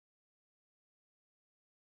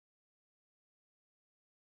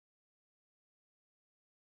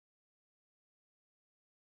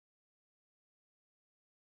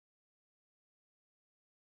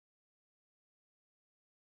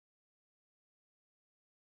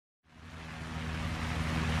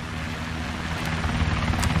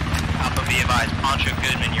advised, Poncho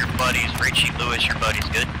Goodman, your buddies, Richie Lewis, your buddies,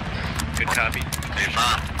 good? Good copy. Hey,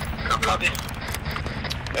 fine. Good copy.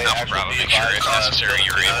 Hey, Bravo, make sure if necessary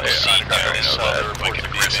you're able to see those like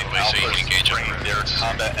aggressively so you can engage them. Their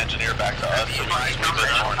combat engineer back to us. So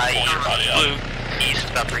Blue, east,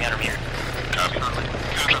 about 300 meters. Copy.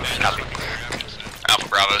 Copy. Alpha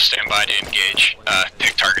Bravo, stand by to engage.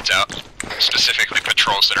 Pick targets out. Specifically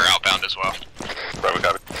patrols that are outbound as well. Bravo,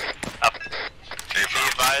 copy. Up. Be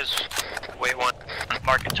advised, wait one,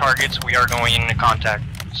 marking targets, we are going into contact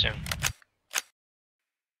soon.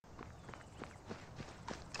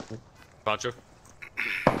 Poncho?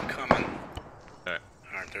 Coming. Alright.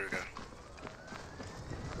 Alright, there we go.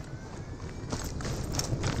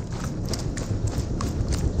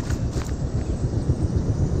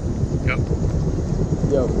 Go.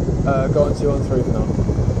 Yo, go on 2 on 3 for now.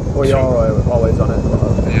 Well, you are always on it.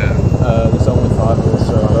 But, Yeah. there's only 5 of us,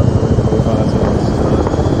 so I don't think we can do 5 teams.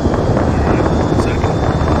 Second.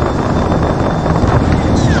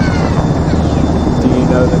 Do you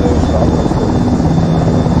know the new stop?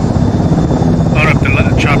 Load up the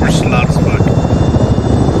chopper's loud as fuck.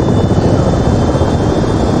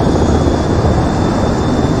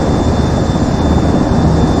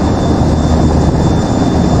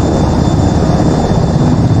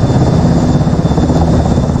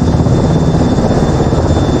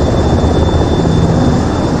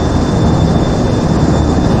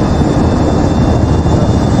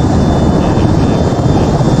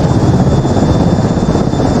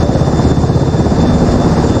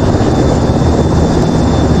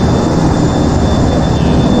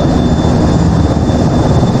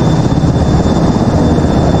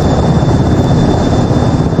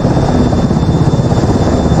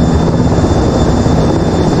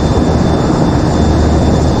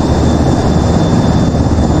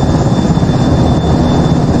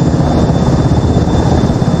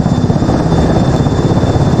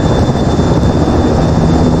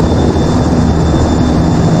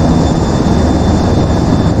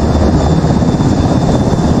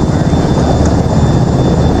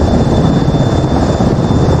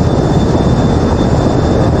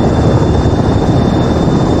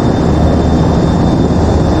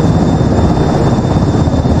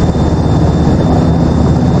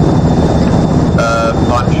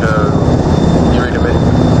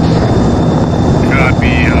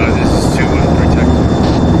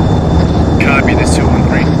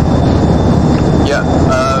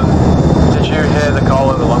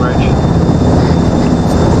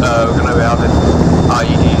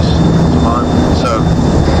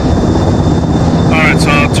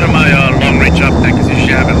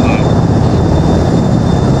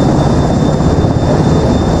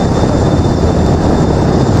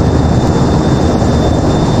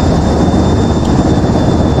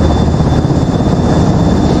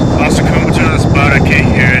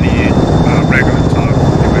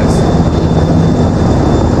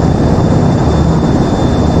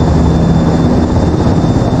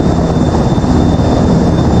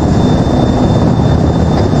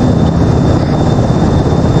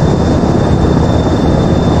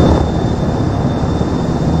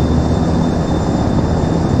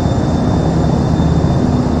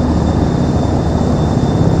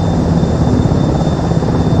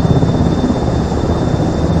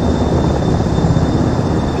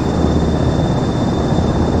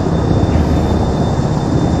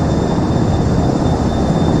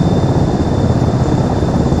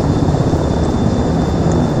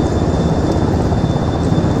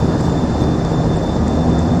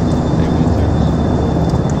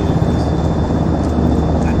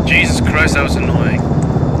 Christ, that was annoying.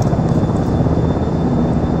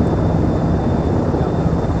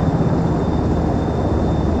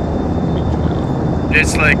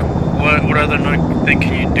 It's like, what other thing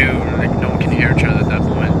can you do? Like, no one can hear each other at that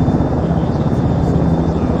point.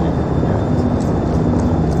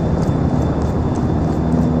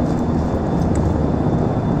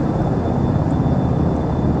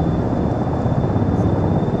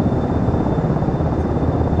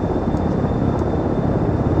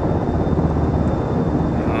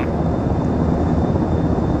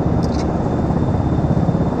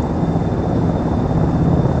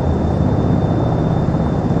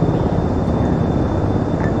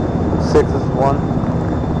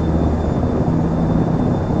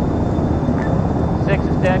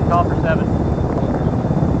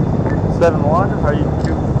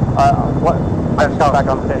 Back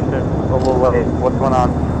on station a little late. What's going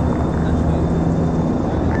on?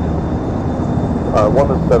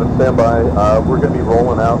 1-7, stand by. We're going to be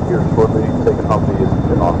rolling out here shortly, taking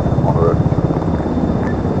Humvee on the road.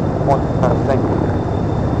 1-7, thank you.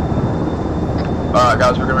 Alright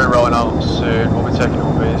guys, we're going to be rolling out soon.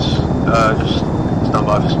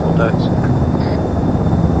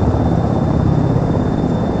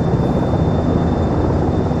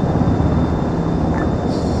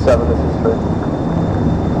 7, this is 3.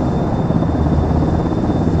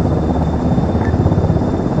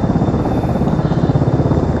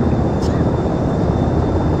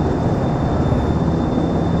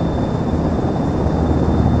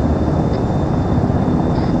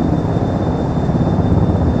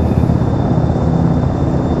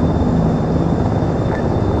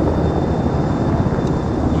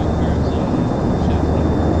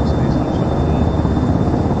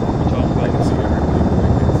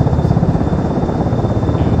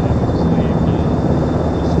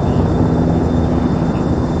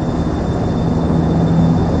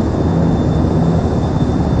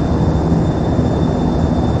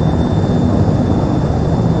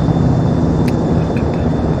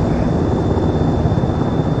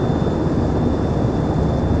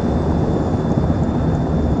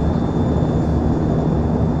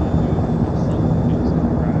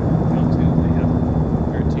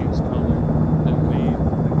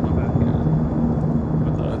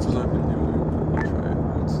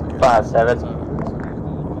 Seven.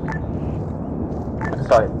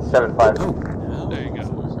 Sorry, 7-5. There you go.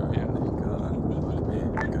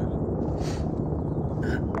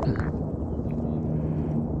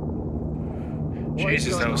 Yeah.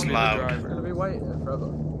 Jesus, that was loud. We're gonna be waiting here forever.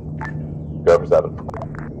 Go for 7.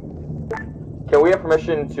 Can we have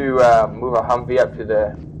permission to move a Humvee up to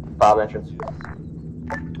the fob entrance?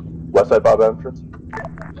 West side Bob entrance.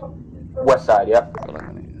 West side, yep.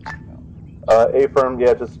 A-firm,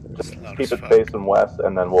 yeah, just keep it facing west,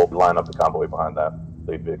 and then we'll line up the convoy behind that.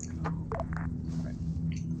 Big.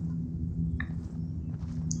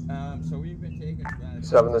 So we've been taking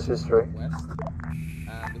 7, this is 3. west.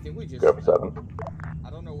 I think we just... Go for 7. I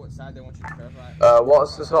don't know what side they want you to clarify.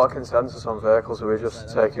 What's the sort of consensus on vehicles? Are we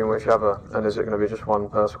just taking whichever? And is it going to be just one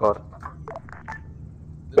per squad?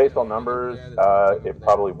 Based on numbers, it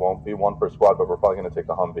probably won't be one per squad, but we're probably going to take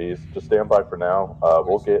the Humvees. Just stand by for now.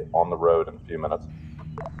 We'll get on the road in a few minutes.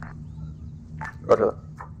 Roger that.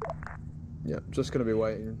 Yeah, just going to be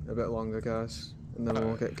waiting a bit longer, guys, and then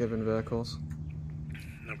we'll get given vehicles.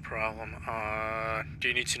 No problem. Do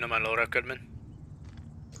you need to know my loadout, Goodman?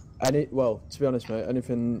 Well, to be honest, mate,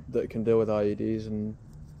 anything that can deal with IEDs and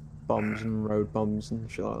bombs and road bombs and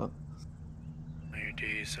shit like that.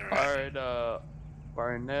 IEDs, alright. Alright,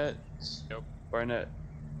 Barnett. Yep. Barnett.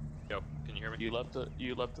 Yep. Can you hear me? You left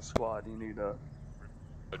the squad. You need a.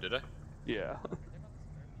 Oh, did I? Yeah.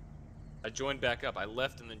 I joined back up. I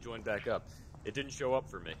left and then joined back up. It didn't show up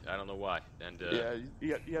for me. I don't know why. And yeah,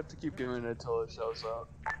 you have to keep doing it until it shows up.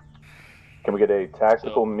 Can we get a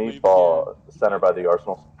tactical meatball center by the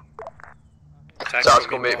arsenals?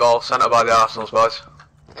 Tactical meatball centre by the arsenals, boys.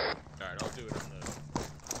 Alright, I'll do it on the...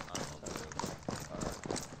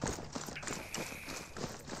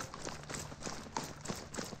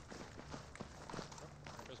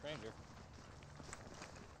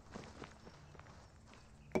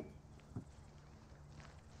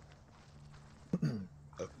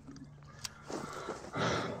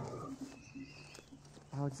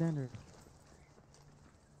 Alexander.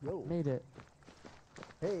 Yo. Made it.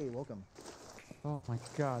 Hey, welcome. Oh my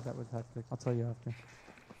god, that was hectic. I'll tell you after.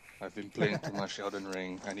 I've been playing too much Elden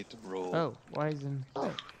Ring. I need to roll. Oh, why isn't...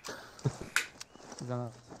 Oh. Is that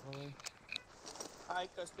not... Hi,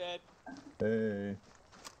 Custard. Hey.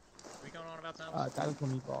 We going on about time? Tactical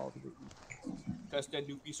meatball. Custard,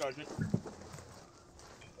 Dookie, Sergeant.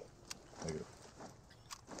 Thank you.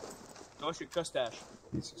 Show us your custache.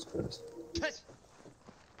 Jesus Christ.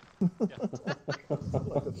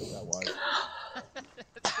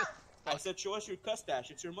 I said show us your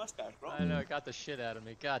custache. It's your mustache, bro. I know, it got the shit out of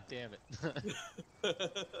me. God damn it.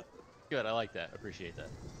 Good, I like that. Appreciate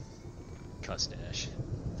that. Custache.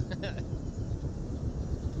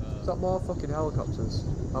 Is that more fucking helicopters?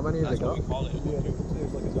 How many have they got? Yeah,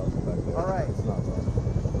 there's like a dozen back there. Alright. It's not fun.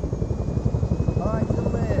 Alright,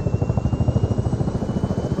 gentlemen.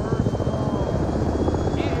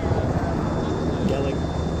 Yelling.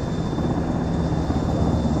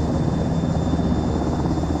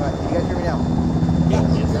 Alright, can you guys hear me now? Yes.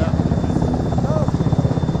 Okay.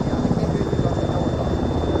 Yeah, I can't do anything about that helicopter.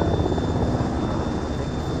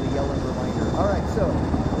 Thank you for the yelling reminder. Alright, so,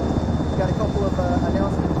 we've got a couple of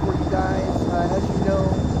announcements for you guys. As you know,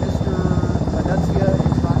 Mr. Anuncia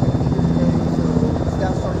is not going to be here today, so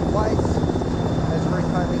Staff Sergeant Weiss has very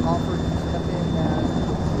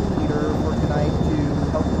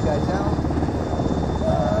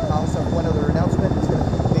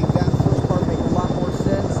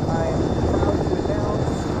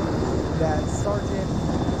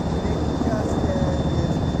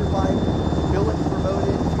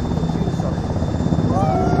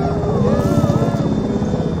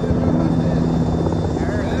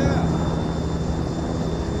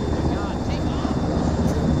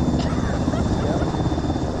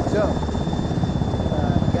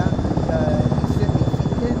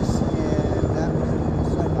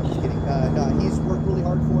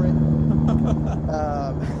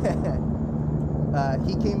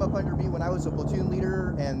He came up under me when I was a platoon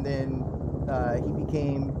leader, and then he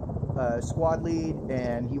became squad lead,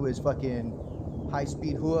 and he was fucking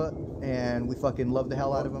high-speed hua, and we fucking love the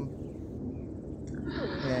hell out of him.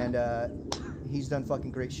 And he's done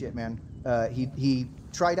fucking great shit, man. He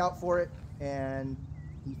tried out for it, and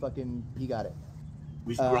he got it.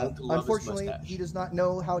 We've grown to love Unfortunately, his mustache. he does not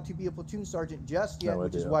know how to be a platoon sergeant just yet, No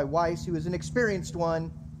which is idea. why Weiss, who is an experienced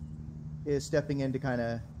one, is stepping in to kind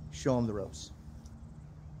of show him the ropes.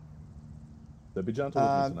 So be gentle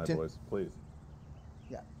with me tonight, boys, please.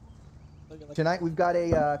 Yeah. Tonight we've got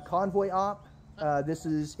a convoy op. This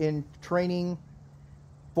is in training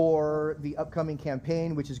for the upcoming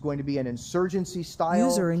campaign, which is going to be an insurgency style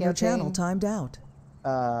User in campaign. your channel timed out.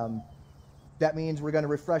 That means we're going to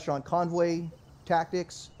refresh on convoy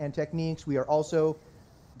tactics and techniques. We are also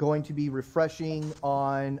going to be refreshing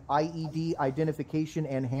on IED identification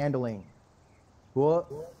and handling. That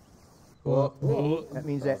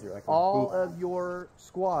means that all of your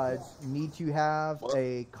squads need to have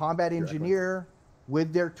a combat engineer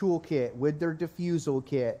with their toolkit, with their defusal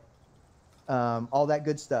kit, all that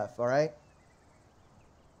good stuff, all right?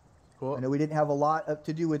 Cool. I know we didn't have a lot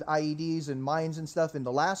to do with IEDs and mines and stuff in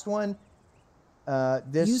the last one.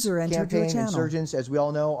 This User entered your campaign, channel. Insurgents, as we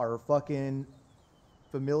all know, are fucking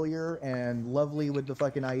familiar and lovely with the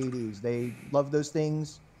fucking IEDs. They love those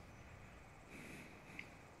things.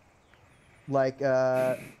 Like,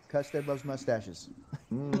 Custard loves mustaches.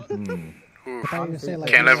 Can't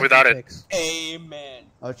live without it. Amen.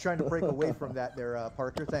 I was trying to break away from that there,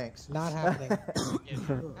 Parker. Thanks. Not happening.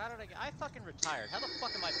 I fucking retired. How the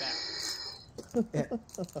fuck am I back?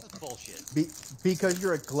 That's bullshit. Because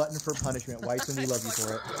you're a glutton for punishment, Weiss, and we love you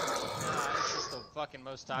for it. It's just the fucking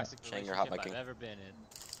most toxic relationship I've ever been in.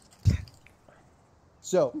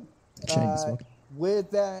 So,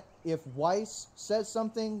 with that, if Weiss says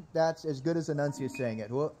something, that's as good as Anuncia saying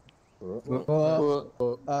it.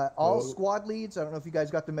 All squad leads, I don't know if you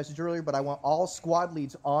guys got the message earlier, but I want all squad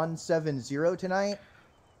leads on 7-0 tonight.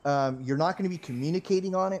 You're not going to be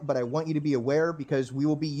communicating on it, but I want you to be aware because we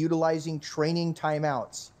will be utilizing training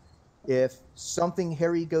timeouts. If something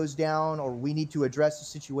hairy goes down or we need to address the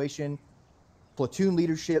situation, platoon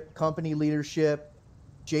leadership, company leadership,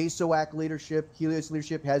 JSOAC leadership, Helios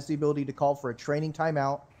leadership has the ability to call for a training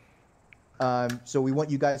timeout. So we want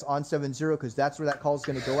you guys on 7-0 because that's where that call is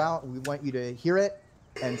going to go out. And we want you to hear it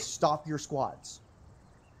and stop your squads.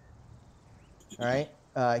 All right?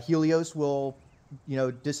 Helios will,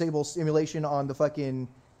 disable simulation on the fucking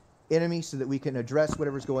enemy so that we can address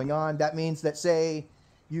whatever's going on. That means that, say,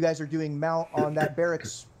 you guys are doing mount on that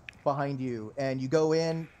barracks behind you, and you go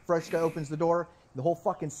in, fresh guy opens the door, the whole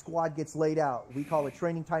fucking squad gets laid out. We call a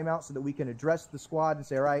training timeout so that we can address the squad and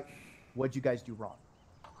say, all right, what'd you guys do wrong?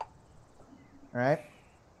 All right.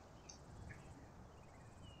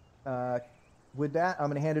 With that, I'm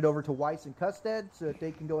going to hand it over to Weiss and Custard so that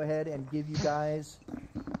they can go ahead and give you guys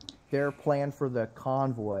their plan for the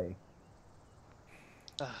convoy.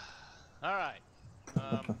 All right.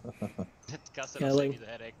 Custard will save you the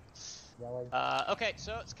headache. Okay,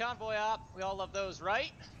 so it's convoy op. We all love those,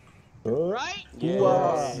 right? Right?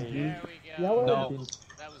 Yes. There we go. No.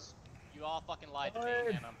 That was, you all fucking lied to me,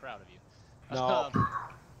 and I'm proud of you. No.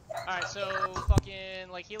 Alright, so fucking,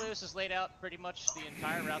 Helios has laid out pretty much the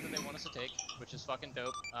entire route that they want us to take, which is fucking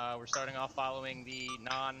dope. We're starting off following the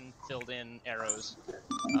non-filled-in arrows.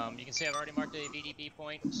 You can see I've already marked a VDP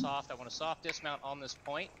point, soft. I want a soft dismount on this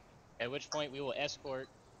point, at which point we will escort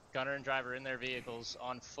gunner and driver in their vehicles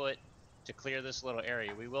on foot to clear this little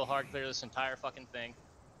area. We will hard clear this entire fucking thing,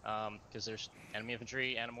 because there's enemy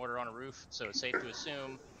infantry and a mortar on a roof, so it's safe to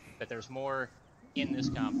assume that there's more in this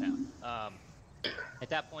compound. At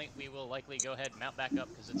that point, we will likely go ahead and mount back up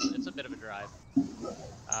because it's a bit of a drive.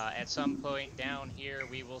 At some point down here,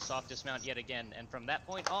 we will soft dismount yet again, and from that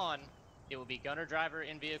point on, it will be gunner driver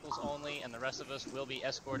in vehicles only, and the rest of us will be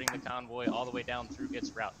escorting the convoy all the way down through its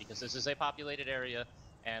route because this is a populated area,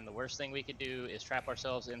 and the worst thing we could do is trap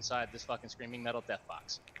ourselves inside this fucking screaming metal death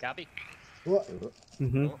box. Copy?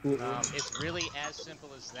 It's really as simple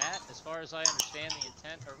as that. As far as I understand the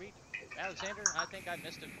intent, are we, Alexander? I think I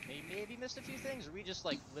maybe missed a few things. Are we just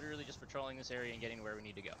literally just patrolling this area and getting to where we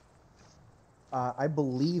need to go? I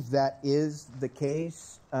believe that is the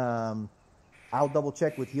case. I'll double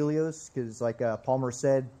check with Helios because, like Palmer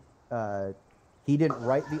said, he didn't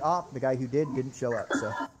write the op. The guy who didn't show up.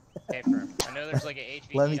 So. Okay, firm. I know there's a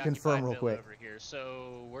HVT Let me confirm real quick. over here,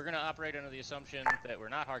 so we're gonna operate under the assumption that we're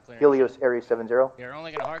not hard clearing. Helios Area 7-0. We're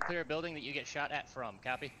only gonna hard clear a building that you get shot at from.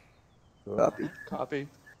 Copy? Copy.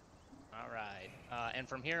 All right. And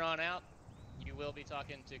from here on out, You will be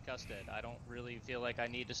talking to Custed. I don't really feel like I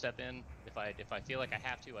need to step in. If I feel like I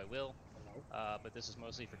have to, I will. But this is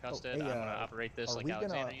mostly for Custed. Hey, I'm gonna operate this like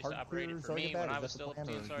Alexander used to operate it for me when I was still a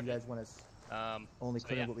platoon sergeant. You guys want us only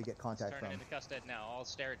clear what we get contact from? Turn into Custed now. I'll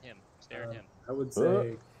stare at him. Stare at him. I would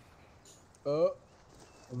say.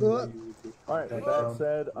 Alright, with that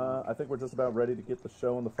said, I think we're just about ready to get the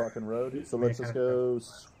show on the fucking road. So let's just go.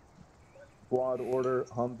 Squad order.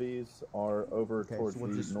 Humvees are over towards the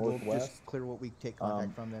northwest. We'll just clear what we take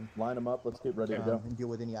contact from then. Line them up. Let's get ready to go. And deal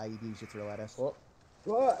with any IEDs you throw at us. What?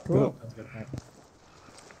 Cool.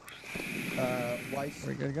 Weiss,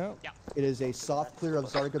 we're good to go. Yeah. It is a soft clear of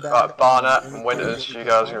Zargabad. Barnett and Winters, you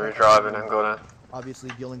guys are going to be driving and going to obviously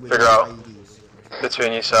dealing with figure out IEDs.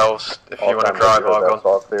 between yourselves if you want to drive or I'll go.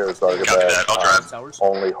 Soft clear is Zargabad. I'll drive.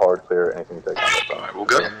 Only hard clear. Anything you take contact from. Alright, we'll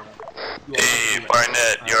go. Hey,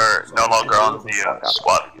 Barnett, you're no longer on the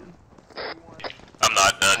squad. I'm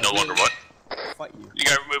not, no longer what? You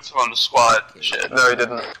got removed from the squad. Shit. No, he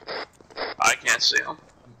didn't. I can't see him.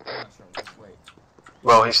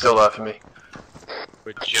 Well, he's still there for me.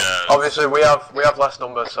 Which, obviously, we have less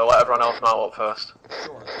numbers, so let everyone else mount up first.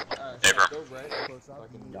 Sure. Never. We're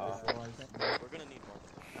gonna need one.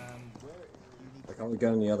 Like, how we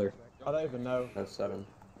got any other? I don't even know. That's 7.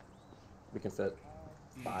 We can fit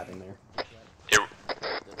 5 in there.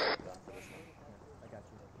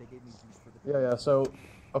 Yeah, so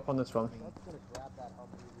up on this one.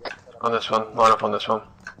 On this one, line up on this one.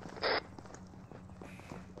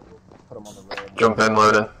 Jump in,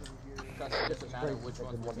 load in.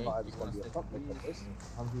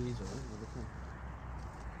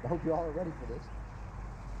 I hope you all are ready for this.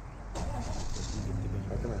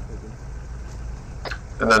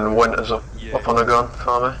 And then Winters up on the gun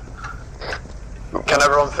for me. Can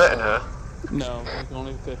everyone fit in here? No, we can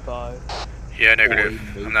only fit 5. Yeah, negative.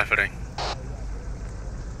 I'm not fitting.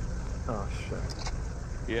 Oh shit.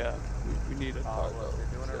 Yeah, we need a car.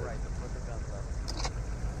 You're doing it right. Put the guns up.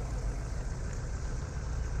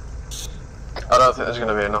 I don't think there's going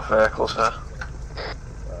to be enough vehicles here.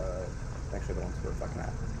 Actually, the ones we're fucking at.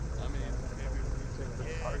 I mean, maybe we take the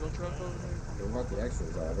cargo truck over there? We're not the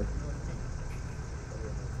extras either.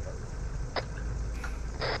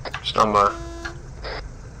 Stand by.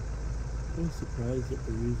 I'm surprised that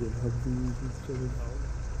we're using Humvees instead of...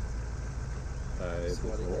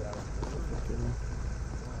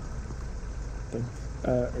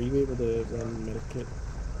 are you able to run medikit,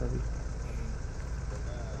 Harvey?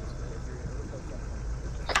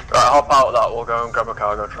 Right, hop out of that, we'll go and grab a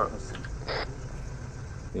cargo truck.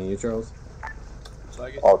 Can you, Charles?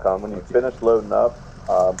 Allcom, when you finish loading up,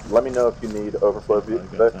 let me know if you need overflow Vic.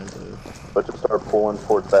 Let's just start pulling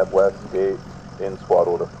towards that west gate in squad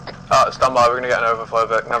order. Stand by, we're going to get an overflow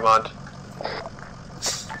Vic, never mind.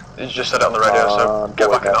 You just said it on the radio, so get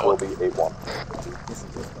back in that one. Will be 8-1.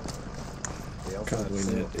 Convoy is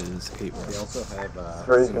 8-1. They also have,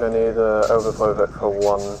 3's going to need overflow Vic for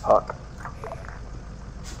 1 pack.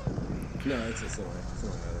 No, it's a silver.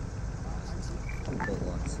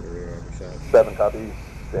 7 copies,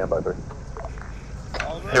 stand by 3.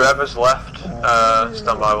 Whoever's left,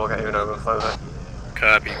 stand by, we'll get you an overflow Vic.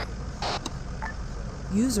 Copy.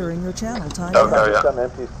 User in your channel timed Don't go yet. Got an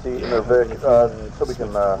empty seat in their Vic, so we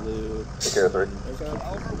can take care of 3.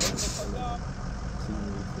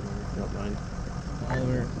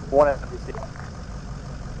 One empty seat.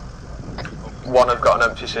 1 have got an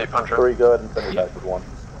empty seat, Pancho. 3, go ahead and send it back with 1.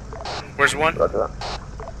 Where's 1? Roger that.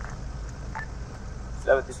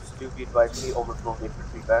 7, this is 2 feet by me, overflow for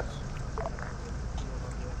feedbacks.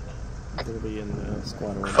 They'll be in the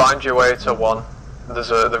squad order. Find your way to 1.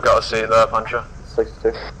 They've got a seat there, Pancho.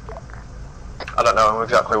 62. I don't know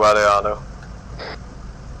exactly where they are though.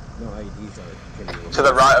 No IEDs are. To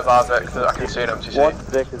the right of our Vic, I can see an empty seat. One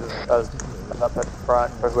Vic is up at the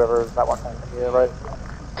front for whoever that one. Yeah, right.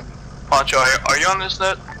 Pancho, are you on this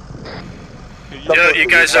net? Yeah, you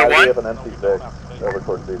guys are We 1? have an empty Vic over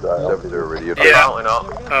towards these 7-0 radio. Yeah. Apparently not.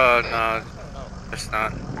 No, it's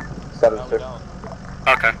not. 7-6.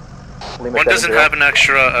 Okay. 1 doesn't have an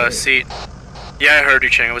extra seat. Yeah, I heard you,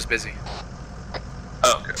 Chang. I was busy.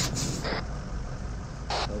 Oh, okay.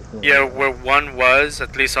 Yeah, where 1 was,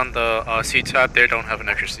 at least on the seat tab, they don't have an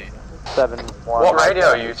extra seat. 7-1. What radio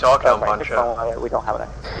are you talking on, Pancho? We don't have an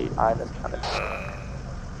extra seat either.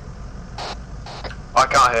 I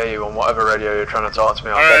can't hear you on whatever radio you're trying to talk to me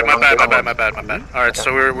on. Alright, my bad. Alright,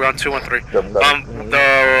 so we're on 213.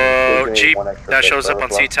 The Jeep that shows up on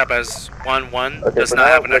seat tab as 1-1 does not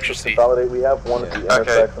have an extra seat. We have one at the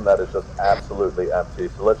intersection that is just absolutely empty,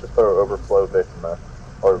 so let's just throw overflow Vic in there,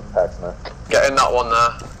 or packs in there. Get in that one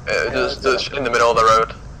there. It's in the middle of the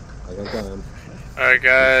road. I got gun. Alright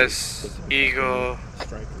guys, Eagle.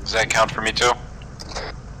 Does that count for me too?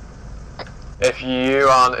 If you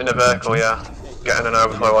aren't in a vehicle, yeah, get in an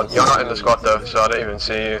overflow one. You're not in the squad though, so I don't even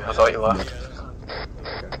see you. I thought you left.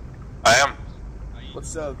 I am.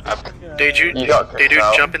 What's up? Did you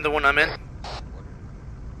jump in the one I'm in?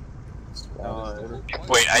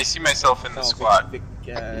 Wait, I see myself in the squad.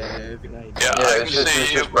 Yeah,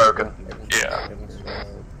 it's just broken. Yeah.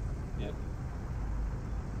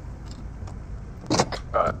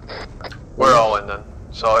 Right. We're all in then.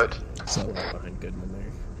 Solid. So behind Goodman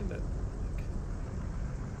there. In that.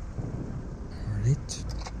 Alright.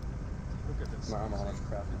 Look at this.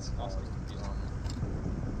 It's awesome.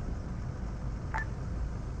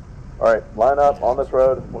 Alright, line up on this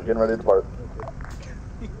road. We're getting ready to depart.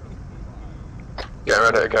 Get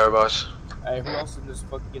ready to go, boys. Hey, who else in this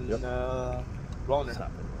fucking runner?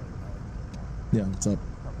 Yeah, what's up?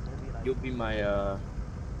 You'll be my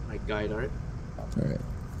my guide, alright? Alright.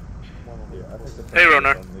 Hey,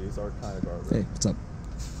 Roner. Hey, what's up?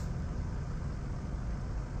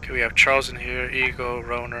 Okay, we have Charles in here, Eagle,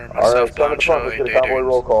 Roner, Alright, myself, 7 to front, let's get a convoy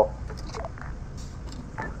roll call.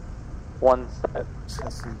 1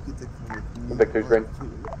 Vic 2's green.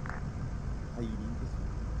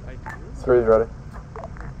 3's ready.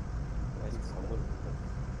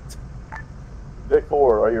 Vic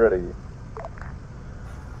 4, are you ready?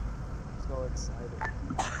 So excited.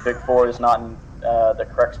 Vic 4 is not in the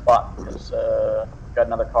correct spot because got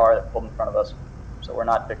another car that pulled in front of us, so we're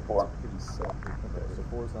not Vic 4. Okay, so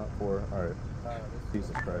 4's not 4. Alright.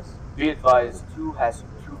 Jesus Christ. Be advised, 2 has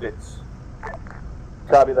 2 bits.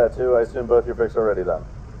 Copy that too. I assume both your Vics are ready then.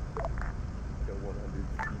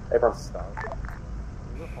 Abram.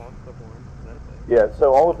 Yeah,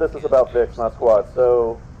 so all of this is about Vics, not squad.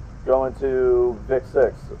 So, going to Vic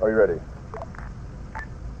 6. Are you ready?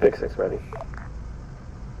 Vic 6 ready.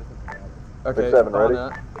 Okay, Vic 7 ready?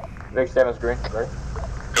 Vic 7's green, ready?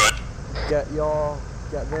 Good. Get the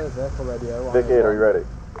vehicle radio. Vic 8, are you ready?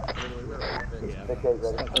 Vic 8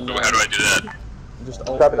 ready. How do I do that? Just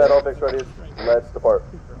Copy that, all Vics ready. Let's depart.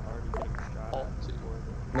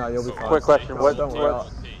 No, you'll be fine. Quick question,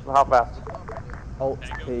 how fast? Alt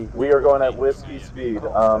P. We are going at whiskey speed.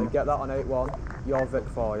 Get that on 8-1. You're Vic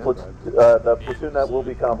 4, yeah? The platoon net will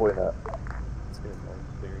be convoy net.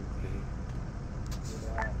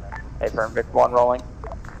 Hey, firm, Vic 1 rolling.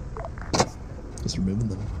 Just removing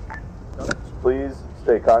them. Please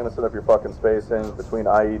stay cognizant of your fucking spacing between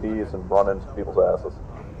IEDs and run into people's asses.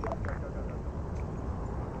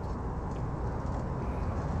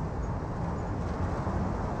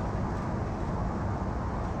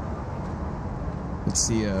 Let's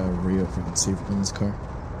see radio frequency in this car.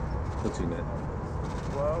 Platoon net.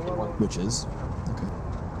 Which is? Okay.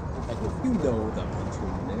 You know that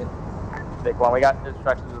platoon net. Vic 1, we got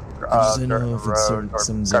instructions Does I know if it's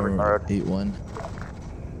 7081?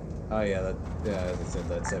 Oh yeah, as I said,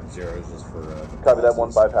 that 70 is just for Copy that,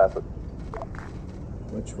 1 bypass it.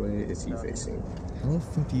 Which way is he facing? How the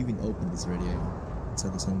fuck do you even open this radio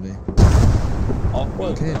inside this Humvee? Off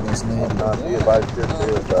Okay, that's nice. The advice here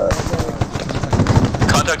is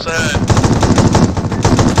Contacts ahead.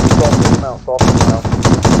 soft dismount, soft dismount.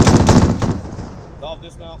 Soft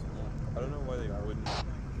dismount. I don't know why they wouldn't.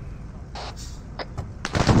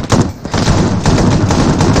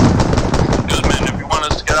 Good man, if you want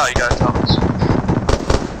us to get out, you gotta tell us.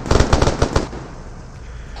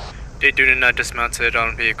 They do not dismounted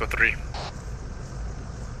on vehicle 3.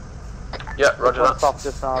 Yeah, roger that. Soft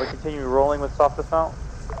dismount. We continue rolling with soft dismount.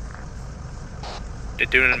 They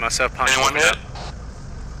doing it myself. Anyone hit?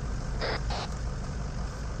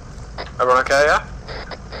 Everyone okay, yeah?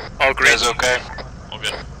 All green. Guys okay? All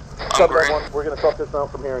good. Copy that 1. We're going to soft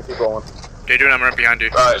dismount from here and keep rolling. They doing, I'm right behind you.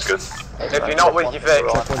 Alright, it's good. If you're not with your Vic,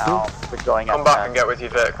 come back and get with your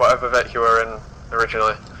Vic, whatever Vic you were in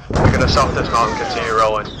originally. You're going to soft dismount and continue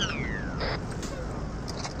rolling.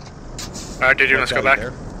 Alright, they do, let's go back.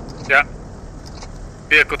 Yeah.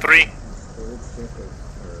 Vehicle 3.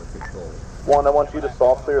 1, I want you to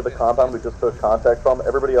soft clear the compound we just took contact from.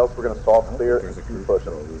 Everybody else, we're going to soft clear and keep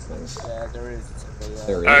pushing. Yeah, there is.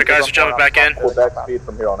 Alright guys, we're jumping back in. We're back speed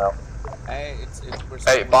from here on out. Hey,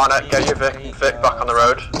 Hey, Barnett, get your Vic back on the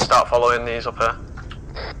road. Start following these up here.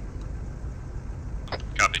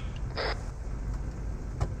 Copy.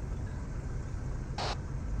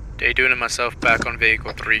 They doing it myself back on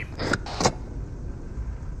vehicle 3.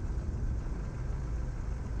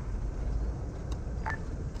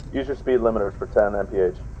 Use your speed limiters for 10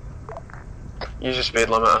 mph. Use your speed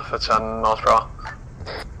limiter for 10 miles per hour.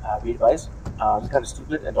 Be advised, it's kind of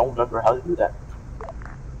stupid and don't remember how to do that.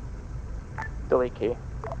 Delete key.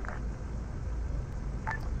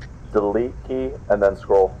 delete key, and then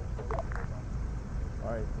scroll.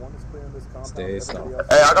 Alright, one is clear in this compound.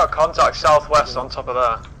 Hey, I got contact southwest on top of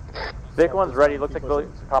there. Vehicle one's ready. Looks like the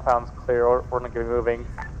compound's clear. We're gonna be moving.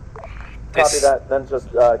 Copy that. Then just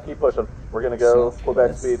keep pushing. We're gonna go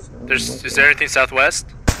Quebec speed. Is there anything southwest?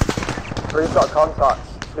 3's got contact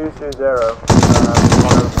 220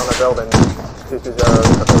 on the building.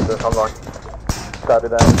 220 at the convoy. Copy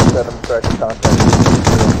that. 7 tracking contact.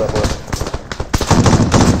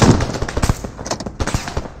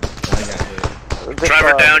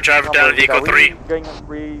 Driver down, vehicle 3.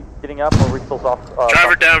 Getting up, or are we still soft?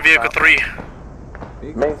 Driver down, vehicle 3.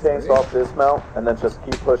 Maintain soft dismount, and then just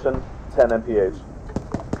keep pushing. 10 mph.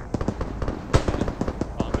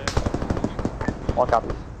 One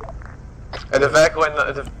copy. And the vehicle in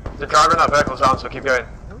the driver in that vehicle's down, so keep going.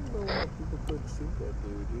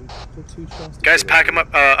 Guys, pack him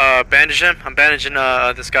up. Bandage him. I'm bandaging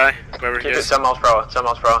this guy. Whoever he Keep is. it 10 miles per hour. 10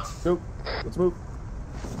 miles per hour. Nope. Let's move.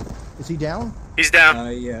 Is he down? He's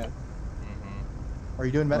down. Yeah. Are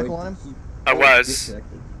you doing medical on him? I was.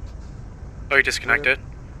 Oh, you disconnected?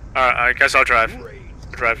 Alright, guys, I'll drive.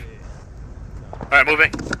 Alright,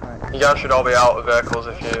 moving. You guys should all be out of vehicles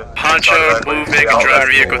if you... Poncho, moving, and drive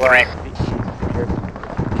vehicle 3.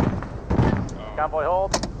 Convoy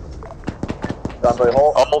hold. Convoy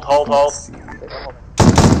hold. Hold.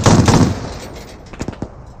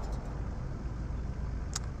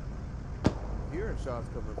 Hearing shots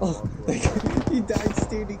coming from Oh, he died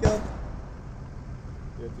standing up.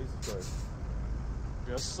 Yeah, Jesus Christ.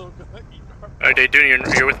 You're so good. Alright, Dayton,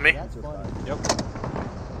 you're with me? Yep.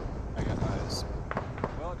 I got eyes.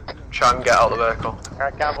 Try and get out of the vehicle.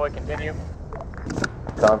 Alright, convoy, continue.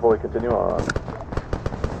 Convoy, continue on.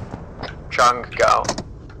 Try and get out.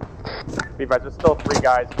 Be advised, there's still 3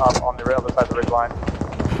 guys up on the other side of the ridge line.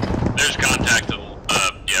 There's contact to,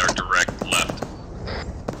 yeah, our direct left.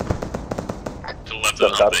 To the left of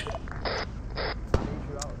the Humvee.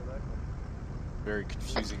 Very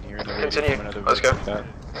confusing here. Continue. Let's go.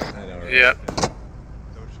 Yeah.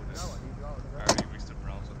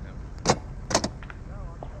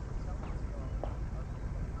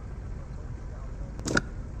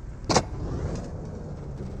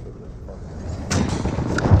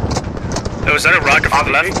 Oh, is that a rocket from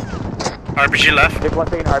the left? RPG left? Take one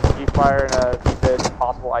taking RPG fire and a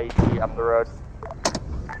possible IED up the road.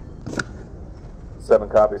 7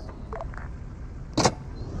 copies.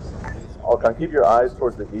 Alcon, keep your eyes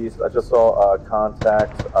towards the east. I just saw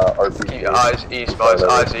contact RPG. Keep your eyes east, boys.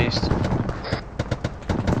 Eyes east.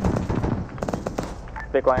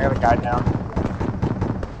 Big one, I got a guy down.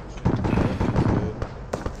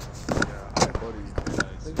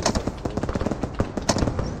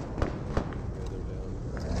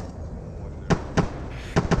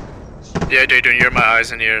 Yeah, Dayton, you're my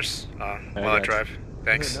eyes and ears while I drive.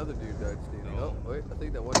 Thanks. Another dude died standing up. Wait, I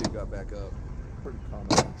think that one dude got back up. Pretty common.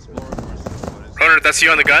 Runner, that's you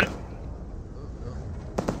on the gun?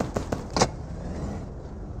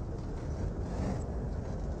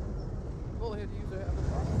 Well, I had to use that.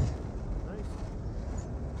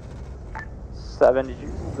 Nice. 7,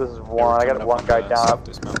 this is 1. I got 1 guy down up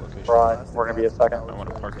front. We're gonna be a second. I want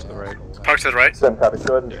to park to the right. Park to the right. 7 copies.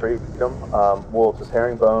 Go ahead and treat them. We'll just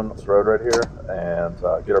herringbone this road right here and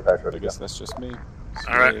get our patch ready. I guess that's just me.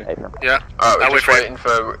 Alright. Yeah. Alright, I'll we're wait just for waiting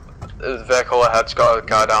for... The vehicle ahead's got a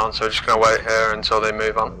guy down, so we're just gonna wait here until they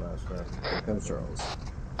move on. Here comes Charles.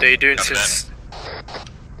 Dayton, since...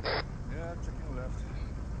 Yeah, checking left.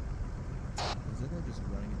 Is that guy just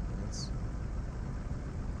running in minutes?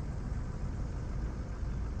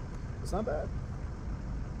 It's not bad.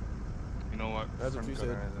 You know what? That's what you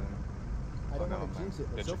said. I don't want to jinx it,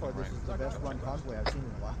 but so far this is the best run convoy I've seen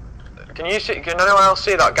in a while. Can anyone else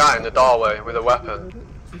see that guy in the doorway with a weapon?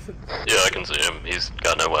 Yeah, I can see him. He's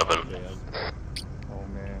got no weapon. Oh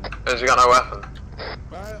man. Has he got no weapon?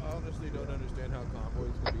 I honestly don't understand how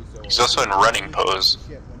convoys can be so... He's also in running pose.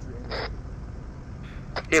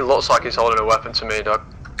 He looks like he's holding a weapon to me, Doug.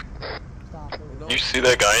 You see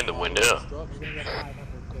that guy in the window?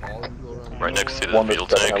 Right next to the fuel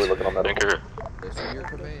tank. Tanker.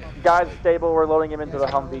 Guys, stable. We're loading him into the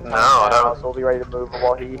Humvee. No, I don't. So we'll be ready to move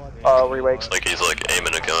while he re-wakes. Looks like he's like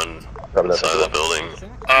aiming a gun inside the building.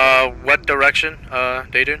 What direction,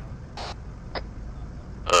 Dayton?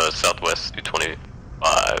 Southwest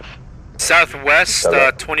 225. Southwest,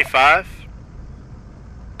 25?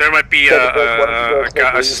 There might be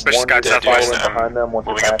a suspicious guy southwest. Behind them once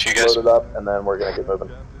Moving up to you guys. loaded up, and then we're gonna get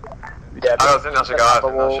moving. Yeah, I don't think that's a guy, I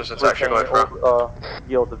think that's just a taxi going through.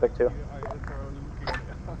 Yield to Vic 2.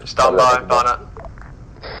 Stand by, Barnett.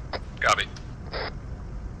 Copy.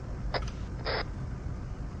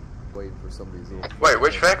 waiting for somebody's little... Wait,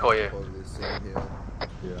 which vehicle are you?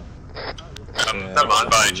 Yeah. Never mind,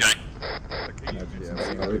 bye, Jack. No,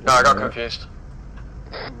 I got confused.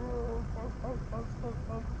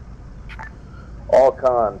 All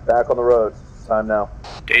con, back on the road. Time now.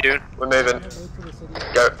 Day dude. We're moving.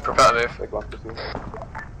 Go, prepare to move.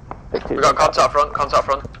 We got contact front, contact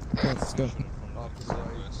front. Let's go.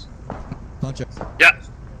 Contact. Yeah.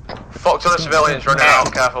 Fox on the civilians running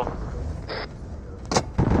out, careful.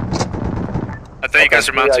 I thought you guys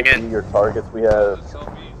are mounting in. Your targets, we have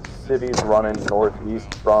cities running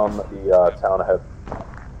northeast from the town ahead.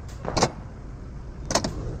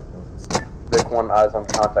 Vic 1 eyes on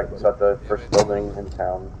contact was at the first building in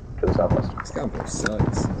town to the southwest. This combo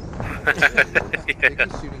sucks. Yeah.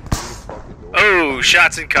 Oh,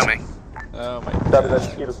 shots incoming. Oh my god.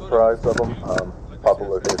 Just keep a surprise of them. Proper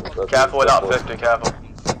locations. Careful without 50, careful.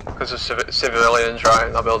 Because there's civilians right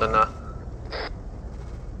in that building there.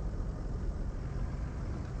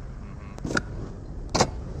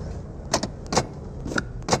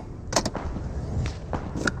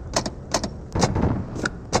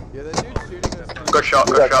 Good shot,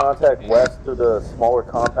 we good got shot. Contact west to the smaller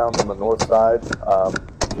compounds on the north side.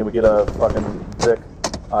 Can we get a fucking Vic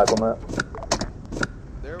eyes on that?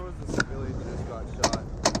 There was a civilian who just got shot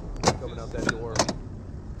coming out that door.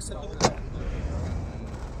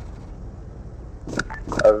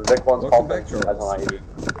 Vic 1's halting as an IED.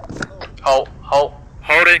 Halt, halt.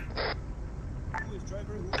 Holding.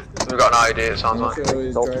 We've got an IED, it sounds like.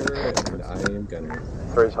 I am gunner.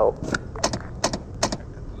 Praise help.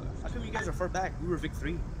 How come you guys are far back? We were Vic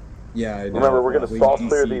 3. Yeah, I know. Remember, we're going to soft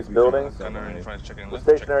clear these buildings. We're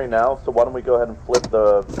stationary now, so why don't we go ahead and flip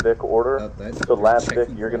the Vic order. So last Vic,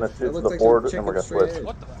 you're going to shoot to the board, and we're going to switch.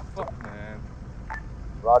 What the fuck, man?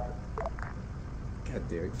 Roger. God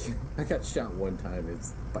damn it. I got shot one time,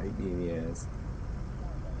 it's bite me in the ass.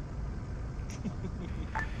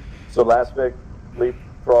 So last Vic,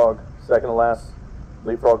 leapfrog, second to last,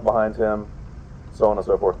 leapfrog behind him, so on and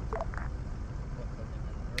so forth.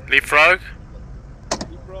 Leapfrog?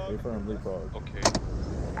 Leapfrog. Okay.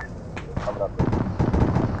 Coming up.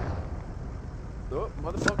 Oh,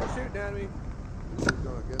 motherfucker shooting at me. We're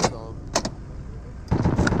gonna get some.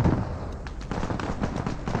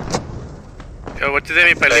 Yo, what do they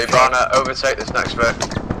mean by Hey, leapfrog? Barnett, overtake this next Vic.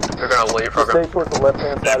 We're going to leapfrog him. Stay towards the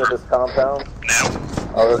left-hand side of this compound. Now.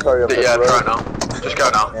 Oh, sorry, up Yeah, the road. right now. Just go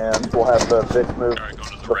now. And we'll have the Vic move to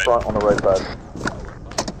the front on the right side.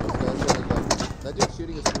 That dude's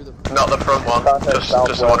shooting us through the... Not the front one, just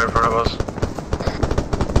the one in front of us.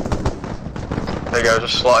 There you go,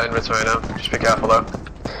 just slot in between them. Just be careful though.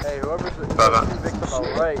 Hey, whoever's the Further. victim on the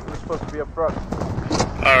right, we're supposed to be up front.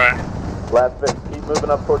 Alright. Last Vic, keep moving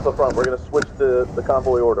up towards the front. We're going to switch the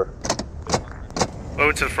convoy order.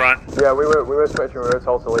 Move to the front. Yeah, we were switching, we were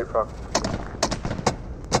told to leapfrog.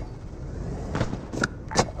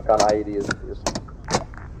 I got an IED is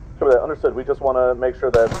Understood. We just want to make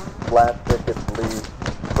sure that last Vic gets lead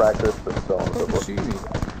practice and so on and so forth.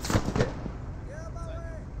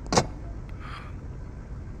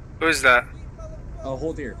 Who is that? Oh,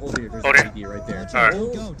 hold here. There's Hold an here. IED right there.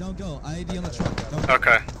 Alright. Don't go. IED on the truck. Don't go.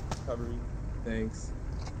 Okay. Thanks.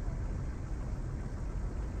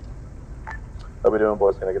 How we doing,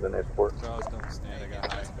 boys? Can I get the name report?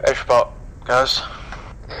 Ace spot, guys.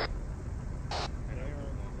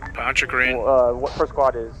 Punch or green? What first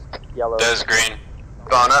squad is yellow? There's green.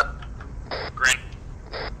 Barnett. Green.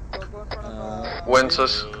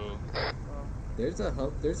 Winters. There's an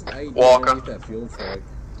IED Walker. underneath that fuel truck.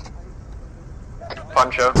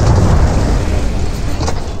 Pancho.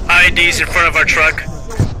 IED's in front of our truck.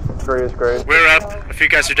 3 is great. We're up. If you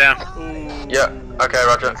guys are down. Yeah, okay,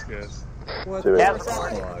 roger. What the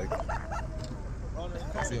fuck?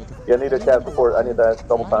 Yeah, I need a cast report. I need that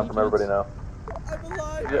double time from everybody now.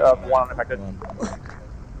 1 unaffected.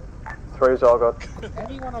 3 is all good.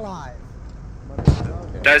 Anyone alive?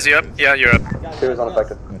 Daz, you up? Yeah, you're up. 2 is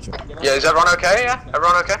unaffected. Yeah, is everyone okay? Yeah?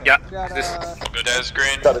 Everyone okay? Yeah. Good as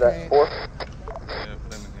green. Got it at 4. Yeah,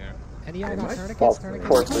 put them in here. Any other tourniquets? Tourniquets?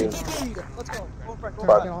 4, please. Let's go.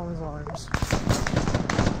 Five. Get all his arms.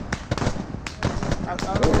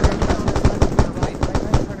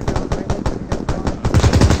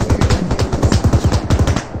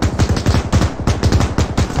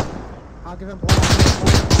 I'll give him block.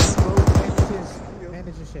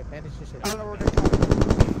 Bandage his shit. Bandage his shit.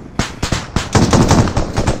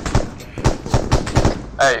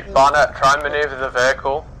 Hey, Barnett, try and maneuver the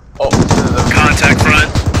vehicle up to the Contact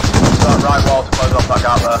front. start right wall to close off that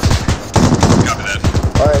gap there. Copy that.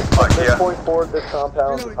 Alright, Back at this here. point forward, this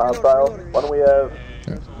compound is hostile. Why don't we have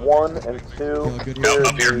 1 and 2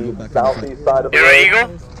 clear the southeast side of the road. Eagle?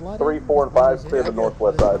 3, 4, and 5 clear the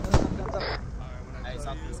northwest side.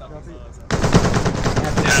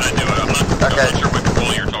 Yeah, I do it. I'm not sure what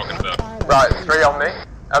control you're talking about. Right, 3 on me.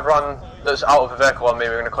 Everyone that's out of the vehicle on me,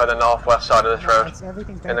 we're going to clear the northwest side of this road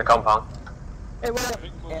in the compound.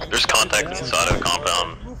 There's contact inside of the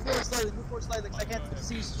compound. Move forward slightly, I can't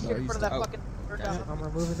see shit in front of that fucking... I'm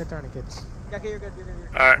removing the tourniquets. Yeah, okay, you're good.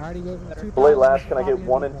 Alright. Belay last, can I get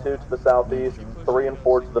 1 and 2 to the southeast, 3 and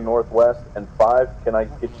 4 to the northwest, and 5, can I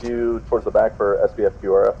get you towards the back for SBF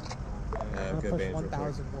QRF? I'm gonna push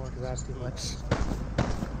 1,000 more because that's too much.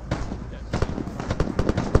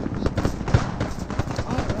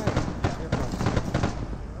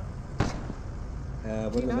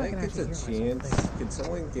 When the night gets a chance, can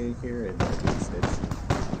someone get here and snitch?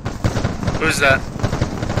 Who's that?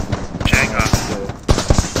 Chang.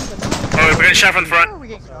 Oh, we're getting shot from the front.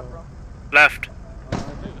 Left.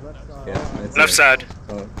 Yeah, left side.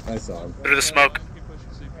 Oh, I saw him. Through the smoke.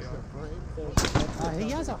 He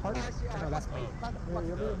has a heart. No, that's me.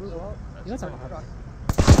 He does have a heart.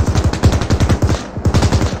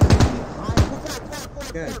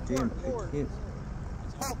 God damn, I can't.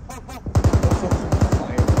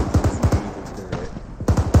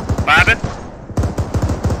 What happened?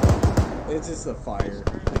 It's just a fire. I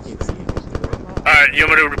can't see it. Alright, you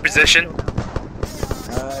want me to reposition?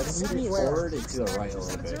 It's to the forward and to the right a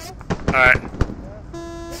little bit. Alright.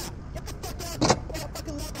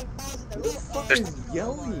 Who the fuck is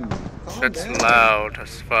yelling? That's loud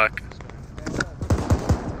as fuck.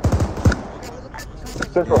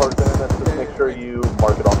 Central Hurricane, just make sure you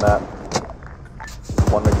mark it on that.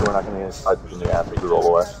 Want to make sure we're not going to get inside in the ass as we roll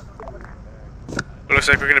away. It looks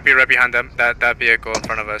like we're gonna be right behind them. That vehicle in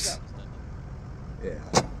front of us. Yeah.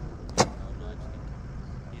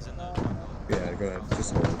 Yeah, go ahead.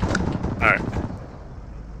 Just hold it. Alright.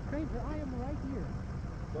 Stranger, I am right here.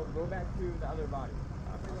 Go back to the other body.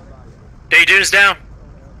 Daydoon's down.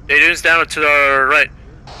 Daydoon's down to the right.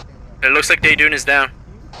 It looks like Daydoon is down.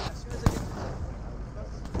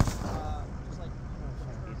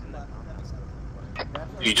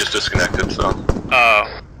 You just disconnected, so.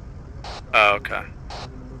 Oh. Oh, okay.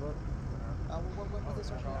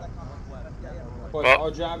 Well,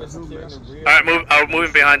 alright, move. I'm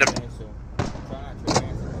moving behind him.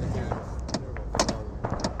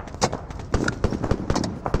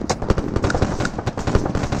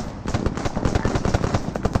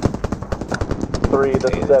 Three,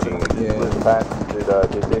 that's a 7. Yeah. Move back to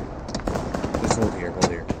JC. Just hold here, hold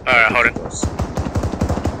here. Alright, hold it.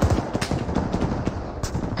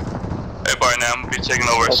 Hey, by now I'm gonna be taking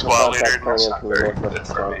over as squad leader. That's not very good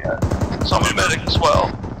for me. So I'm a medic as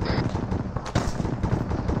well.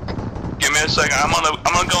 Give me a second. I'm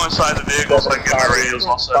gonna go inside the vehicle so I can get my radios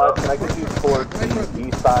all set up. Can I get you towards the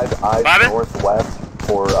east side, eyes northwest,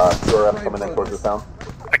 for QRF coming in towards the town?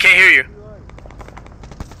 I can't hear you.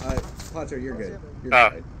 Poncho, you're good. You're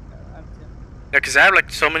good. Yeah, because I have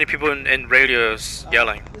like so many people in radios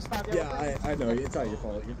yelling. Yeah, I know. It's not your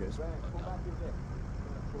fault. You're good.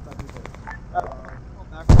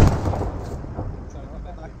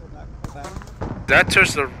 That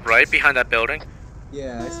towards the right behind that building?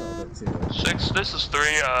 Yeah, I saw that too. 6, this is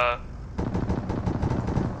 3,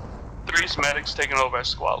 3's medics taking over as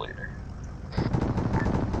squad leader.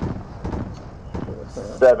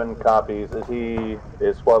 7 copies.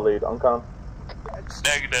 Is squad lead uncon?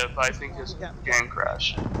 Negative, I think his game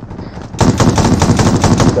crashed. 7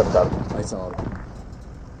 copies. I saw him.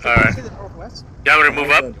 Alright. Yeah, I'm gonna move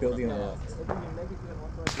up.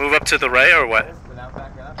 Move up to the right or what?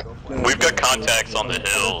 We've got contacts on the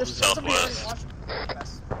hill, southwest.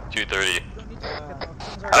 230.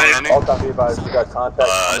 All copy advised, we got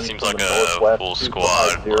contacts. It seems like a full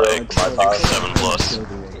squad, like 7 plus.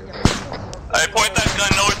 I point that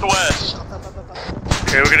gun northwest.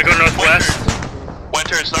 Okay, we're gonna go northwest.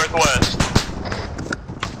 Winter, it's northwest.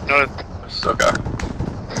 North. Okay.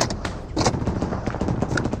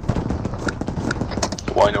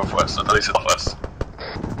 Why northwest? I thought he said west.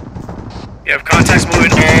 You have contacts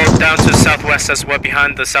moving all down to the southwest as well,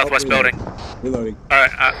 behind the southwest building. Reloading.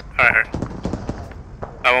 Alright, alright.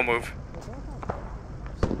 I won't move.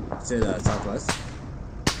 Is it southwest?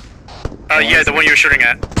 Yeah, the one you were shooting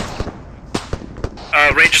at.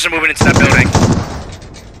 Rangers are moving into that building.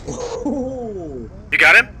 You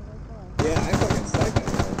got him? Yeah, I fucking sniped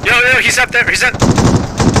him. Yo, he's up there. He's up.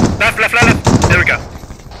 Left. There we go.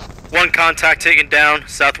 One contact taken down,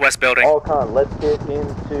 southwest building. All con, let's get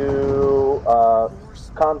into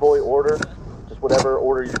convoy order. Just whatever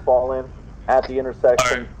order you fall in. At the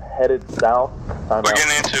intersection, headed south. We're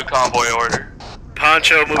getting into convoy order.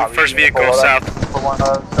 Poncho, move first vehicle south. Alpha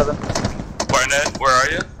 107. Barnett, where are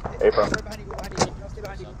you? April.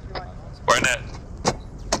 Barnett.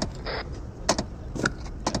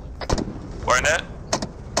 Barnett?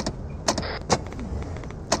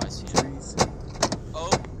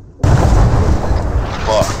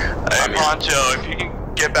 Fuck. Hey, Poncho, if you can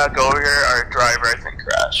get back over here, our driver, I think,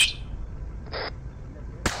 crashed.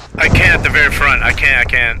 I can't at the very front. I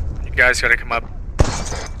can't. You guys gotta come up.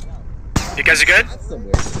 You guys are good?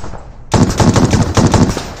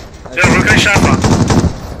 Yo, we're getting shot from.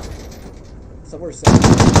 Somewhere south.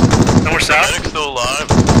 Somewhere south? Medic's still alive?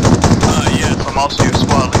 Yes, I'm also your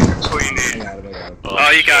squad leader. That's what you need.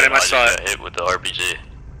 Oh, you got him. I saw it. Hit with the RPG.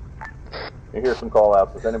 You hear some call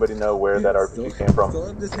outs. Does anybody know where that RPG came from?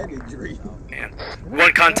 Man.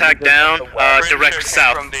 One contact down, direct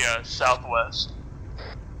south. From the southwest.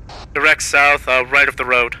 Direct south, right of the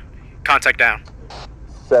road. Contact down.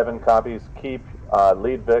 7 copies. Keep,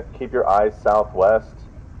 lead Vic, keep your eyes southwest.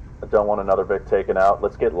 I don't want another Vic taken out.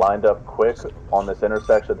 Let's get lined up quick on this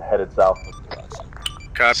intersection, headed south.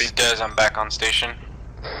 Copy. Des, I'm back on station.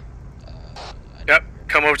 Yep,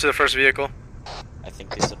 come over to the first vehicle. I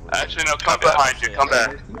think they said. Actually, no, come behind you. Come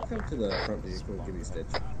back. Can you come to the front vehicle and give me a stitch?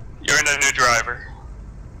 You're in a new driver.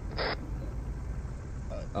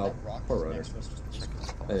 Oh, poor runner.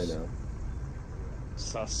 I don't know.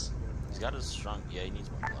 Sus. He's got a strong. Yeah, he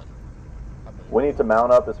needs more blood. We need to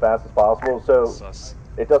mount up as fast as possible, so Sus.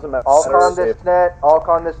 it doesn't matter. All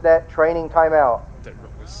con this net, training timeout. That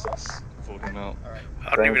road was sus. Vote him out.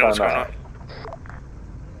 I don't even know what's going on.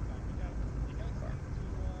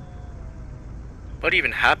 What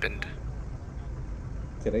even happened?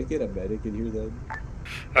 Can I get a medic in here then?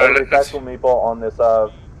 Every tactical meatball on this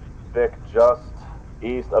Vic just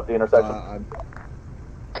east of the intersection.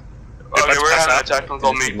 Okay, we're having a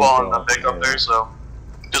technical meatball on the Vic up there, so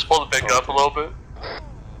just pull the Vic up a little bit.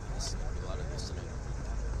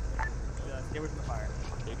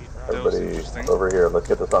 Everybody over here, let's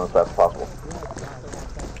get this done as fast as possible.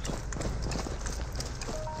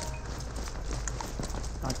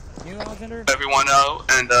 Everyone out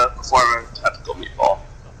and perform a tactical meatball.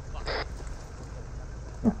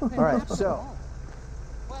 Alright, so.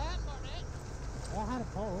 I had a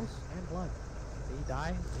pulse and blood. Did he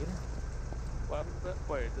die later?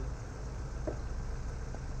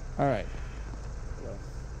 Alright.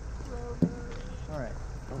 Alright.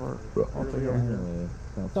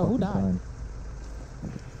 So who died?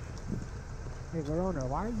 Hey Verona,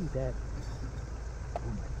 why are you dead? Oh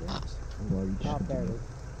my goodness. Not there.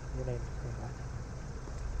 Your name.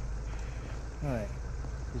 Alright.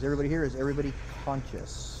 Is everybody here? Is everybody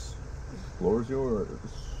conscious? Floor's yours.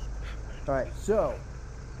 Alright, so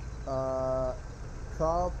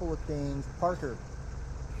couple of things. Parker.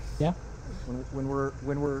 Yeah. When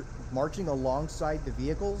we're marching alongside the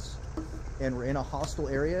vehicles and we're in a hostile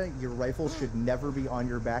area, your rifle should never be on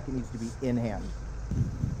your back. It needs to be in hand.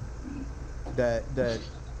 The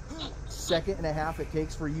second and a half it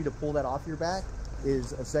takes for you to pull that off your back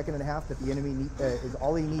is a second and a half that the enemy is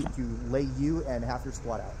all they need to lay you and half your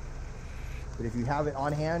squad out. But if you have it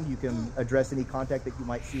on hand, you can address any contact that you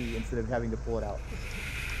might see instead of having to pull it out.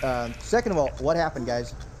 Second of all, what happened,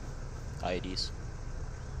 guys? IEDs.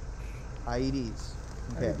 IEDs.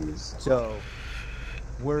 Okay. So,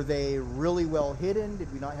 were they really well hidden?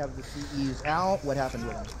 Did we not have the CEs out? What happened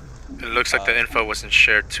with them? It looks like the info wasn't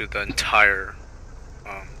shared to the entire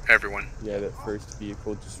everyone. Yeah, that first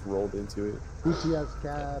vehicle just rolled into it. PTS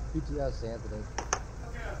Anthony.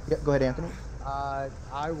 Yeah, go ahead, Anthony.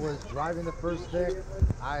 I was driving the first Vic.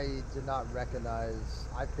 I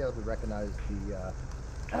failed to recognize the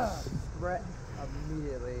threat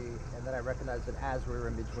immediately, and then I recognized it as we were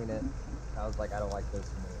in between it. I was like, I don't like this.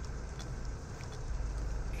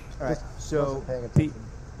 Alright, so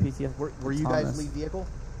PTS. Were you guys lead vehicle?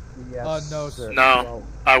 Yes. No, sir. No,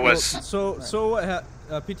 I was. So what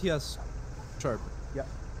PTS Sharp. Yeah.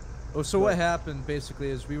 Oh, so what happened basically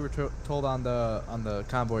is we were told on the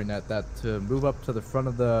convoy net that to move up to the front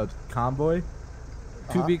of the convoy,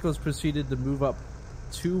 two vehicles proceeded to move up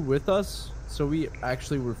 2 with us. So we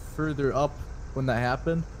actually were further up when that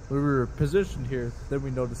happened. We were positioned here. Then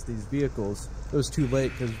we noticed these vehicles. It was too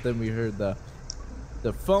late because then we heard the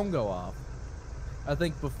phone go off. I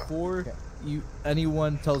think before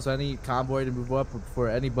anyone tells any convoy to move up, or before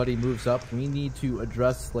anybody moves up, we need to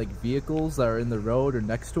address like vehicles that are in the road or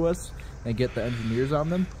next to us and get the engineers on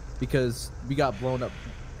them, because we got blown up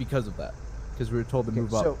because of that, because we were told to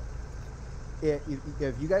move up. So if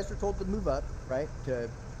you guys were told to move up, right, to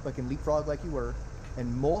fucking leapfrog like you were,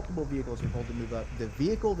 and multiple vehicles were told to move up, the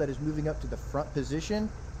vehicle that is moving up to the front position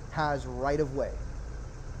has right of way.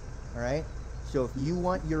 All right. So if you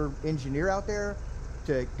want your engineer out there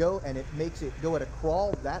to go and it makes it go at a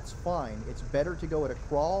crawl, that's fine. It's better to go at a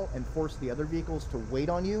crawl and force the other vehicles to wait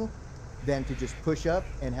on you than to just push up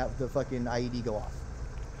and have the fucking IED go off.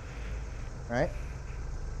 All right?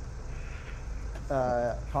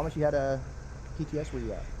 Thomas, you had a PTS? Where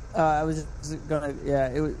you at? I was just gonna, yeah.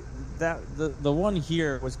 It was that the one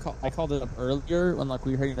here was I called it up earlier when like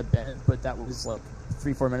we were hitting the bend, but that was like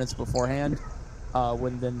 3-4 minutes beforehand.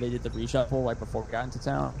 When then they did the reshuffle right before we got into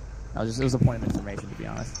town. It was a point of information, to be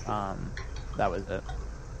honest. That was it.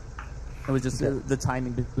 It was just the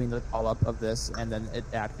timing between the call up of this and then it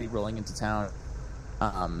actually rolling into town.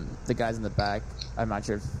 The guys in the back, I'm not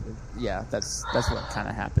sure if yeah, that's what kind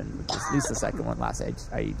of happened with this, at least the second one, last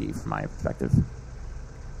IED from my perspective.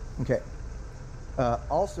 Okay.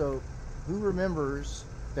 Also, who remembers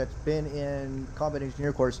that's been in combat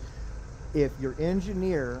engineer course, if your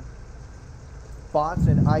engineer spots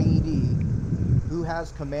an IED, who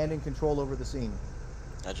has command and control over the scene?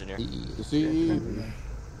 Engineer. The CE.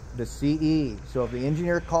 The CE. So if the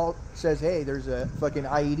engineer says, hey, there's a fucking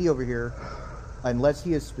IED over here, unless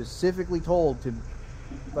he is specifically told to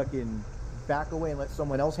fucking back away and let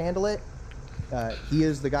someone else handle it, he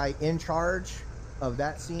is the guy in charge of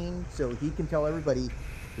that scene, so he can tell everybody.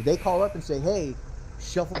 If they call up and say, hey,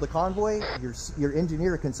 shuffle the convoy, your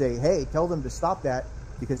engineer can say, hey, tell them to stop that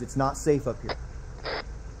because it's not safe up here.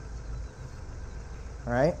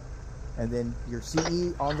 All right? And then your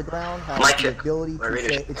CE on the ground has the ability to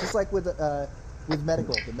say, it's just like with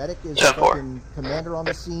medical. The medic is the fucking commander on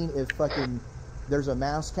the scene. If fucking there's a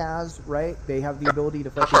mass CAS, right? They have the ability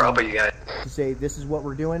to fucking to say, this is what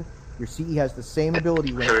we're doing. Your CE has the same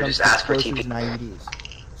ability when it comes to explosives and IEDs.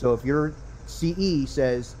 So if your CE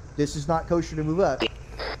says, this is not kosher to move up,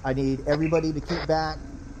 I need everybody to keep back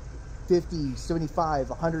 50, 75,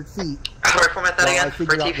 100 feet while I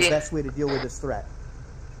figure out the best way to deal with this threat.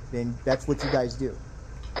 Then that's what you guys do.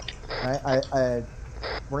 Right?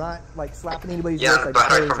 We're not like slapping anybody's wrist. I just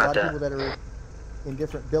know there's a lot of people that are in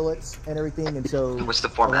different billets and everything, and so I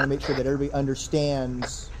want to make sure that everybody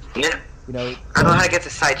understands. Yeah. You know, I don't know how to get the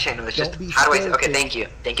side chain. It was just how do I? Okay, thank you.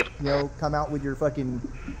 You know, come out with your fucking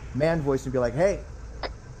man voice and be like, "Hey,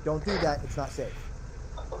 don't do that. It's not safe."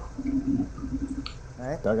 All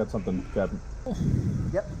right. I got something, Captain.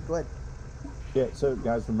 Yep. Go ahead. Yeah. So,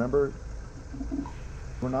 guys, remember,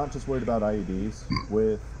 we're not just worried about IEDs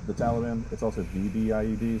with the Taliban. It's also VB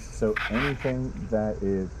IEDs. So anything that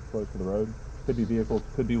is close to the road, could be vehicles,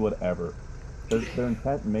 could be whatever. Their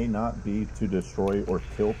intent may not be to destroy or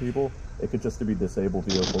kill people. It could just be disable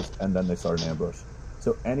vehicles, and then they start an ambush.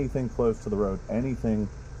 So anything close to the road, anything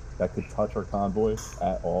that could touch our convoy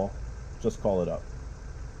at all, just call it up.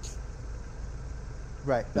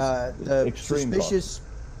 Right. The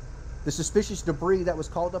suspicious debris that was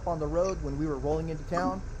called up on the road when we were rolling into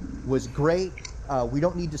town was great. We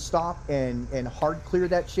don't need to stop and hard clear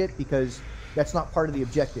that shit because that's not part of the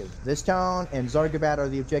objective. This town and Zargabad are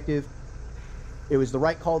the objective. It was the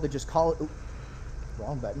right call to just call it. Ooh,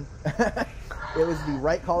 wrong button. It was the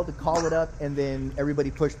right call to call it up, and then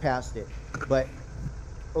everybody pushed past it. But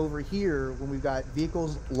over here, when we've got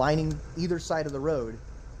vehicles lining either side of the road,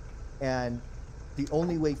 and the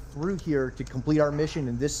only way through here to complete our mission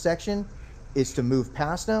in this section is to move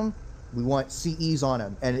past them, we want CEs on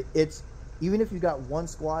them. And it's even if you've got one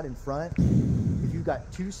squad in front, if you've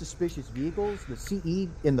got two suspicious vehicles, the CE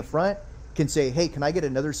in the front can say, hey, can I get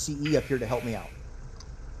another CE up here to help me out?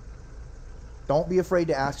 Don't be afraid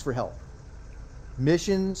to ask for help.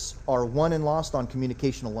 Missions are won and lost on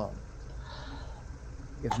communication alone.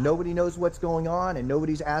 If nobody knows what's going on and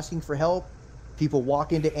nobody's asking for help, people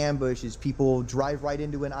walk into ambushes, people drive right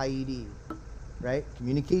into an IED, right?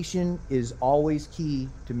 Communication is always key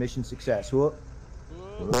to mission success. Yep,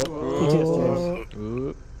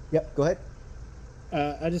 go ahead.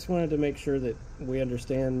 I just wanted to make sure that we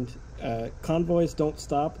understand convoys don't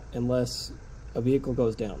stop unless a vehicle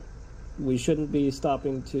goes down. We shouldn't be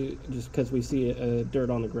stopping to just because we see dirt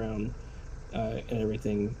on the ground and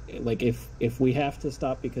everything. Like if we have to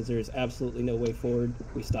stop because there's absolutely no way forward,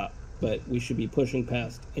 we stop. But we should be pushing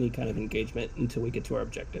past any kind of engagement until we get to our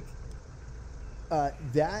objective.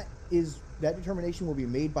 That determination will be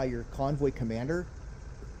made by your convoy commander.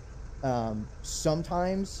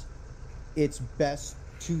 Sometimes it's best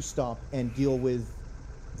to stop and deal with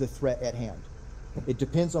the threat at hand. It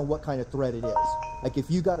depends on what kind of threat it is. Like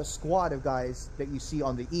if you got a squad of guys that you see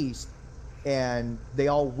on the east and they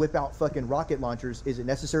all whip out fucking rocket launchers, is it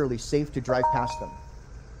necessarily safe to drive past them?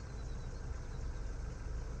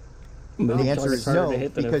 The answer is no,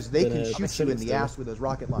 hit than because they can shoot you in should've the still. ass with those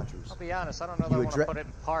rocket launchers. I'll be honest, I don't know that I want to put it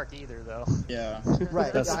in park either, though. Yeah.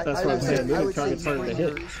 Right. That's I what I'm would saying. say, I Moving would say target's harder to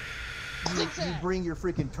hit. you bring your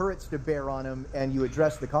freaking turrets to bear on them and you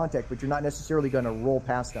address the contact, but you're not necessarily going to roll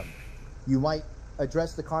past them. You might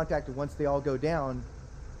address the contact, and once they all go down,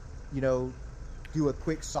 you know, do a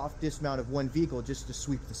quick soft dismount of one vehicle just to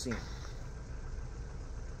sweep the scene.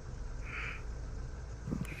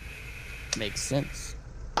 Makes sense.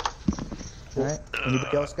 All right.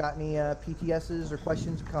 Anybody else got any PTSs or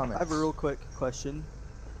questions or comments? I have a real quick question.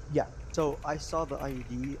 Yeah. So I saw the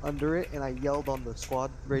IED under it, and I yelled on the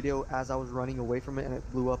squad radio as I was running away from it, and it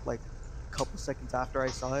blew up like a couple seconds after I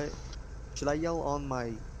saw it. Should I yell on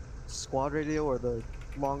my squad radio or the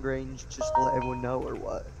long range just to let everyone know, or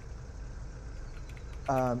what?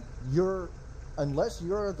 Unless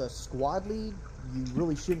you're the squad lead, you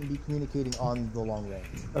really shouldn't be communicating on the long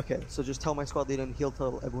range. Okay, so just tell my squad lead and he'll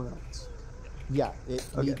tell everyone else. Yeah,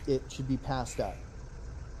 it should be passed up.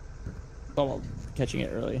 Oh, catching it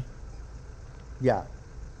early. Yeah,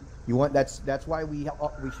 you want that's why we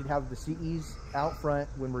should have the CEs out front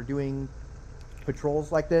when we're doing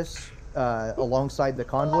patrols like this alongside the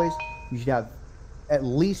convoys. You should have at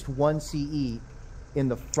least one CE in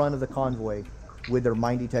the front of the convoy with their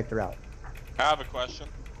mine detector out. I have a question.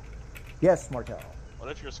 Yes, Martel. What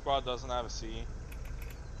if your squad doesn't have a CE?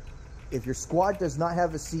 If your squad does not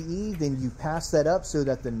have a CE, then you pass that up so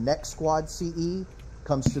that the next squad CE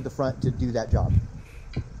comes to the front to do that job.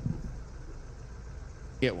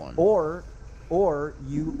 Get one. Or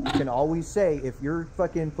you can always say, if your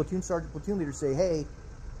fucking platoon sergeant, platoon leader say, hey,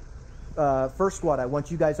 first squad, I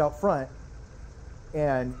want you guys out front,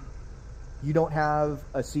 and you don't have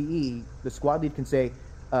a CE, the squad lead can say,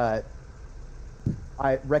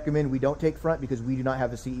 I recommend we don't take front because we do not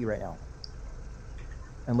have a CE right now.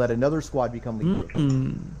 And let another squad become lead.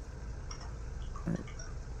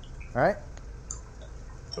 All right?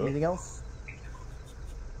 Anything else?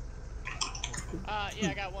 Yeah,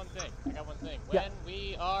 I got one thing. When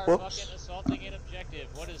we are fucking assaulting an objective,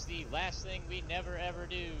 what is the last thing we never ever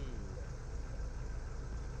do?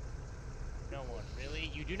 No one,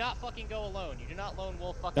 really? You do not fucking go alone. You do not lone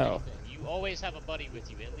wolf fucking anything. You always have a buddy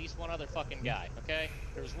with you, at least one other fucking guy, okay?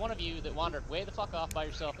 There was one of you that wandered way the fuck off by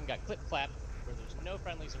yourself and got clip-clapped where there's no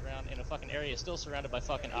friendlies around in a fucking area still surrounded by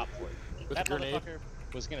fucking OPFOR. That motherfucker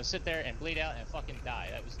was gonna sit there and bleed out and fucking die.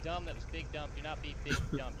 That was dumb, that was big dumb. Do not be big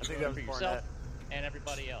dumb. You do it for yourself and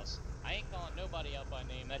everybody else. I ain't calling nobody out by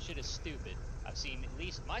name. That shit is stupid. I've seen at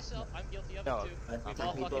least myself, I'm guilty of it too. We've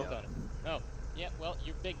all fucking done it. No. Yeah, well,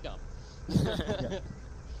 you're big dumb.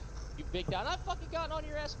 You big dumb. I've fucking gotten on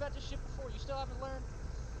your ass about this shit before. You still haven't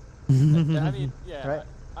learned? I mean, yeah, right.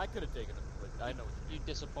 I could have taken it, but I know what you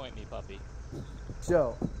disappoint me, puppy.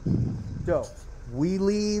 So, we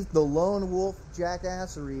leave the lone wolf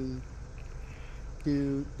jackassery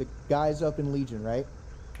to the guys up in Legion, right?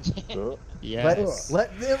 Yes.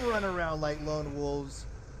 Let them run around like lone wolves.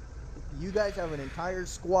 You guys have an entire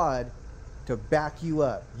squad to back you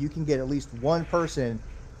up. You can get at least one person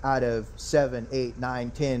out of 7, 8,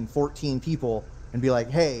 9, 10, 14 people and be like,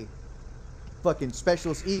 hey, fucking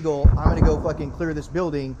Specialist Eagle, I'm going to go fucking clear this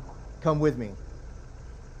building. Come with me.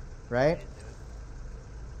 Right?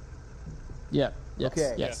 Yeah. Yes.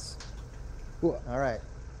 Okay. Yes. Cool. All right.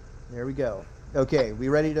 There we go. Okay, we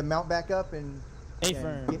ready to mount back up and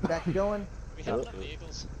get back to going? We have enough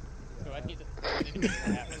vehicles. So I need to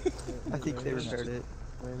I think they repaired it.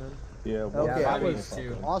 Yeah. Okay. That was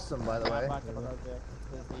awesome, by the way.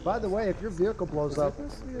 By the way, if your vehicle blows up,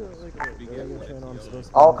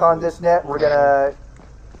 all ConVisNet, we're gonna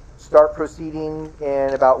start proceeding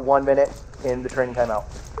in about 1 minute in the training timeout.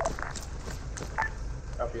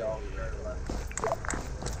 Copy all.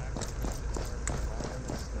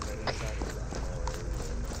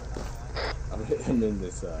 I'm in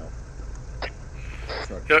this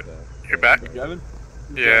truck. Yep. You're back? Gavin?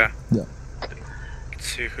 Yeah. Yeah. Let's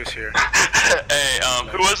see who's here. Hey,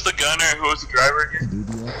 who was the gunner? Who was the driver again?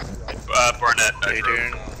 Barnett. How you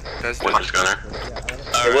doing? Winter's gunner.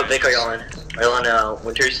 Hey, what Vic are y'all in? Are y'all on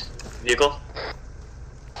Winter's vehicle?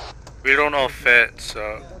 We don't all fit,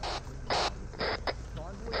 so...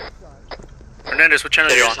 Hernandez, what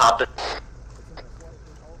channel are you on?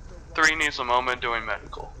 3 needs a moment doing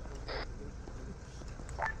medical.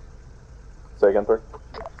 Say again, 3?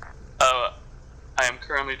 I am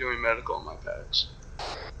currently doing medical on my pads.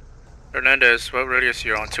 Hernandez, what radius are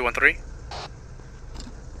you on? 213?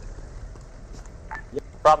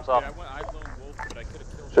 Problem solved.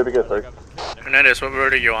 Should be good, 3. Hernandez, what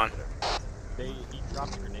road are you on? He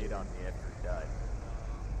dropped a grenade on me after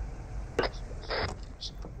he died.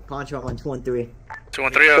 Poncho, I'm on 213.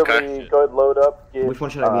 213, okay. Somebody go ahead and load up. Get, Which one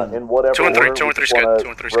should I be in whatever 213, order. 213 is We good. just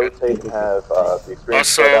 213 is good. rotate and have the experience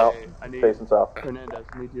Also, spread out, facing south. Hernandez,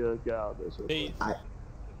 need you to get out of this. Hey.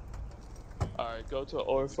 Alright, go to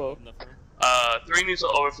overflow. 3 needs an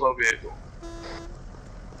overflow vehicle.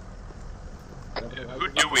 Who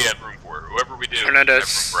do we have room for? Whoever we do. Hernandez. Have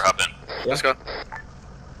room for, hop in. Let's go.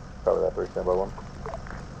 Cover that 3, stand by 1.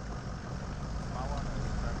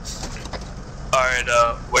 Alright,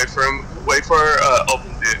 wait for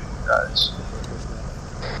open vehicle, guys.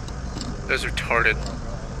 That's retarded.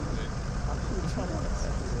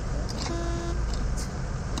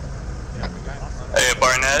 Hey,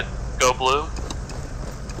 Barnett, go blue.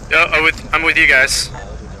 Yo, I'm with you guys.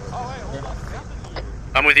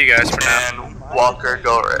 I'm with you guys for now. And Walker,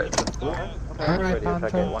 go red. Alright,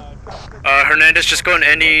 Pancho. Hernandez, just go in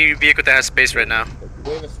any vehicle that has space right now.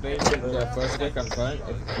 We have a space in the first deck on front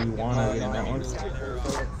if you want to get in that one.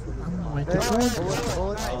 Oh my god.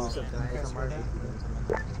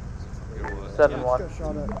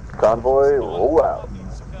 7-1. Convoy, roll out.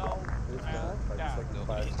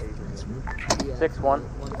 6-1.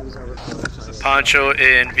 Poncho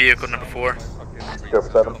in vehicle number 4. Go for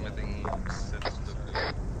 7.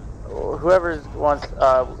 Whoever wants,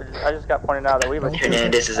 I just got pointed out that we have a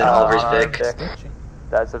Hernandez is in Oliver's pick.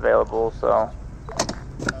 That's available, so.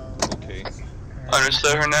 Okay.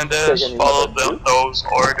 Understood, Hernandez. Follow those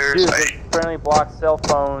orders. Dude, friendly block cell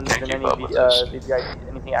phones and any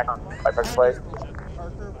anything active by press play.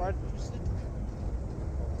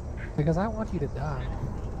 Because I want you to die.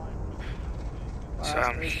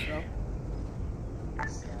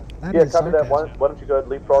 Yeah, copy that. Why don't you go ahead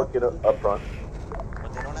and leapfrog, get up front.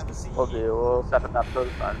 We'll do. We'll set it up so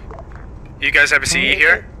it's fun. You guys have a CE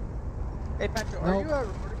here? Hey, Patrick, are you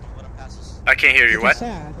recording? I can't hear you. What?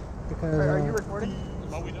 Sad because, Are you recording?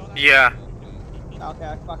 Yeah.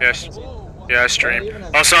 Okay, Yes. Yeah, I stream.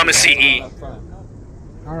 Also, I'm a CE.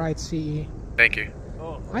 Alright, CE. Thank you.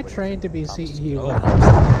 I trained to be CE.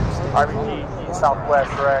 RBG southwest,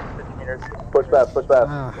 correct? 50 meters. Push back, push back.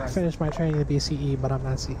 I finished my training to be CE, but I'm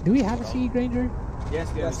not CE. Do we have a CE, Granger? Yes,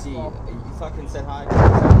 we have a C. You fucking said hi.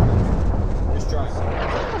 Just try.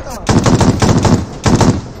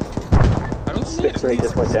 I don't see it. Rate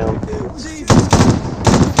just went down.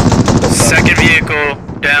 Second vehicle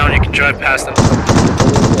down, you can drive past them.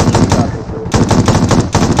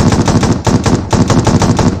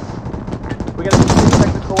 We got a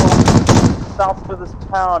technical south of this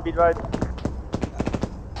town, be right.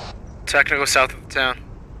 Technical south of the town.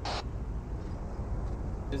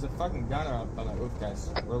 There's a fucking gunner up on the roof, guys.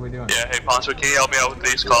 What are we doing? Yeah, hey Poncho, can you help me out with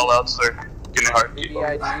these callouts? They're getting hard.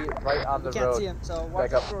 BBIG right on the road. See him, so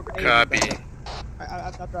back up. Copy.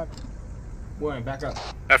 I'm not driving. Warren, back up.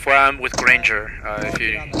 FYI, I'm with Granger. If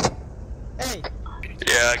you. Hey!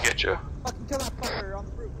 Yeah, I get you. Fucking kill that fucker on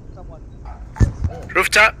the roof, someone.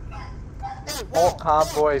 Rooftop. All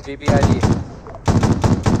convoy, VBID.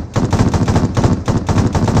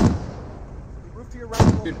 Roof to your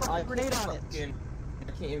right, dude, I grenade on it. I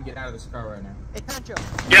can't even get out of this car right now. Hey, Pancho.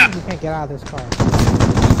 Yeah. You can't get out of this car.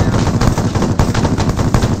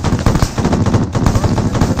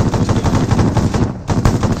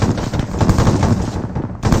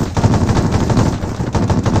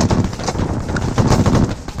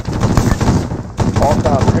 All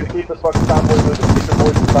time, we're gonna keep this fucking convoy moving. Keep your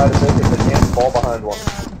boys inside of it if they can't fall behind one.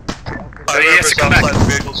 He has to come back.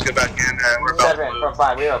 Vehicles get back in and we're about to move. From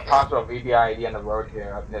 5, we have a Poncho VBID on the road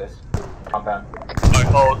here up this compound. Alright,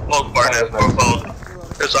 hold Barnett, hold.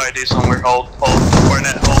 There's ID somewhere, hold,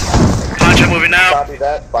 Barnett, hold. Poncho moving now. Copy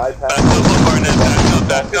that, bypass. Back up, Barnett,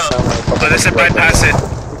 back up. Oh, they said bypass it.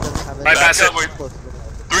 Bypass it.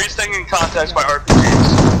 3 staying in contact by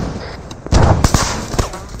RPGs.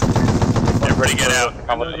 Everybody get out.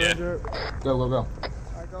 Go, go, go.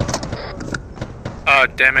 Oh,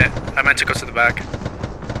 damn it. I meant to go to the back.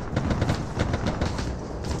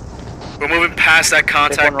 We're moving past that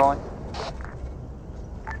contact.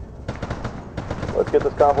 Let's get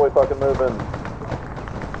this convoy fucking moving.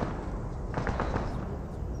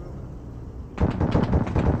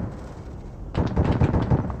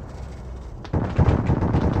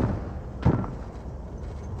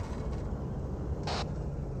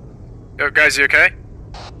 Yo, guys, you okay?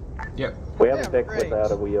 Yep. We have a deck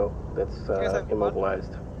without a wheel that's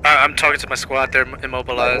immobilized. I'm talking to my squad, they're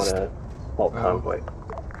immobilized. Halt convoy.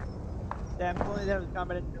 Damn, only there was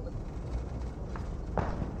combat.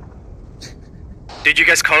 Did you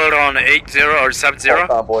guys call it on 8-0 or 7-0? Halt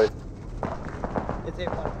convoy. It's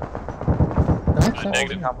 8-1.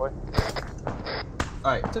 Negative. Convoy.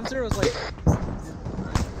 Alright. 7-0 is like.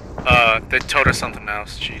 They told us something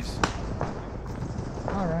else, jeez.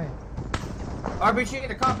 Alright. RPG in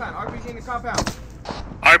the compound. RPG in the compound.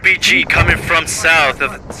 RPG coming from south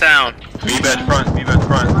of the town. VBAT front. VBAT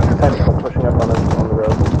front. Pushing up on the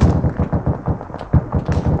road.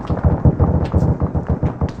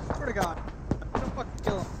 Swear to God. Don't fucking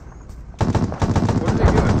kill him. What are they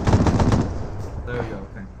doing? There we go.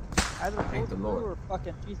 Okay. Either Thank the Lord. or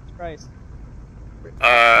fucking Jesus Christ.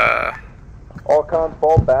 All cons,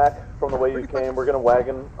 fall back from the way you came. We're gonna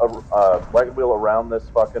wagon wheel around this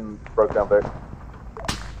fucking broke down vehicle.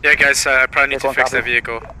 Yeah, guys, I probably need to fix the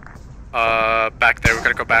vehicle. Back there, we're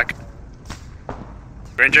gonna go back.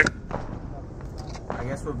 Ranger? I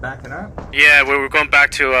guess we're backing up. Yeah, we're going back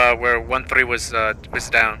to where 1-3 was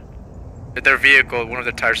down. Their vehicle, one of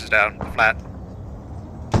their tires is down, flat.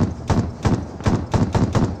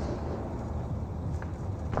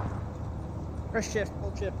 Press shift,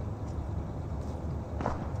 hold shift.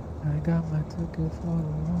 I got my ticket for the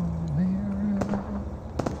long way around.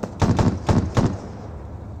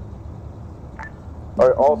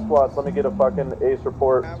 Alright, all squads, let me get a fucking ace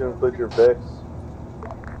report to include your Vics.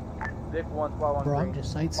 Vic 1, squad 1. Bro, I'm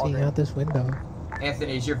just sightseeing out this window.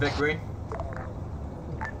 Anthony, is your Vic green?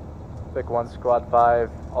 Vic 1, squad 5,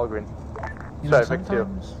 all green. You know, Sorry, Vic 2.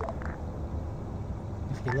 sometimes,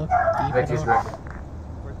 if you look deep Vic is enough, green.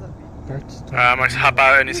 I'm gonna hop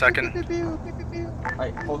out any second.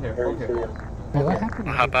 Alright, hold here, hold here. Wait, what happened?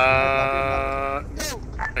 I'll hop out.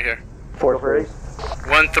 Right here. 4-3.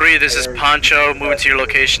 1-3, this is Poncho, moving to your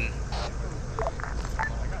location.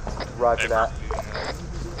 Roger that.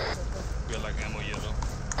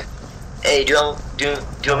 Hey, do you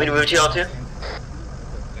want me to move to y'all too?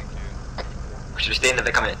 Or should we stay in the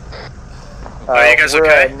Vic I'm in? Are you guys we're,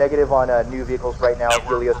 okay? Negative on new vehicles right now.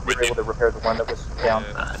 Helios were able to repair the one that was down.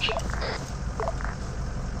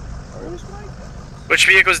 Which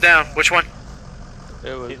vehicle's down? Which one?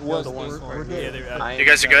 It was the one. You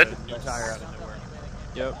guys are good?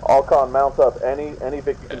 Yep. All con, mount up. Any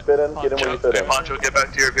Vic you can fit in, get in where you fit in. Poncho, get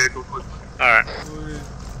back to your vehicle quick. Alright.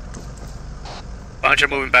 Poncho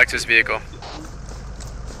moving back to his vehicle.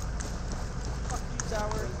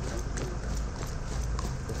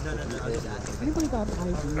 Anybody got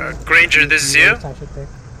an ID? Granger, this is you? I should pick.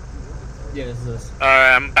 Yeah, this is us.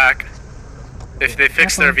 Alright, I'm back. They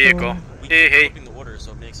fixed their vehicle. Hey. The order,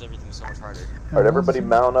 so it makes everything so much harder. Alright, everybody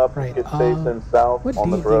mount up, Right, get spaced in south What on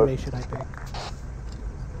the DV road. way should I pick?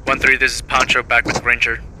 1-3, this is Poncho back with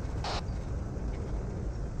Ranger.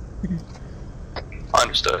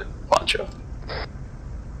 Understood. Poncho.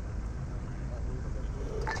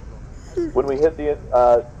 When we hit the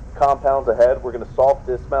compounds ahead, we're gonna soft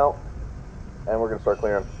dismount, and we're gonna start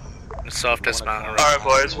clearing. Soft dismount. Alright,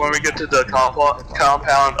 boys, when we get to the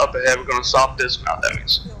compound up ahead, we're gonna soft dismount. That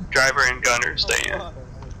means driver and gunner stay in.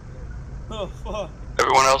 Oh, fuck.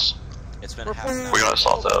 Everyone else? It's been half an hour. We're gonna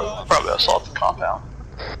assault probably assault the compound.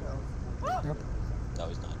 No,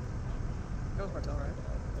 he's not.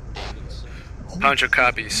 Poncho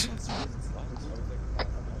copies.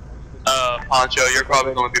 Poncho, you're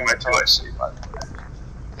probably gonna be my 2IC, by the way.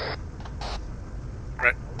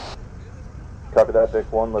 Right. Copy that,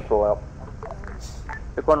 Vic 1, let's roll out.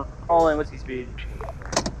 Vic 1, all in, what's the speed?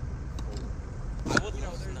 I wouldn't know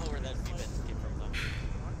where that feedback came from, though.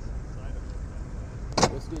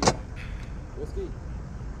 Whiskey.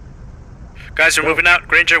 Guys, we're moving out.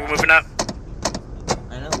 Granger, we're moving out.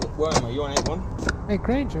 I know. Where am I? You on 8-1? Hey,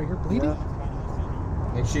 Granger, you're bleeding?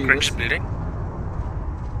 Make sure you Granger's bleeding.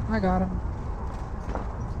 I got him.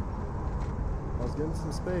 I was getting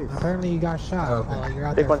some space. Apparently you got shot while you're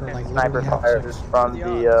out Vic there 1, for like sniper literally fire half from the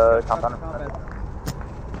compound.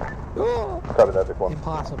 Copy that, Vic 1.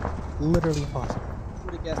 Impossible. Literally impossible.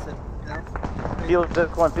 Would have guessed it, you know? Field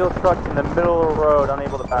Vic 1, field truck in the middle of the road,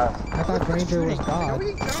 unable to pass. I thought Granger was God.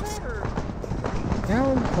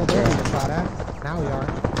 Now, well, there we get shot at. Now we are.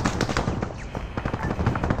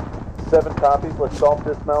 7 copies, let's soft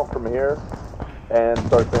dismount from here, and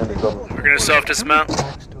start sending them. We're gonna self dismount.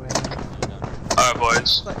 Alright,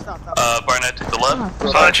 boys. Barnett to the left.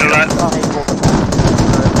 Poncho left.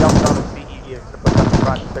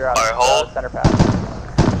 Alright, hold. Center pass.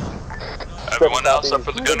 Everyone else up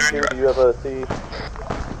for the gunner and Do driver. you have a C?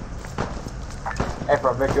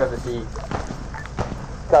 Efron, Vic, you have the C.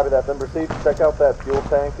 Copy that, then proceed. Check out that fuel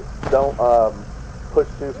tank. Don't push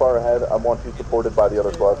too far ahead. I want you supported by the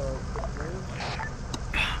other squad.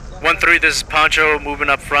 1-3, this is Poncho moving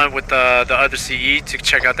up front with the other CE to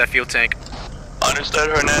check out that fuel tank. Understood,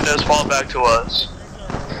 Hernandez, fall back to us.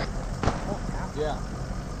 Yeah.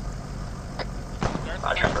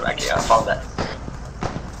 I'll transfer back, yeah, follow that.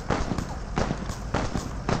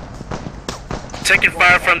 Taking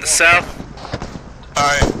fire from the south.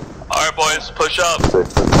 Alright, boys, push up.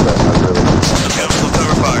 That's really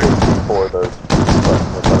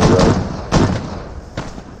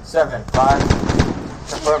 7-5.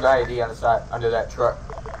 Confirmed IED on the side under that truck.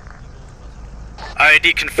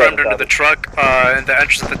 IED confirmed under the truck in the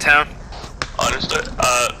entrance of the town. Understood.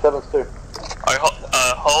 7-2.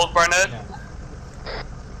 Hold, Barnett.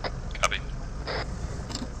 Copy.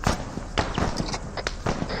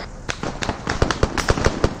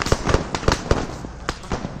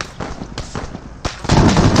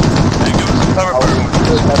 Cover for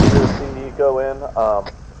everyone. Go in.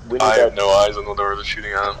 We need I have no eyes on whatever they're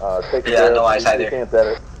shooting at. Yeah, no eyes either. Can't set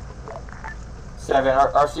it. 7.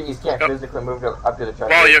 Our CEs can't physically move up to the truck.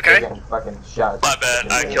 Well, you okay? Fucking shot. My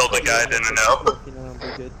bad. I killed a guy. Didn't know.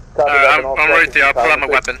 I'm ready to. I'll pull out my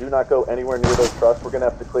weapon. Do not go anywhere near those trucks. We're gonna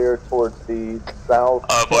have to clear towards the south.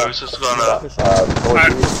 Boy, I was just gonna.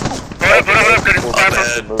 Northeast.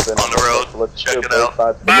 On the road. Let's check it out.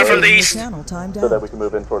 Fire from the east. So that we can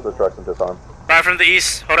move in towards the trucks and disarm. Fire from the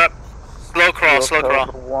east. Hold up. Slow crawl. Slow crawl.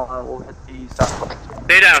 We'll hit the southwest.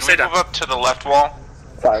 Stay down. Stay down. Move up to the left wall.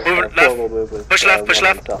 Move left. Push left. Push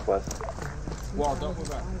left. Wall, don't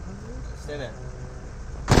move up. Stay there.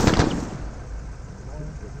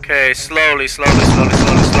 Okay, slowly. Slow.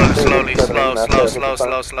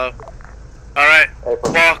 Alright.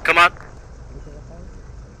 Wall, come on.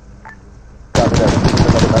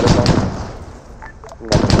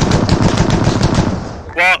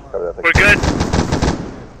 Wall, we're good.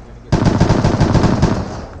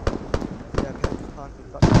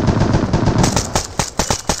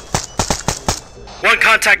 One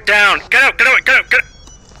contact down. Get out.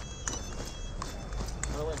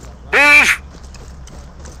 Move!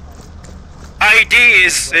 IED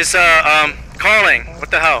is calling.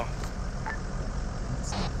 What the hell?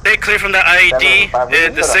 Stay clear from the IED.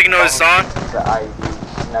 The signal is on. The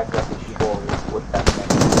IED connect up the people with that thing.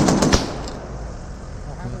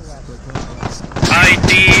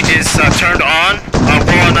 IED is turned on.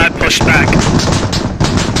 Wall and I push back.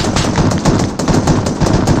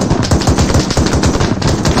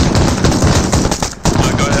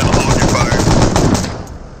 Go ahead and hold your fire.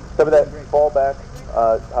 Cover that. Fall back.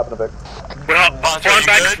 Hop in a Vic. We're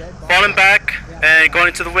falling back, and going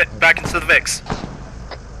into the back into the VIX.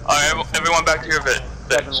 Alright, everyone back to your VIX.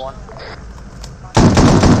 7-1.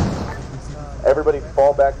 Everybody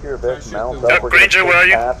fall back to your Vic. Mount up. We're Granger, where are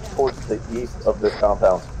you? Path towards the east of this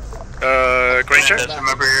compound. Granger? Just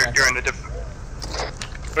remember you're in a different...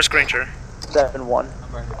 Where's Granger? 7-1.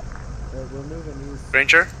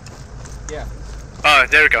 Granger? Yeah. Oh,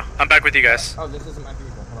 there we go. I'm back with you guys. Oh, this isn't my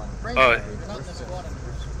vehicle. Hold on. Oh.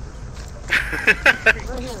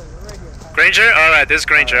 Granger? Alright, this is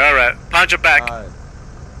Granger. Alright. Poncho back. Alright.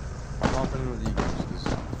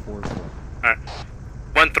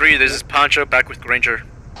 1-3, this is Poncho back with Granger.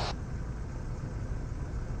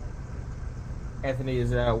 Anthony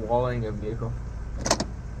is walling a vehicle.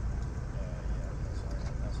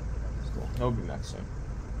 He'll be back soon.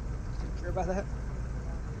 Sure about that?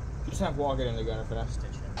 Just have Wall get in the gunner for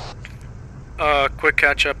that. Quick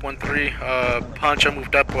catch up 1-3. Poncho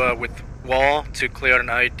moved up with Wall to clear out an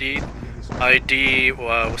ID. ID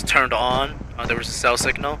was turned on. There was a cell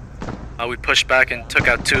signal. We pushed back and took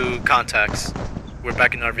out 2 contacts. We're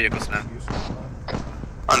back in our vehicles now.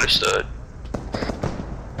 Understood.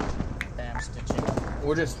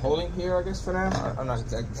 We're just holding here, I guess, for now. I'm not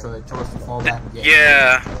exactly sure. They told us to fall back and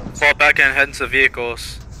get Fall back and head into the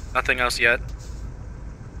vehicles. Nothing else yet.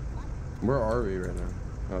 Where are we right now?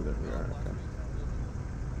 Oh, there we are. Okay.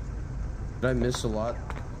 Did I miss a lot?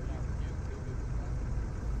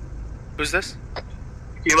 Who's this?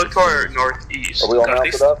 You look to our northeast. Are we all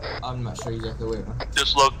mounted up? I'm not sure exactly where.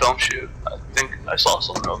 Just look, don't shoot. I think I saw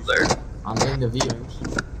someone over there. I'm in the vehicles.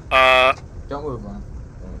 Don't move on.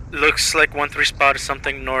 Looks like 1-3 spotted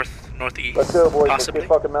something northeast. Let's go, boys. Possibly. Let's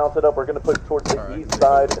get fucking mounted up. We're gonna push towards the east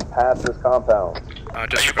side and past this compound. Are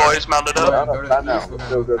you boys mounted up? Not now.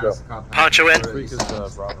 Go. Poncho in.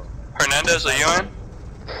 Hernandez, are you in?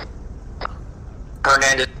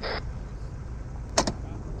 Hernandez.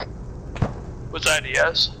 What's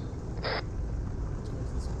IDS?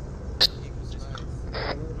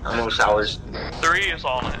 Almost hours. 3 is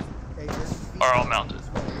all in. Are all mounted.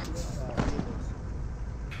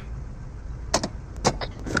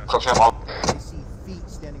 I see feet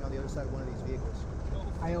standing on the other side of one of these vehicles.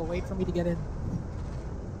 I'll wait for me to get in.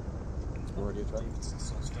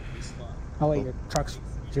 Oh wait, is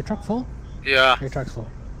your truck full? Yeah. Your truck's full.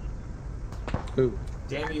 Who?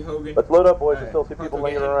 Damn you, Hogan. Let's load up, boys. I still see people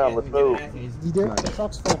lingering around. Let's move. You did? The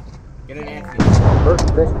truck's full. Get an Anthony. First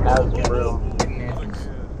thing has room. Get an Anthony.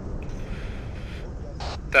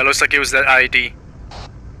 That looks like it was that ID.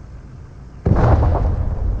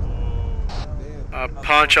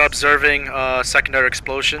 Poncho observing secondary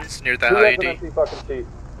explosions near that Who has an ID. empty fucking seat?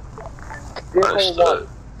 Understood.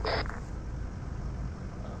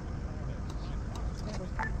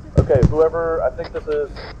 Okay, whoever, I think this is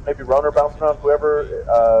maybe Roner bouncing around, whoever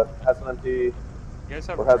has an empty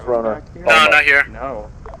or has Roner. No, not here. No.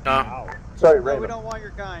 No. Sorry, No, we Raymond. don't want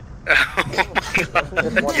your kind.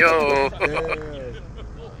 Yo.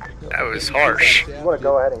 That was harsh. You want to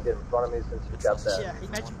go ahead and get in front of me since you got that. Yeah,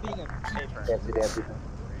 imagine being a paper. Fancy dancy.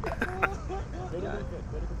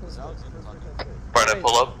 Barnett,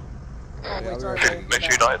 pull up. Oh, wait, sorry. Make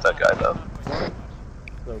sure you don't hit that guy though.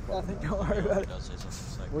 Nothing, don't worry about it.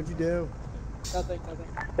 What'd you do? Nothing.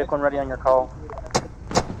 Pick one ready on your call.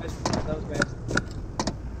 That was bad.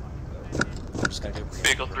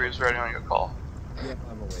 Vehicle 3 is ready on your call. Yep,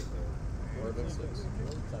 I'm awake. Or than 6.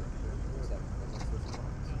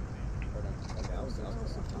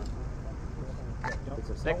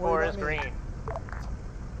 Vic 4 is green.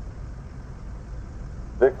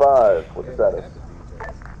 Vic 5, what's the status?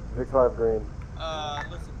 Vic 5 green.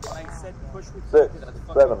 Listen, when I said push with 6,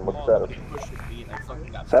 7, what's the status? push with B and I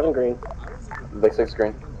fucking got 7 green. Vic 6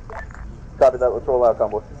 green. Copy that, let's roll out,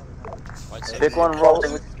 Convoy. Pick one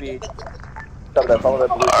rolling with speed. Copy that, follow that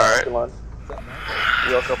blue connection line.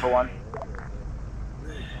 We also for one.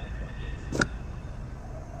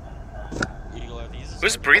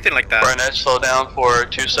 Who's breathing like that? Barnett, slow down for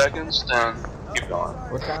 2 seconds, then keep going.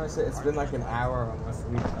 We're trying to say it's been like an hour unless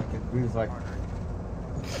we can breathe like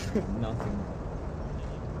nothing.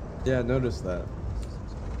 Yeah, I noticed that.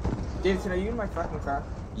 Davidson, are you in my fucking car?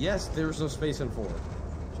 Yes, there was no space in 4.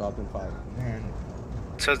 So I've been 5. Man.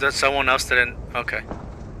 So that someone else didn't. Okay.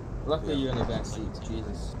 Luckily you're in the back seat,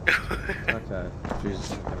 Jesus. Okay,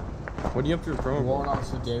 Jesus. Okay. What are you up to for promo? Warrant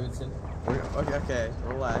Officer Davidson. Okay,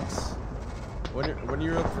 relax. When are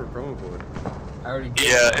you up for a promo board? I already did.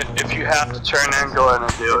 Yeah, if you have to turn in, go ahead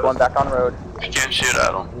and do it. One back on road. If you can't shoot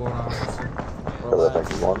at them. Warrant Officer. Relax,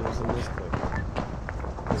 it was a misclick.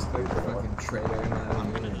 Fucking traitor in another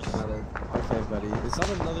unit. Okay, buddy, it's not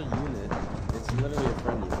another unit. It's literally a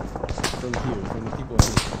friend unit. From here, from the people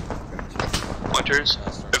here. Winters,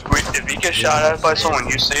 if you get shot at by someone,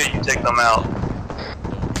 you see it, you take them out.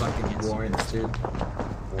 Fucking warrants, dude.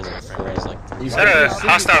 Is that a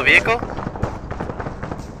hostile vehicle?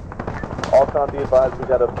 Allcon, be advised, we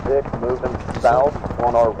got a Vic moving south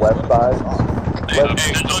on our west side. Hey,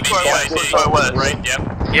 there's no to our west, right? Yep.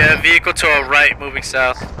 Yeah, vehicle to our right, moving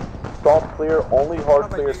south. Soft clear, only hard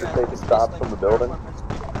clear for taking stops from the building.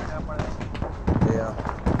 Yeah.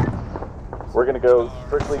 We're gonna go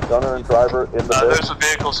strictly gunner and driver in the There's a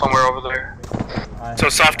vehicle somewhere over there. So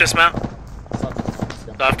soft dismount.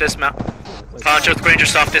 Soft dismount. Poncho with Granger,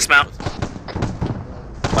 soft dismount.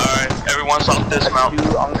 Alright, everyone soft dismount.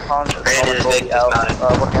 Two unconscious.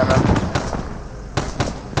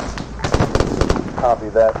 Copy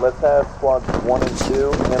that. Let's have squads 1 and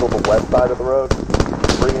 2 handle the west side of the road.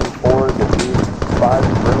 3 and 4 get these 5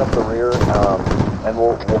 bring up the rear, and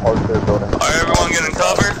we'll hard clear building. Alright, everyone getting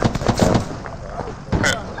covered?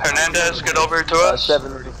 Hernandez, get over to us.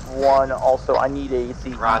 7-1. Also, I need a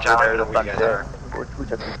seat. Roger, there to we get there. We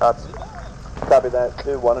took some shots. Copy that.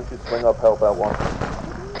 2, why don't you swing up help out 1?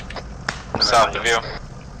 South of you.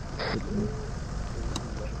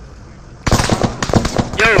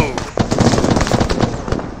 Yo!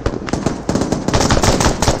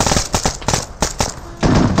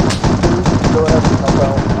 Go ahead and help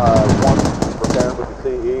out 1, preparing with the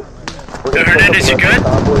CE. We're gonna Hernandez, you good?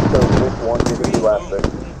 Convoy, so Vic 1 gives you last Vic.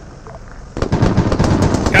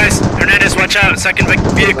 Guys, Hernandez, watch out, second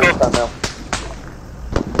vehicle.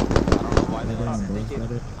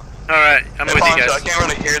 Alright, I'm with you Poncho, guys. I can't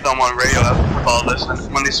really hear them on radio with all this,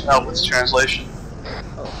 and when they some help with the translation.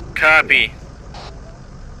 Copy.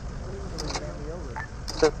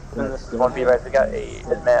 This is 1B, right? We got a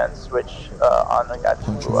hitman switch on the guy that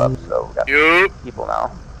blew up, so we got people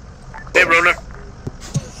now. Hey, Roller.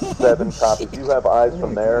 7 copies. You have eyes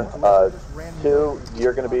from there. 2,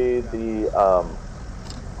 you're going to be the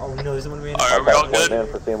Oh no, there's one man. Alright, we all good? man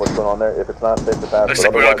for seeing what's going on there. If it's not safe to pass, Looks but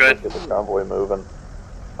like we're all otherwise, good. let's get the convoy moving.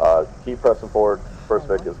 Keep pressing forward. First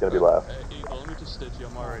Vic is going to be last. Hey, Eagle, let me just stitch you.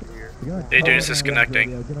 I'm already here. Hey, dude, it's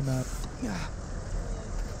disconnecting.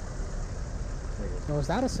 Oh, is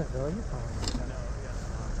that a civilian?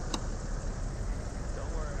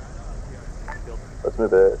 Let's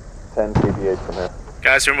move it 10 kph from here.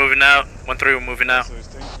 Guys, we're moving out. 1-3, we're moving out.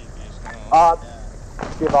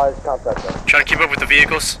 Give eyes contact them. Trying to keep up with the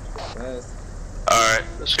vehicles. Alright,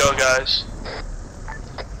 let's go, guys.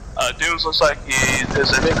 Dooms looks like he is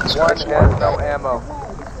in this One has no ammo.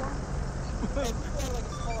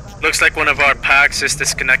 Looks like one of our packs is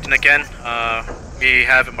disconnecting again. We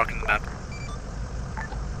have it marked on the map.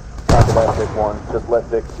 Copy that Vic 1. Just let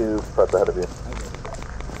Vic 2 press ahead of you.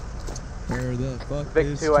 Where the fuck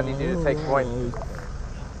Vic 2, I need you to take point.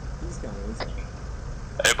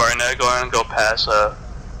 Hey, Barnett, go ahead and go past,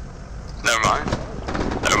 Never mind.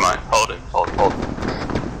 Hold it.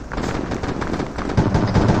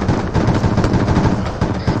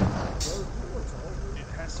 It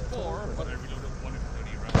has 4, but I reloaded 1 in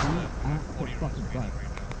 30 rounds.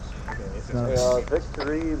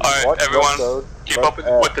 Victory. Alright, everyone, keep up with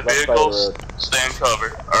the vehicles. Stay in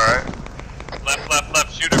cover, alright?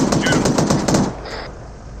 Left, shoot him.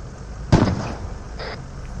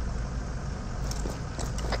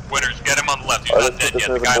 Winners, get him on the left. He's not dead yet.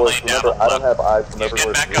 The guy laying down on the left. I don't have eyes from He's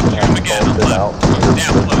everywhere. getting back up. Shoot him again on the left. He's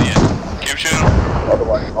down below you. Keep shooting.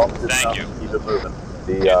 Otherwise, I'll just Thank you. keep it moving.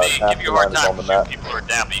 The Give you a hard mastermind is time on the to map. shoot people who are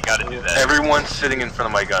down, but you gotta do that. Everyone's sitting in front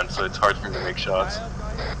of my gun, so it's hard for me to make shots.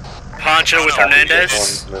 Poncho with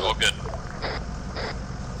Hernandez All good.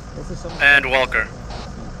 and Walker.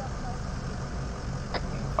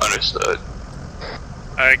 Understood.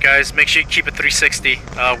 Alright guys, make sure you keep it 360,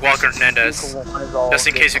 Walker and Hernandez. Just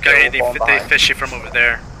in case you got anything fishy from over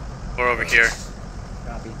there, or over here.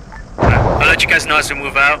 I'll let you guys know as we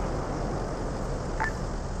move out.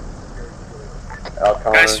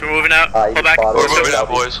 Guys, we're moving out. Pull back. We're moving out,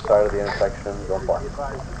 boys. Side of the intersection, don't fly.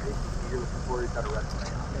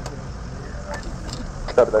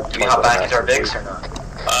 Do we hop back into our Vics or not?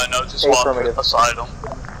 No, just walk aside them.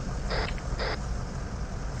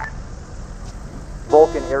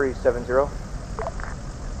 Vulcan Aries 70.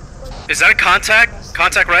 Is that a contact?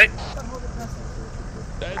 Contact right?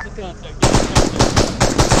 That is a contact.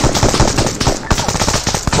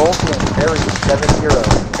 Vulcan Aries 70.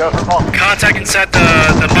 Go for Vulcan. Contact inside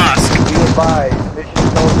the mosque. Be advised, Mission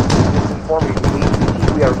Intelligence is informing the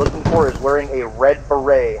APT we are looking for is wearing a red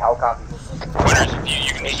beret. How copy? Winners,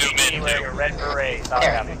 you can zoom in wearing a red beret.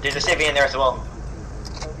 There, there's a civvy in there as well.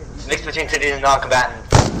 Mixed between civvies and non-combatants.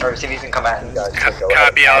 Or civvies and combatants.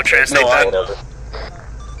 Copy, I'll translate that.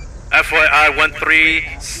 FYI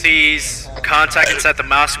 13 sees contact inside the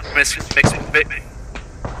mosque mixed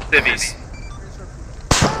civvies.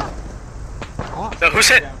 So who's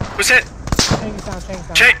hit?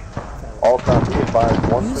 Check. All time be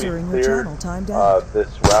advised, once we clear this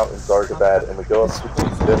route in Zargabad and we go up to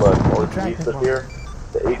Villa northeast of here,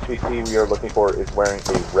 the HVC we are looking for is wearing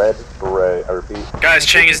a red beret. I repeat. Guys,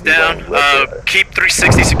 Chang is down. Keep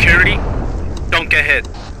 360 security. Don't get hit.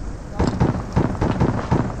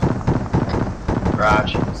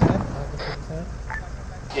 Raj.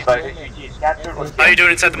 How you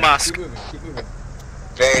doing inside the mosque?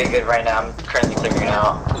 Very good right now. I'm currently clearing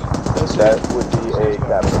out. That would be a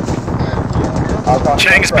captain.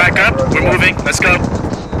 Chang is back up. We're moving. Let's go.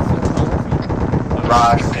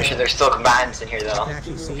 Raj, I'm pretty sure there's still combatants in here though.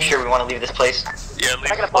 You sure we want to leave this place? Yeah,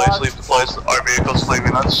 leave the place. Our vehicle's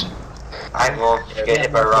leaving us. Alright, well, if you get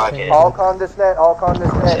hit by a rocket. Allcon this net,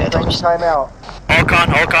 training timeout.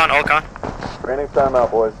 Allcon. Training timeout,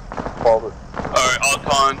 boys. Follow it. Alright,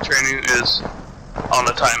 Allcon training is on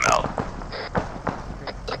the timeout.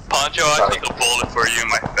 Poncho, I took a bullet for you in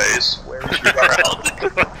my face.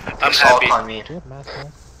 I'm happy. Allcon me.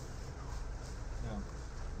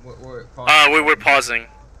 We were pausing.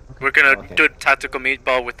 We're gonna do a tactical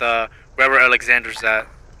meatball with wherever Alexander's at.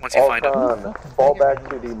 Once you find him. Fall back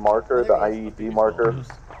to the marker, the IED marker.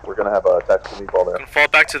 We're gonna have a tactical meatball there. Fall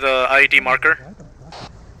back to the IED marker.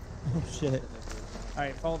 Oh shit.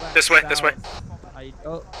 Alright, fall back. This way.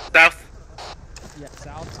 South. Yeah,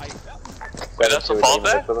 south. Wait, that's a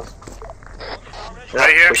fallback?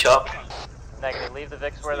 Right here. Push up. Negative, leave the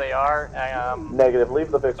Vics where they are. Negative,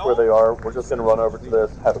 leave the Vics where they are. We're just gonna run over to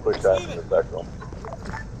this, have a quick chat in this sectional.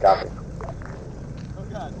 Copy. Oh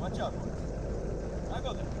god, watch out. I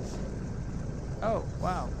go there. Oh,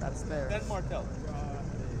 wow, that's there. Then Martel.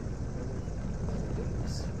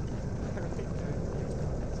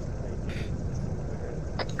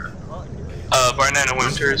 Barnett and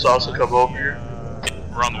Winters also come over here.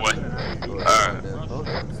 We're on the way. Alright.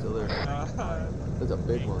 Still there. There's a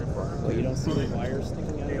big one. Oh, you don't see the wires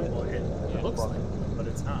sticking out of it? It looks like it, but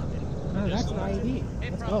it's not. No, that's an ID.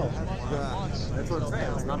 Let's go. That's what I'm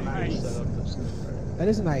saying. It's not an ID. That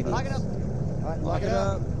is an ID. Lock it up. Lock it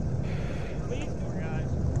up.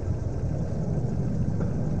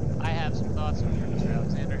 I have some thoughts on here. Mr.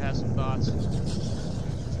 Alexander has some thoughts.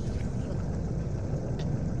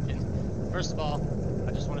 First of all,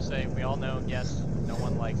 I just want to say we all know, yes, no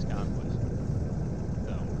one likes conquest.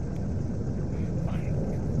 So,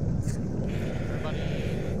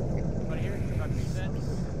 everybody here?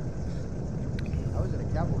 I was in a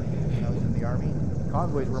cavalry unit when I was in the army.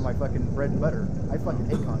 Convoys were my fucking bread and butter. I fucking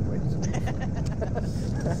hate convoys.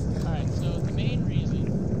 Alright,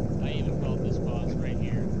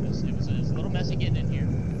 messy getting in here.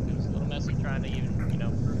 It was a little messy trying to even, you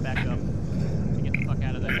know, back up to get the fuck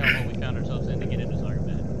out of the hellhole we found ourselves in to get into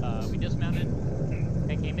Zargabad. We dismounted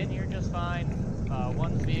and came in here just fine.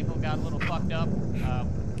 One's vehicle got a little fucked up.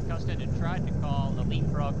 Custed had tried to call a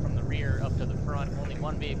leapfrog from the rear up to the front. Only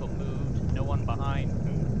one vehicle moved. No one behind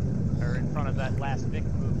or in front of that last Vic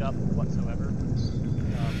moved up whatsoever.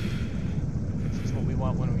 Which is what we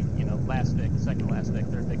want when we, you know, last Vic, second last Vic,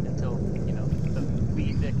 third Vic, until, you know, the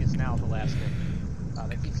lead Vic is now the last Vic.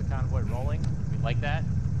 That keeps the convoy rolling. We like that.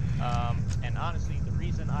 And honestly, the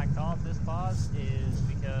reason I called this pause is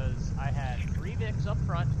because I had 3 Vics up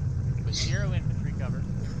front with 0 infantry cover,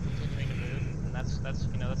 continuing to move, and that's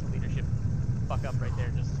you know, that's a leadership fuck up right there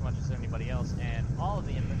just as much as anybody else, and all of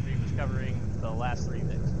the infantry was covering the last 3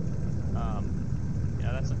 Vics. You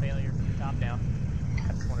know, that's a failure from the top down.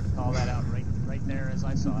 I just wanted to call that out right there as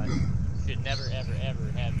I saw it. You should never, ever,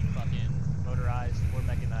 ever have your fucking motorized or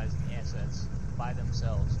mechanized assets by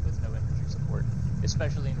themselves with no infantry support,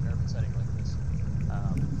 especially in an urban setting like this.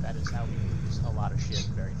 That is how we lose a lot of shit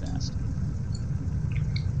very fast.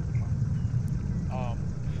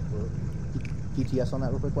 PTS on that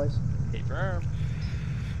real quick, please. Confirm.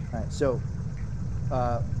 Alright, so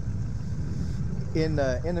in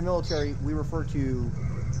the military we refer to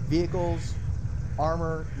vehicles,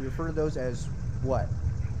 armor, we refer to those as what?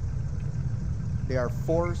 They are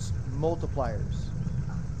force multipliers.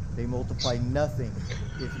 They multiply nothing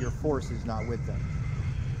if your force is not with them.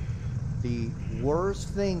 The worst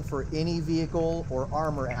thing for any vehicle or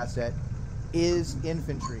armor asset is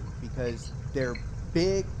infantry, because they're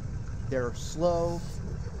big, they're slow,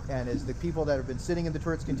 and as the people that have been sitting in the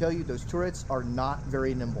turrets can tell you, those turrets are not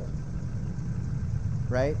very nimble.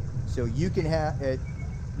 Right? So you can have it.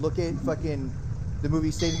 Look at fucking the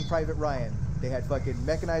movie Saving Private Ryan. They had fucking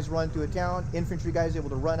mechanized run to a town, infantry guys able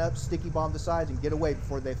to run up, sticky bomb the sides, and get away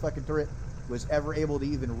before the fucking turret was ever able to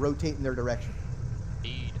even rotate in their direction.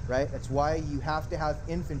 Indeed. Right? That's why you have to have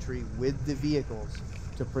infantry with the vehicles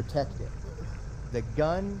to protect it. The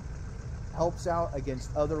gun helps out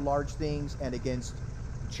against other large things and against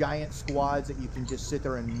giant squads that you can just sit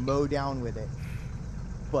there and mow down with it.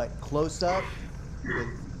 But close up with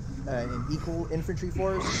an equal infantry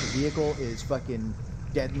force, the vehicle is fucking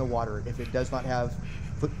dead in the water if it does not have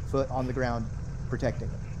foot on the ground protecting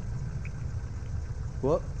it.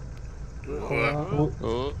 Whoop.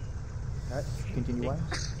 Alright, continue on.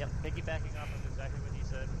 Yep, piggybacking off of exactly what he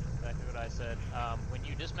said, which is exactly what I said. When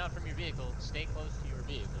you dismount from your vehicle, stay close to your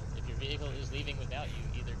vehicle. If your vehicle is leaving without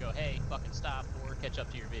you, either go, hey, fucking stop, or catch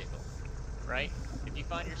up to your vehicle. Right? If you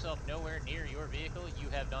find yourself nowhere near your vehicle, you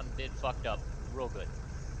have did fucked up real good.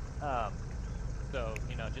 So,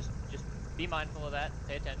 you know, just be mindful of that,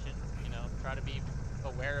 pay attention, you know, try to be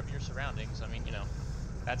aware of your surroundings. I mean, you know,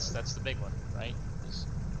 that's the big one, right? Just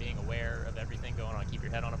being aware of everything going on. Keep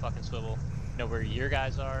your head on a fucking swivel, know where your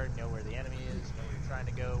guys are, know where the enemy is, know where you're trying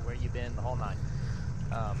to go, where you've been, the whole 9.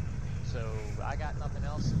 So I got nothing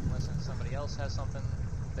else unless somebody else has something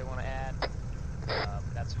they want to add.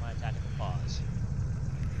 That's my tactical pause.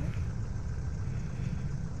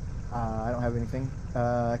 I don't have anything.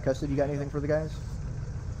 Custard, you got anything for the guys?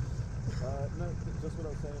 No, just what I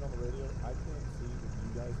was saying on the radio. I can't see what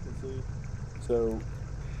you guys can see. So,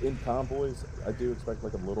 in convoys, I do expect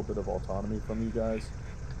like a little bit of autonomy from you guys.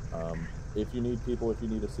 If you need people, if you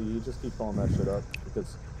need a CE, just keep calling that shit up,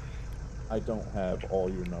 because I don't have all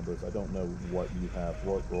your numbers. I don't know what you have,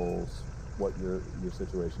 what roles, what your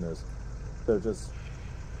situation is. So just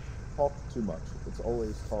talk too much. It's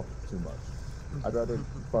always talk too much. I'd rather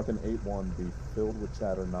fucking 8-1 be filled with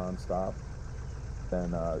chatter nonstop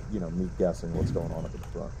than, you know, me guessing what's going on at the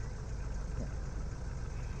front.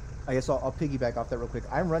 I guess I'll piggyback off that real quick.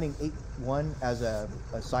 I'm running 8-1 as a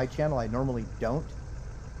side channel. I normally don't,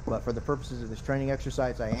 but for the purposes of this training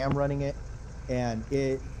exercise, I am running it, and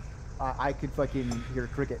I could fucking hear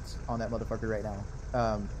crickets on that motherfucker right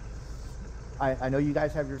now. I know you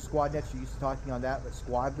guys have your squad nets, you're used to talking on that, but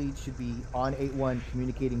squad leads should be on 8-1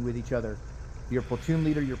 communicating with each other. Your platoon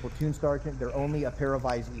leader, your platoon sergeant, they're only a pair of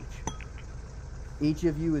eyes each. Each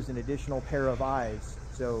of you is an additional pair of eyes.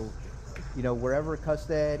 So, you know, wherever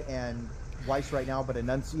Custed and Weiss right now, but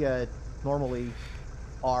Annuncia normally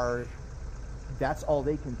are, that's all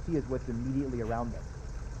they can see is what's immediately around them.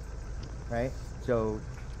 Right? So,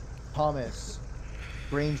 Thomas,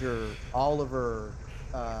 Granger, Oliver,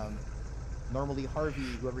 normally Harvey,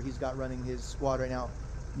 whoever he's got running his squad right now,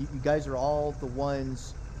 you guys are all the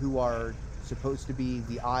ones who are supposed to be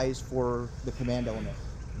the eyes for the command element.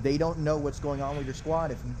 They don't know what's going on with your squad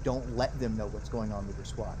if you don't let them know what's going on with your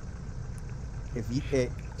squad. If you,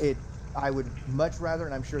 I would much rather,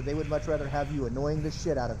 and I'm sure they would much rather have you annoying the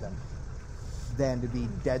shit out of them than to be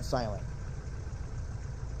dead silent.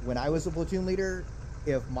 When I was a platoon leader,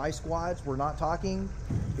 if my squads were not talking,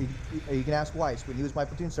 you can ask Weiss, when he was my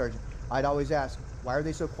platoon sergeant, I'd always ask, why are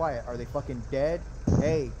they so quiet? Are they fucking dead?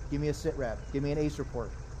 Hey, give me a sit rep. Give me an ace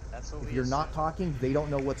report. That's what if you're not talking, they don't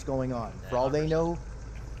know what's going on. For all they know,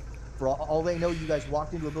 you guys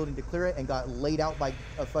walked into a building to clear it and got laid out by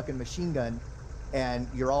a fucking machine gun, and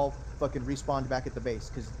you're all fucking respawned back at the base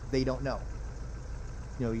because they don't know.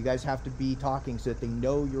 You know, you guys have to be talking so that they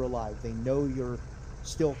know you're alive. They know you're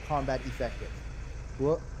still combat effective.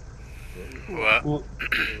 What? All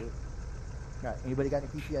right. Anybody got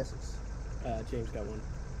any PTSs? James got one.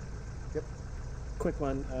 Yep. Quick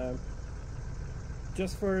one.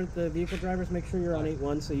 Just for the vehicle drivers, make sure you're on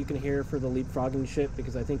 8.1 so you can hear for the leapfrogging shit,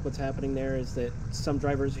 because I think what's happening there is that some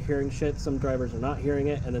drivers are hearing shit, some drivers are not hearing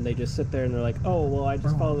it, and then they just sit there and they're like, oh, well, I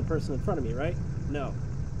just follow the person in front of me, right? No.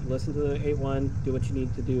 Listen to the 8.1, do what you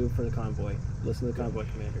need to do for the convoy. Listen to the convoy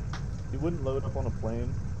commander. You wouldn't load up on a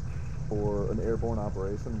plane for an airborne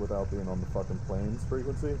operation without being on the fucking plane's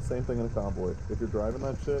frequency. Same thing in a convoy. If you're driving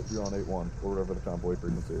that shit, you're on 8.1 or whatever the convoy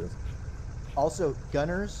frequency is. Also,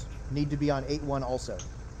 gunners need to be on 8.1 also.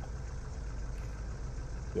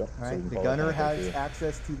 Yep. All right. The gunner has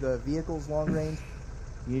access to the vehicle's long range.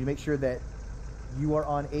 You need to make sure that you are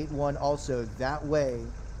on 8.1 also. That way,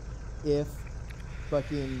 if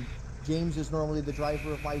fucking James is normally the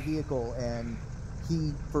driver of my vehicle and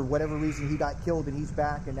he, for whatever reason, he got killed and he's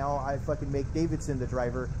back, and now I fucking make Davidson the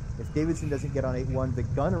driver. If Davidson doesn't get on 8.1, the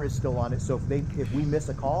gunner is still on it. So if we miss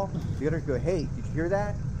a call, the gunner go, hey, did you hear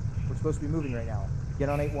that? We're supposed to be moving right now. Get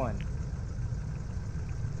on 8.1.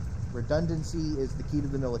 Redundancy is the key to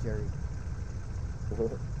the military.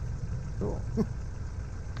 Cool.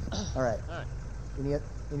 All right. Any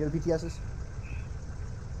other PTSs?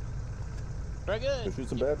 Very good. Go shoot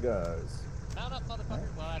some bad guys. Mount up, motherfucker.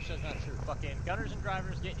 Well, that's not true. Fucking gunners and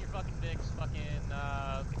drivers, get in your fucking Vicks. Fucking,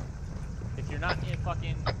 if you're not in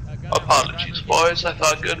fucking gunner. Apologies, boys. I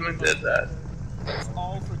thought Goodman did that. Let's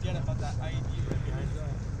all forget about that IED.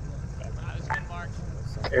 It's been marked.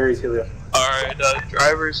 Aries Helio. Alright,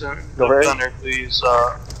 drivers and gunner, please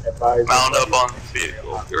mount up on the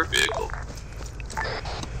vehicle, your vehicle.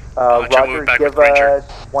 Roger, give us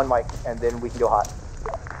one mic, and then we can go hot.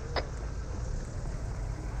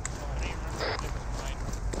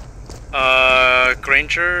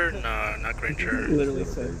 Granger? No, not Granger. Literally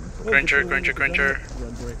said. Granger.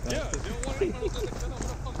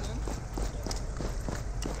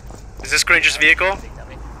 Is this Granger's vehicle?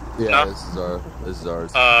 Yeah, no? this is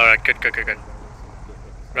ours. Alright, good.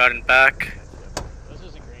 Riding back. This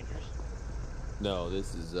isn't Granger's. No,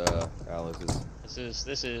 this is Alex's.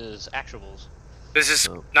 This is Actuals. This is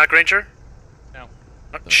not Granger? No.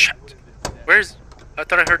 Oh, shit. Where's... I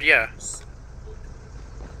thought I heard yeah.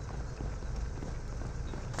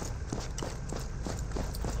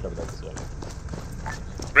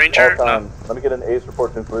 Ranger? Let me get an ace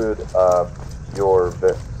report to include your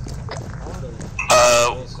Vic.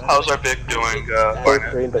 How's our Vic doing?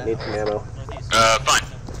 Green, but needs some ammo. Fine.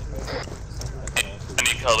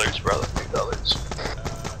 Any colors, brother? Any colors?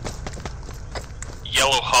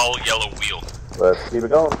 Yellow hull, yellow wheel. Let's keep it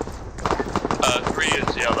going. 3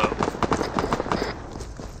 is yellow.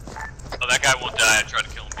 Oh, that guy won't die. I tried to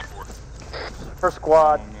kill him before. First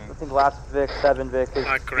squad, I think last Vic, 7 Vic is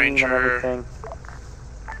green and everything.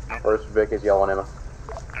 First Vic is yellow on ammo.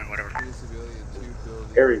 Whatever.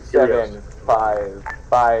 Aries, 7, 5.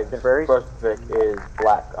 First Vic is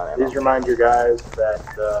black on ammo. Please remind your guys that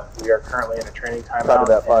we are currently in a training timeout. Out of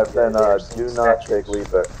that 5, then do not take lead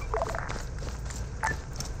Vic.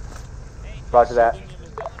 Roger that.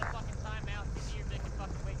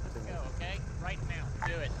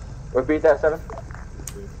 Repeat that, 7.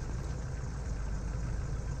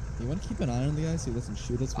 You want to keep an eye on the guy so he doesn't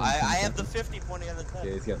shoot us? I have the 50 pointing at the top.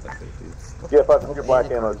 Yeah, he's got that 50. Yeah, if your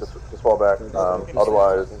black ammo, just fall back.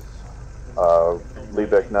 Otherwise, lead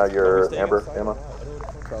Vic, now your amber ammo.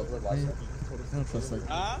 I don't trust that.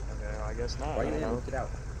 I guess not. Why you didn't get out?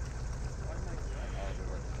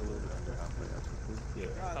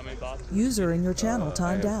 User in your channel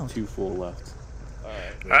timed out. 2 full left.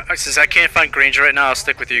 Alright. Since I can't find Granger right now, I'll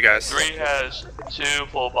stick with you guys. 3 has 2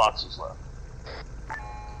 full boxes left.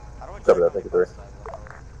 Cover that, take it 3.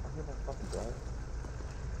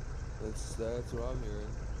 That's what I'm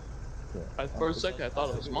hearing. For a second, I thought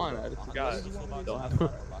it was mine. I forgot. I don't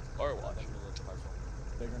have fire watch.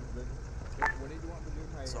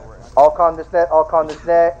 All this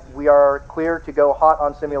net, we are clear to go hot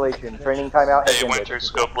on simulation. Training timeout has Hey, ended. Winter,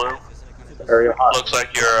 scope blue. Area hot. Looks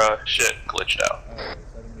like your shit glitched out.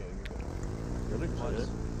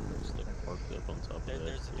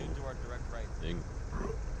 There's a dude to our direct right.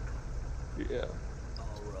 Yeah.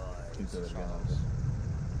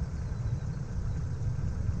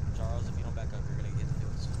 Charles, if you don't back up, you're gonna get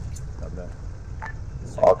killed.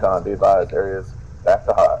 All con, be advised, areas back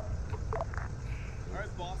to hot.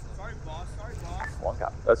 Alright, boss. Sorry, boss. One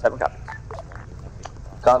cop. That's 7 copies.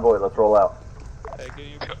 Convoy, let's roll out. Hey,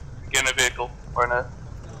 get in a vehicle, Barnett.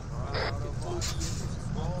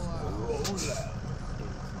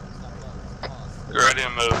 You're ready to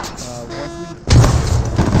move.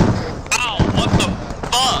 Ow, what the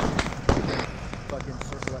fuck?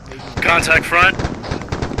 Contact front.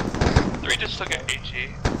 3 just took an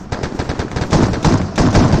HE.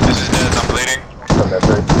 This is dead, I'm bleeding.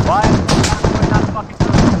 What?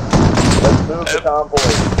 Let's move the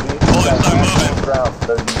convoy.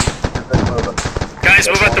 Guys,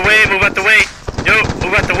 move out the way, move out the way. Yo,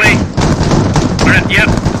 move out the way. Alright, yep.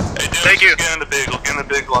 Hey, dude, thank you. Get in the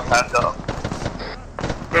vehicle, I'm packed up.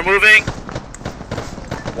 We're moving.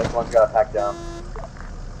 Next one's got packed down.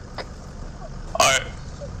 Alright.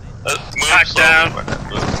 Let's move. Pack down.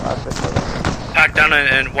 Pack down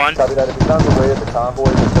and 1. Copy that. If he's on the way of the convoy,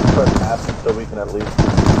 then just press past him so we can at least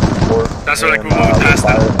support. That's what, like, we're moving past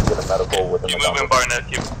that. And get a medical within Keep the moving, Barnett.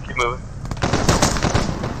 Keep moving.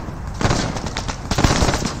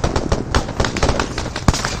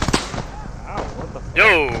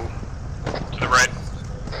 Yo! To the right.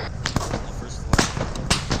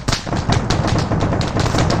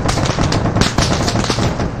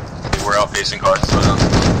 We're out facing cars, slow down.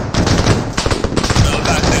 Slow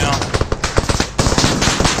back down.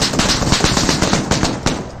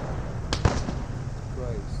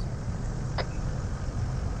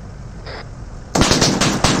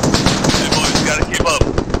 Hey boys, you gotta keep up.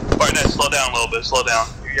 Barnett, slow down a little bit, slow down.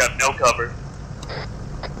 You have no cover.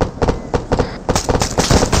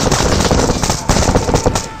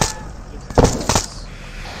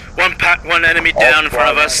 One enemy down in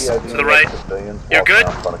front of us, to the right. You're good?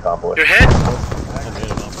 You're hit?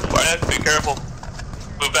 Barnett, be careful.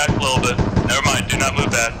 Move back a little bit. Never mind, do not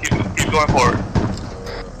move back. Keep going forward.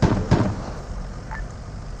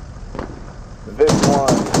 Vic 1,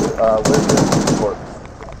 where's your support?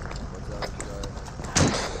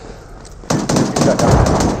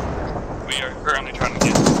 We are currently trying to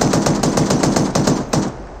get.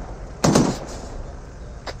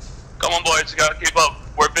 Come on, boys, you gotta keep up.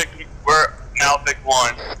 We're now Vic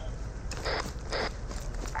 1.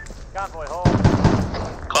 Convoy, hold.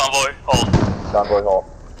 Convoy, hold. Convoy, hold.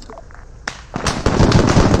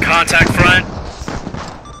 Contact front.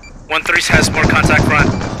 1-3 has more contact front.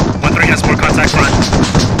 1-3 has more contact front.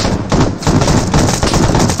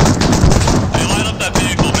 Hey, line up that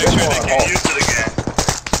vehicle, make sure they can't use it again.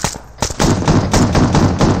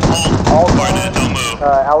 Hold. Barnett, don't move.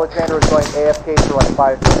 Alexander is going AFK for like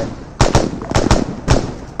 5 minutes.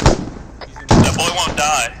 That boy won't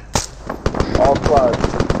die. All squads.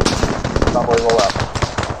 Convoy, roll out.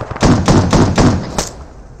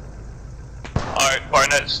 Alright,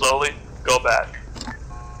 Barnett, slowly, go back.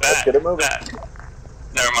 Let's get it moving. Back.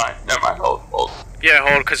 Never mind, hold. Yeah,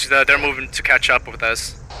 hold, because they're moving to catch up with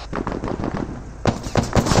us.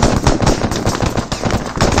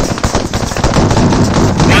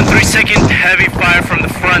 1-3 second heavy fire from the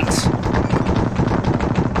front.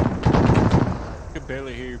 I can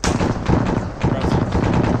barely hear you.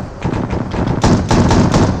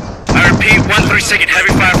 I repeat, 1-3 second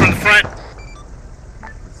heavy fire from the front.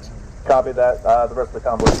 Copy that. The rest of the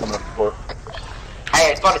convoy is coming up support.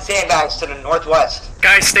 Hey, I spotted sandbags to the northwest.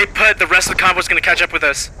 Guys, stay put. The rest of the convoy's gonna catch up with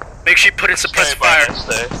us. Make sure you put in suppressed fire.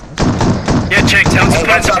 Yeah, Jake, tell them to put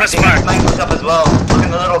in suppressed fire. Snipers up as well. Look in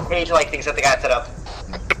the little cage-like things that they got set up.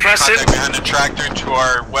 Suppress it. Contact behind the tractor to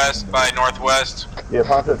our west by northwest. Yeah,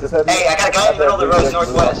 Poncho, just head. Hey, I got a guy in the middle of the road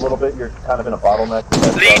northwest. A little bit, you're kind of in a bottleneck.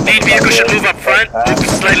 Lead vehicle should move up front. Move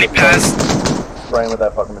slightly past. Spraying with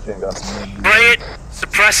that fucking machine gun. Spray it.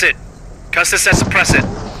 Suppress it. Custis said suppress it.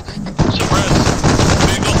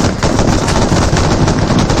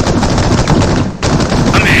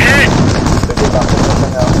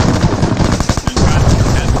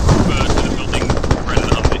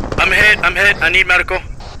 I'm hit. I'm hit. I need medical.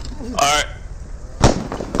 Alright.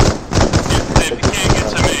 If you can't get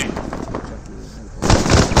to me.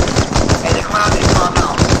 Hey, they're coming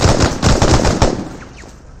out.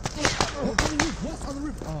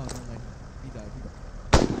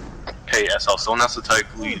 Hey, SL, someone has to take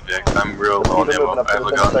the lead, Vic. I'm real low on ammo. I have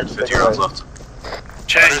like 150 rounds left.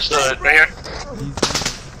 Understood. Right here.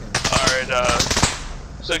 Alright,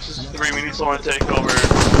 6-3, we need someone to take over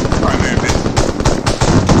primary base.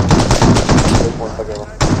 Alright, well,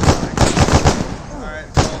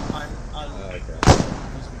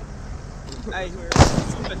 I'm Hey,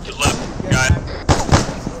 To the left, guy.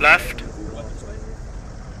 Left.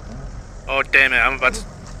 Oh damn it! I'm about to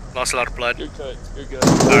lost a lot of blood. You're good. You're good.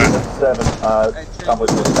 Alright. 7. Convoy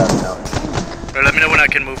to 7 now. Alright, let me know when I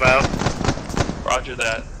can move out. Roger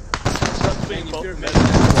that. Yeah,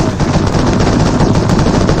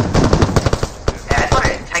 I thought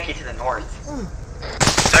I'd tank you to the north.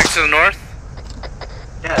 Tank to the north?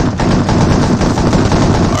 Yeah.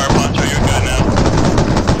 Alright, Poncho, you're good now.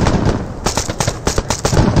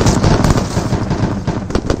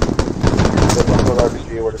 One of our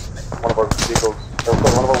RPG, we're just one of our vehicles. One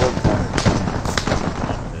of our wings.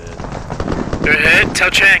 You're hit?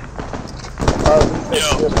 Tell Chang.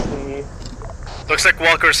 Yo. Looks like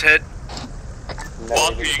Walker's hit.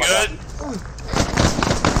 Walker, you good?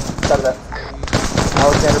 Stop that.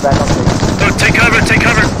 Alexander back on stage. Oh, take cover, take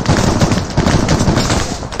cover!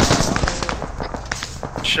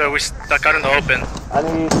 Sure, we stuck out in the open. I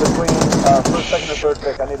need between first, second, and third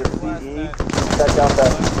pick. I need a CE. Check out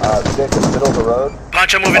that stick in the middle of the road.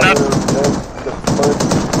 Poncho moving up. The split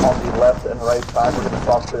on the left and right side. We're gonna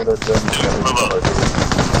talk through those things.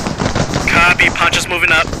 Copy, Poncho's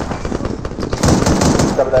moving up.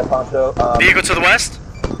 Cover that, Poncho. Vehicle to the west?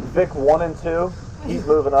 Vic 1 and 2. He's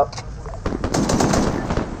moving up.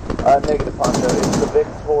 Negative, Poncho. It's the Vic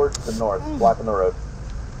towards the north, blocking the road.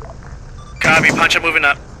 Copy, Poncho moving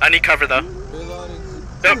up. I need cover though.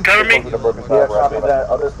 Nope, cover me. Yeah, copy that.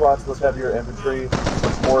 Other squads, let's have your infantry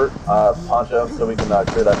support Poncho so we can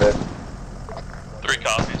clear that Vic. 3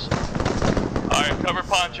 copies. Alright, cover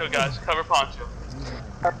Poncho, guys. Cover Poncho.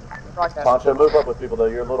 Poncho, move up with people though.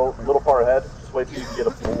 You're a little far ahead. Just wait till you can get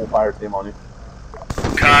a full fire team on you.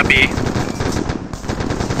 Copy.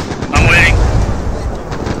 I'm waiting.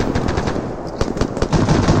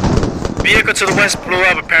 Vehicle to the west blew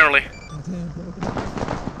up apparently.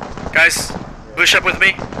 Guys, push up with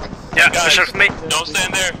me. Yeah, guys, push up with me. Don't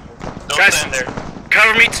stand there. Don't guys, stand there.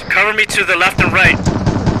 Cover me to the left and right.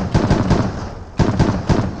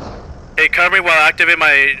 Hey, cover me while I activate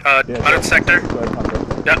my other sector.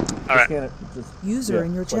 Yep, alright. User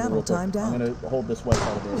in your channel timed out. I'm gonna hold this west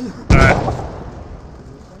side of the road. Alright.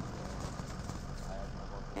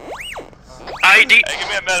 ID. Hey, give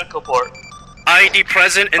me a medical port. ID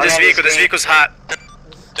present in this vehicle. This vehicle's hot.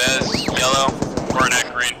 Des, yellow.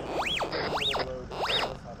 Burnett, green.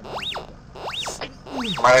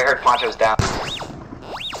 I heard Poncho's down.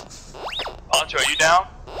 Poncho, are you down?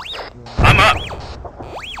 I'm up.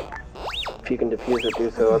 If you can defuse it,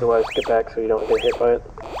 do so. Otherwise, get back so you don't get hit by it.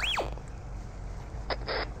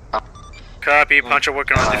 Copy. Poncho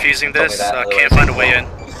working on defusing this. Can't find a way in.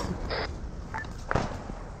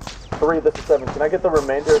 3, this is 7. Can I get the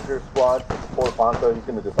remainder of your squad to support Poncho? He's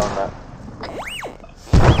gonna disarm that.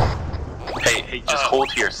 Hey, just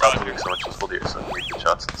hold here. Stop doing so much. Just hold here so we get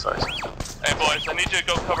shots inside. Hey, boys, I need you to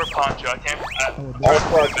go cover Poncho. I can't. All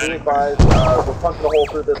squads, be advised, we're punching a hole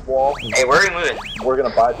through this wall. Hey, where are we moving? We're gonna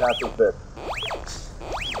bypass this bit.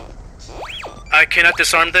 I cannot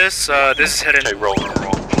disarm this. This is hidden. Okay, roll. They're moving.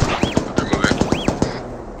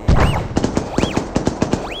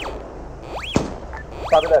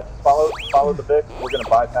 Copy that. Follow the Vic. We're gonna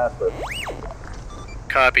bypass this.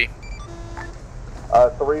 Copy.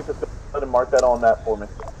 3, just go ahead and mark that on that for me.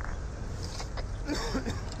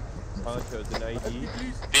 Poncho's an ID.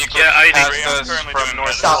 Yeah, ID. From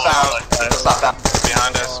north. Southbound. Southbound.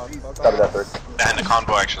 Behind us. Copy that, 3. Behind the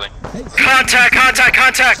convoy, actually.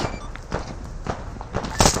 Contact!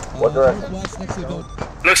 What direction?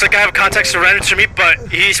 Looks like I have a contact surrendered to me, but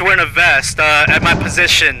he's wearing a vest at my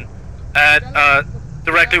position at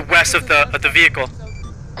directly west of the vehicle.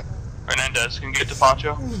 Hernandez, can you get to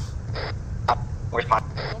Poncho? Where's Poncho?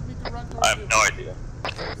 I have no idea.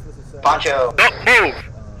 Poncho.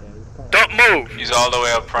 Don't move! He's all the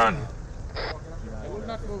way up front.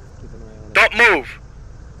 Don't move!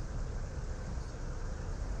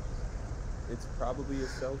 It's probably a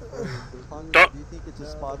cell phone. Don't. Do you think it's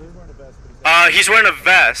a spotter? He's wearing a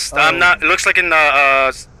vest. I'm not. It looks like in the.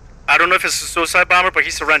 I don't know if it's a suicide bomber, but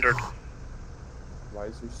he surrendered. Why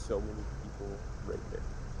is there so many people right there?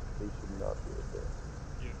 They should not be right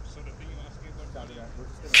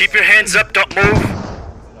there. Keep your hands up. Don't move.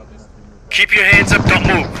 Keep your hands up. Don't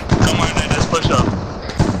move. Come on, let's push up.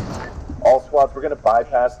 All squads, we're gonna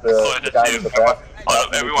bypass the guy with the vest.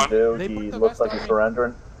 Everyone. He looks like he's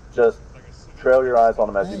surrendering. Just trail your eyes on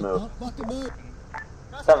him as you move. 7-5.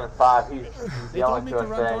 He's the only two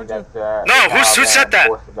saying that. No, who said that?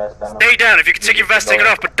 Stay down. If you can take your vest, take it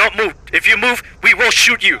off, but don't move. If you move, we will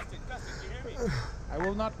shoot you. I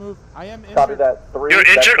will not move. I am injured. Copy that. 3. You're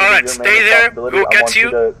injured? Alright, stay there. We'll get to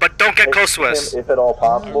you, but don't get close to us. If at all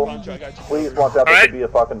possible, please watch out. There could be a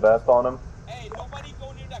fucking vest on him.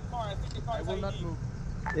 I will not move.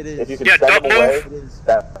 It is. If you can send them away,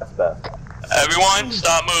 that's best. Everyone,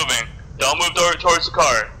 stop moving. Don't move towards the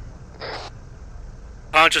car.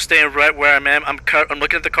 I'm just staying right where I'm at. I'm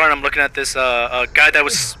looking at the car and I'm looking at this guy that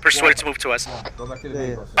was persuaded to move to us.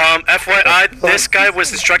 FYI, this guy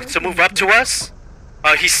was instructed to move up to us.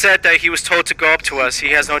 He said that he was told to go up to us.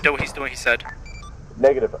 He has no idea what he's doing, he said.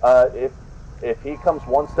 Negative. If he comes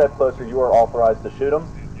one step closer, you are authorized to shoot him.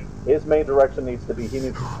 His main direction needs to be, he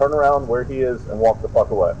needs to turn around where he is and walk the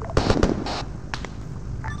fuck away.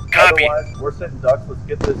 Copy. Otherwise, we're sitting ducks. Let's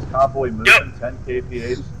get this convoy moving. 10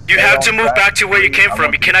 kph. You have to move back to where you came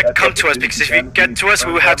from. You cannot come to us because if you get to us,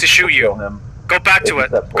 we will have to shoot you. Go back to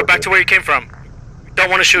it. Go back to where you came from. We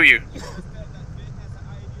don't want to shoot you.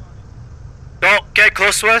 Don't get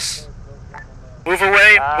close to us. Move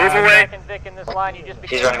away. Move away. Vic in this line. You just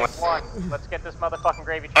He's running away. Let's get this motherfucking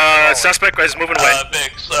gravy train. Suspect is moving away.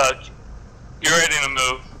 Vix, you're ready to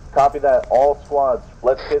move. Copy that. All squads,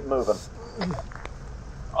 let's get moving.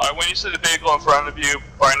 Alright, when you see the vehicle in front of you,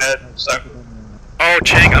 Barnett, start. Oh,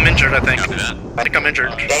 Chang, I'm injured, I think. I think I'm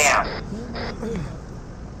injured. Damn.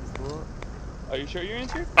 Are you sure you're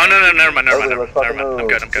injured? Oh, no, never mind. I'm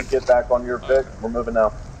good, I'm good. Get back on your Vic. We're moving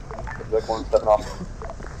now. Vic 1 stepping off.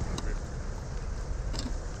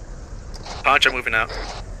 Punch, I'm moving out.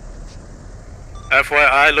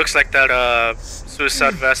 FYI, looks like that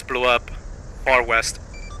suicide vest blew up far west.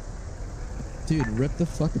 Dude, rip the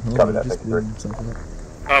fucking hole. Copy that, Just blew himself up.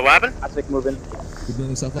 What happened? I think moving. He blew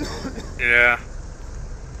himself up? Yeah.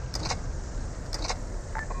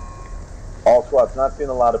 All squads, not seeing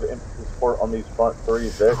a lot of infantry support on these front three,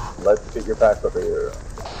 Vic. Let's get your backs up here.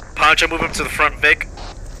 Poncho, move up to the front, Vic.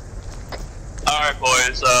 Alright,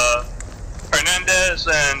 boys, Hernandez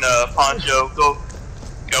and Poncho, go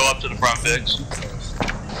up to the front, Vix.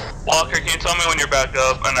 Walker, can you tell me when you're back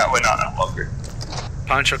up? Wait, not Walker.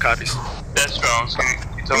 Poncho copies. That's Jones, can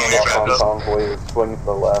you tell me when you're back up? Convoy is swinging to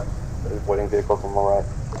the left. There's waiting vehicles on the right.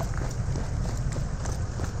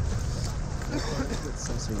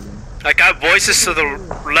 I got voices to the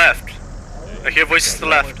left. I hear voices to the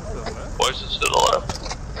left. Voices to the left.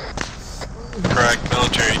 Correct,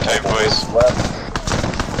 military type voice.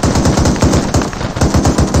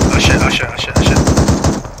 Oh shit.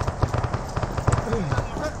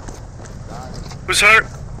 Who's hurt?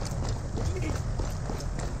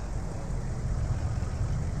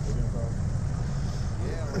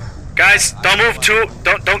 Guys, don't move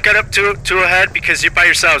don't get up too ahead because you're by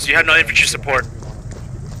yourselves. You have no infantry support.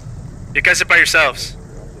 You guys are by yourselves.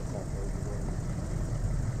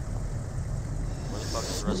 Where the fuck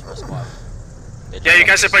is the rest of our squad? Yeah, you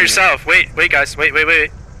guys are by yourself. Wait, guys, wait. You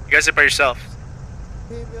guys are by yourself.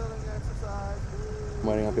 I'm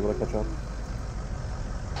waiting on people to catch up.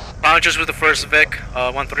 Ponchos with the first Vic,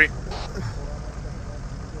 1-3.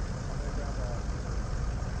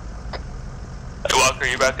 Hey Walker,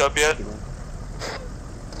 you back up yet? I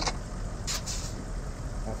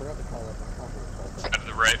forgot to call up. To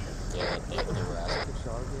the right. Yeah, they were asking.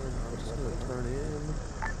 I'm just gonna turn in.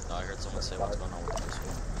 No, I heard someone say what's going on with this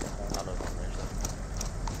one. Not over range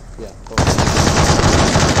though. Yeah, totally.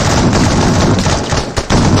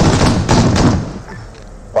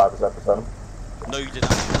 5% for 7. No, you did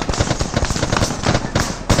not.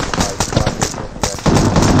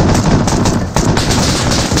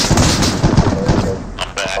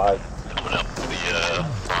 I'm back. Coming up to the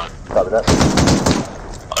front. Copy that.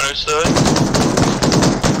 Understood.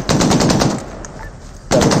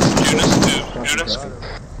 Units.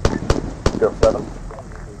 07.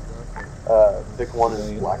 Vic 1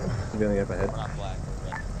 is black. You're gonna get up ahead. We're not black,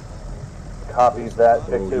 we're red. Copies that.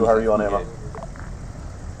 Vic 2, how are you on ammo?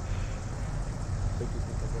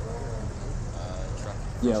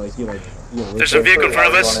 Yeah, like you like. There's a vehicle in front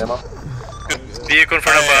of us. Vehicle in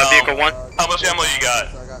front of vehicle 1. How much ammo you got,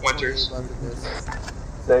 Winters?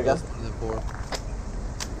 Say again?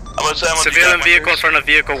 How much ammo Civilian you got, vehicle in Winters? front of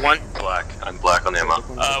vehicle 1. Black. I'm black on ammo.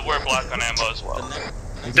 We're black on ammo as well.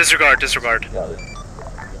 Disregard.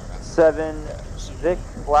 7 Vic,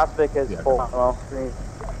 last Vic is full ammo.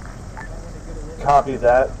 Copy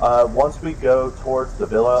that. Once we go towards the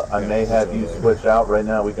villa, I may have you switch out. Right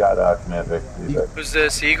now, we got Command Vic. Who's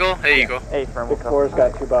this? Eagle? Hey, Eagle. Hey, firm. Vic 4's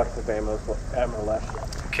got 2 boxes of ammo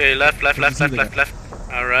left. Okay, left.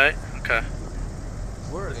 Alright, okay.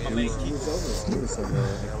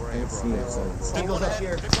 Eagles up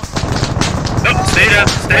here. Nope, stay down.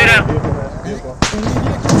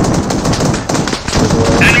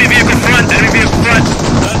 Enemy vehicle front.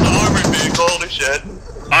 That's an armored vehicle, holy shit.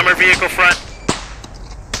 Armored vehicle front.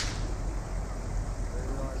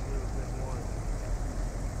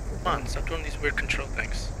 Come on, stop doing these weird control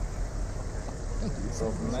things.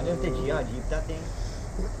 Imagine if they GI Jeep that thing.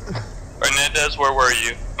 Hernandez, where were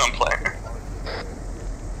you? I'm playing.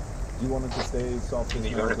 You wanted to stay soft.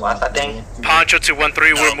 You go to blast that thing? Poncho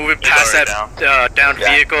 213, we're moving past that downed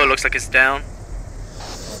vehicle. It looks like it's down.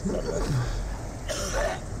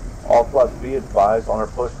 All squads, be advised on our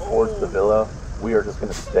push towards the villa. We are just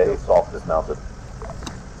going to stay soft dismounted.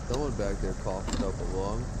 Someone back there coughing up a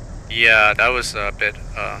lung. Yeah, that was a bit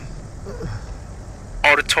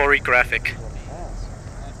auditory graphic.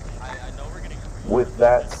 With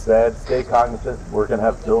that said, stay cognizant. We're going to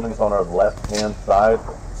have buildings on our left-hand side,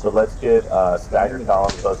 so let's get staggered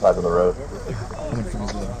columns both sides of the road.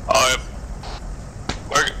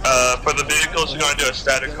 For the vehicles, we're going to do a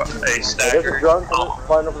stagger. There's a drone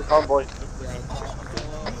flying over the convoy.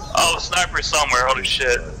 Oh, sniper somewhere. Holy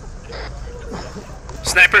shit.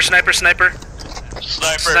 Sniper. Sniper.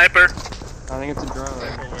 I think it's a drone.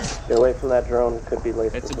 Get away from that drone. Could be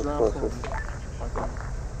laced It's a with drone. explosives.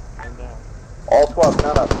 All squads,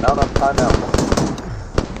 mount up, timeout.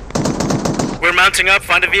 We're mounting up.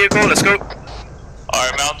 Find a vehicle. Let's go.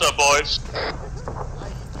 Alright, mount up, boys.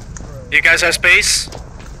 You guys have space?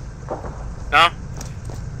 No?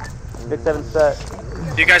 6-7 set.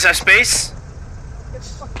 You guys have space?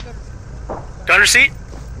 Gunner seat?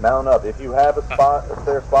 Mount up. If you have a spot, a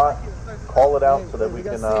clear spot, call it out so that we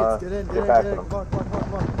can get back to them.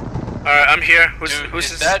 Alright, I'm here.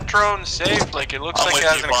 Who's Is that drone safe? Like, it looks like it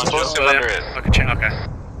has an explosive under it. Okay.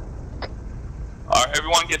 Alright,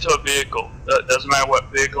 everyone get to a vehicle. Doesn't matter what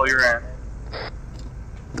vehicle you're in.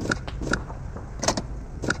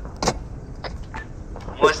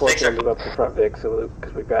 Let's move up the front Vic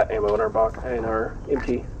because we've got ammo in our box and our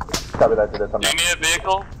MT. Copy that to this. Do you need a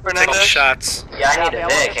vehicle, Taking Fernandez? shots. Yeah, I need a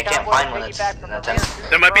Vic. I can't find one that's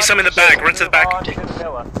There might be some in the back. Run to the back.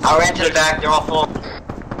 I ran to the back. They're all full.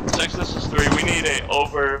 6, this is 3. We need a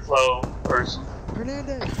overflow person.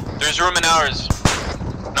 There's room in ours.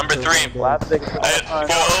 Number 3. Last 6.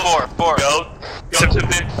 Four. Go to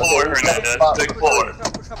Vic 4, Hernandez. Vic 4.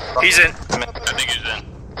 He's in. I think he's in.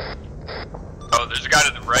 Oh, there's a guy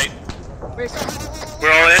to the right.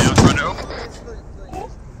 We're all in. Run over.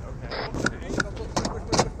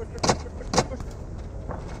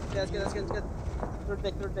 That's good. Third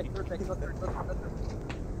deck.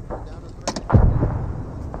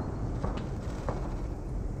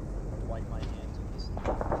 Wipe my hands with this.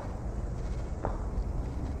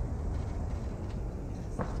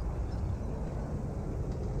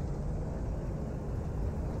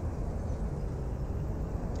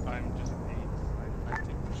 I'm just I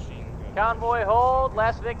take machine gun. Convoy hold.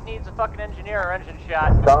 Last Vic needs a fucking engineer or engine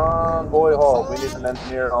shot. Convoy hold. We need an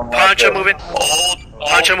engineer on Poncho moving.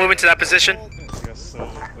 Poncho moving to that position.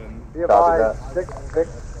 Be advised. 6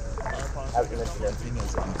 as an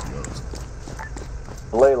engineer.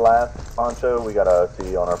 Delay last, Poncho. We got a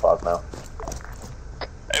C on our pods now.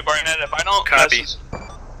 Hey, Barnett, if I don't Copy.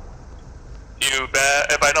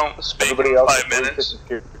 if I don't speak Everybody in else 5 minutes.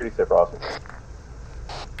 Security safe crossing.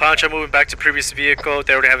 Poncho moving back to previous vehicle.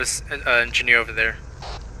 They already have an engineer over there.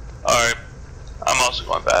 Alright. I'm also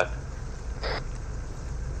going back.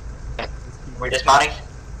 We're dismounting?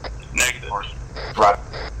 Negative. Right.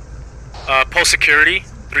 Pulse security,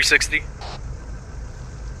 360.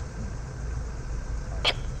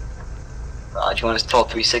 Do you want us to pull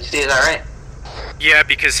 360? Is that right? Yeah,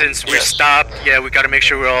 because since we stopped, we gotta make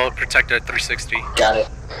sure we're all protected at 360. Got it.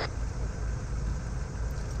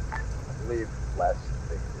 I believe last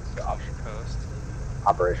thing is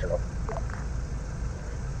operational.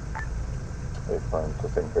 Hey, fine.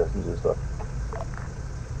 Just taking care of some zoo stuff.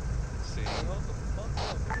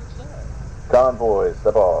 Convoy,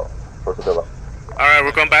 step off. Towards the villa. Alright,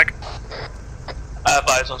 we're going back. I have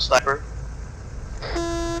eyes on sniper.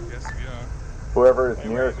 Whoever is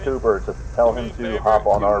nearest Cooper, just tell him to hop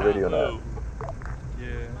on our radio net.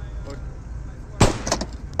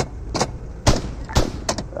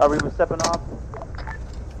 Are we stepping off?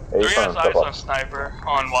 3 has eyes on sniper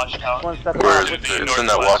on watchtower. Where is it? It's in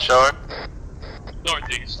that watchtower?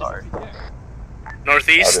 Northeast, sorry.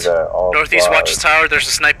 Northeast. Northeast watchtower, there's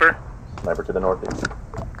a sniper. Sniper to the northeast.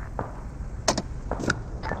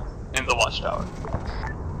 In the watchtower.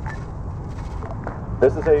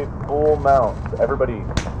 This is a full mount. Everybody,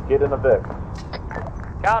 get in a Vic.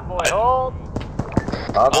 Convoy hold.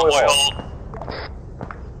 Convoy hold.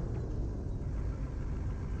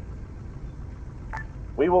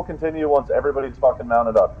 We will continue once everybody's fucking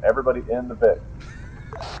mounted up. Everybody in the Vic.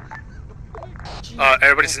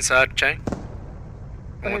 Everybody's inside, Chang.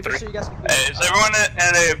 Hey, is everyone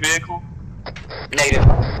in a vehicle? Negative.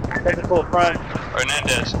 Technical front.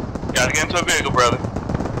 Hernandez, gotta get into a vehicle, brother.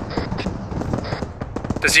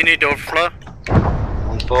 Does he need overflow?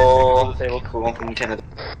 Full table, cool. Lieutenant.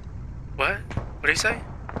 What? What did he say?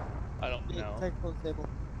 I don't know. Technical table.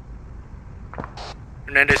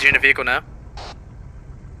 Hernandez, you in the vehicle now?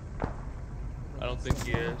 I don't think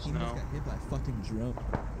he is, no. Got hit by a fucking drone.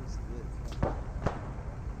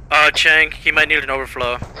 Chang, he might need an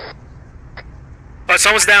overflow. Oh,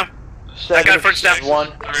 someone's down. That guy first down. 1,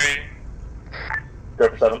 3. Go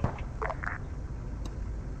for 7.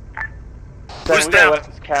 Who's down?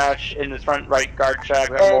 Weapons cache in this front right guard shack.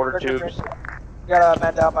 We have mortar tubes. We got a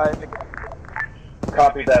man down by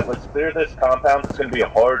Copy that. Let's clear this compound. It's going to be a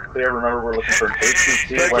hard clear. Remember, we're looking for an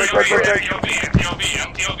HCC.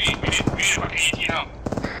 MTOB. We need about 18 help.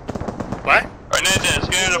 What? Hernandez,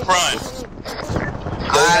 get in the front.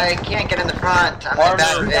 I can't get in the front. I'm in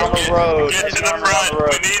that down the road. Get in the front. We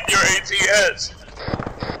need your ATS.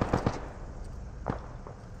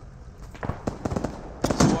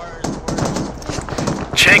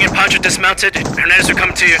 Chang and Pancho dismounted. Hernandez are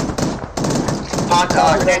coming to you.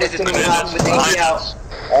 Hernandez is moving on with AT out.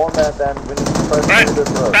 On that, then, we need to press through this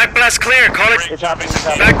road. Back blast clear. Call it. It's happening.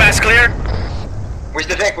 Back blast clear. Where's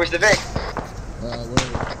the Vic? Where?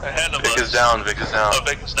 Ahead of Vic us. is down, Vic is down. Oh,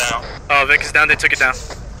 Vic is down. Oh, Vic is down. They took it down.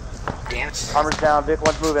 Damn it. Armor's down. Vic,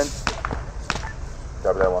 one's moving.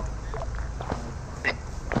 Copy that one.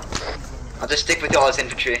 I'll just stick with y'all as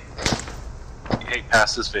infantry. Hey,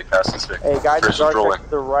 pass this Vic, pass this Vic. Hey, guys, First guard rolling. check to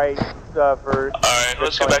the right for... Alright,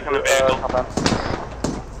 let's get back in the vehicle.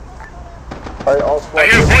 Alright, all squad. I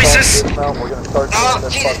hear voices. Dismount. We're going to start Oh,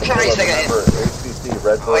 this Jesus fucking Christ, I got remember, HCC,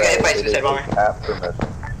 Red Oh, I got hit by a Beret, suicide bomber. after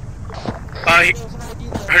mission.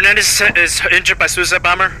 Hernandez is injured by suicide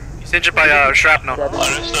bomber. He's injured by shrapnel.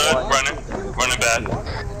 Understood. Running back.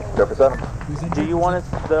 Go for 7. Do you want us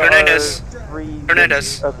the Hernandez.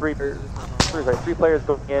 three players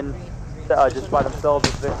going in just by themselves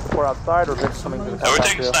as Vic support outside, or Vic coming to the We're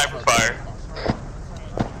taking sniper fire.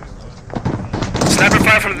 Sniper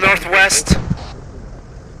fire from the northwest.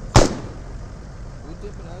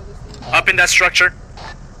 Up in that structure.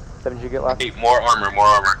 7 did you get last? Hey, more armor, more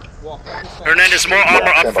armor. Hernandez, more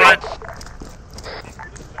armor up front.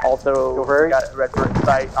 Also, we got Red Beret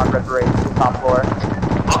site on Red Beret, top floor.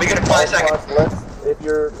 I'll be good in 5 seconds. If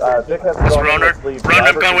you're, Vic has Let's gone, run let's leave. Run,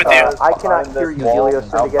 I'm going with you. I cannot hear you,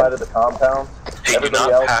 Helios. Outside of the compound. Hey, do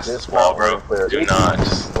not pass this wall, bro. Do not.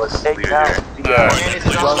 Just let's leave it here.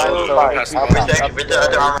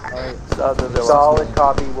 Solid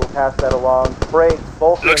copy, we'll pass that along. Break,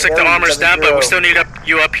 Vulcan. Looks like the armor's down, but we still need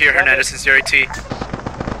you up here, Hernandez, since you're AT.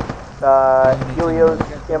 Helios,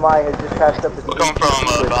 MI has just passed up the We're coming from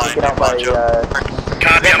behind out by,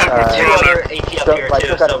 Copy, I'm up with Two other AT up here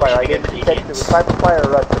too, so we should get the it was sniper fire or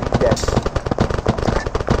rush, but he's dead.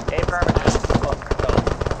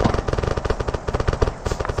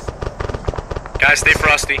 Guys, stay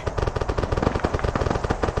frosty.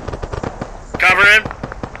 Cover him.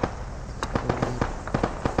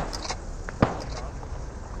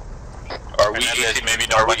 Are we 18, maybe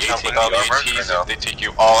not we 18 on the ATs? If they take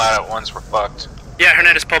you all out at once, we're fucked. Yeah,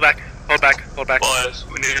 Hernandez, pull back. Hold back. Boys,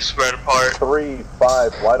 we need to spread apart. 3,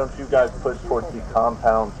 5, why don't you guys push towards the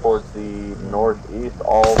compound towards the northeast,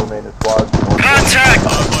 all remaining squads northeast. Contact!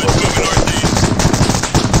 Boys, moving northeast.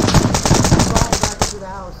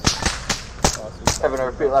 Kevin, I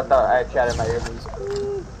repeat last out, I had chat in my earpiece.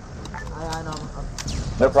 I know.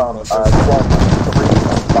 No problem. Squad 3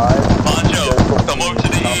 and 5. Pancho, come over to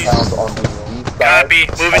the east. Compound on the east side. Copy,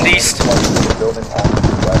 moving east. Building on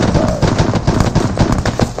the west side.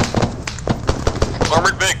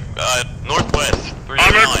 Armored Vic, northwest.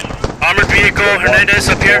 309. Armored vehicle, Hernandez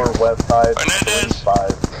up here. West side. Hernandez. 5.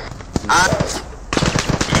 I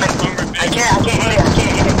can't hit it.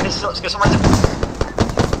 Let's go somewhere else.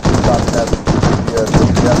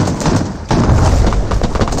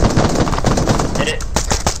 Hit it.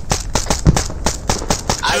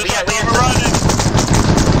 We got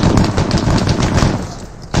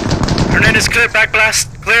Hernandez, clear. Back blast,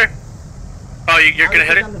 clear. Oh, you're gonna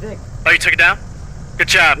hit it? Oh, you took it down? Good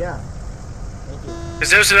job. Yeah. Cause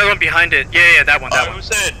there's another one behind it. Yeah, that one. Who's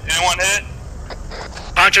hit? Anyone hit?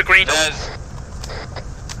 Pancho green.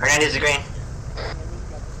 Hernandez is green.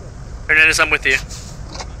 Hernandez, I'm with you.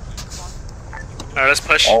 Alright, let's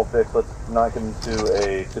push. All fixed. Let's not get into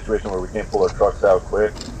a situation where we can't pull our trucks out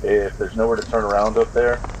quick. If there's nowhere to turn around up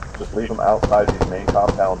there, just leave them outside these main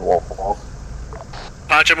compound walls.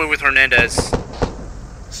 Pancho, move with Hernandez.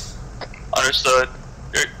 Understood.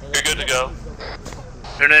 You're good to go.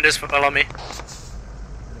 Hernandez, follow me.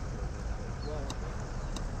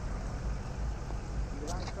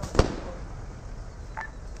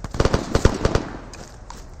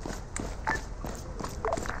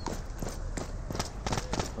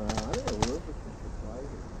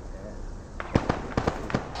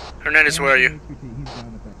 Hernandez, where are you?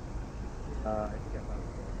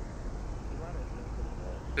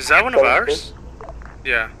 Is that one of ours?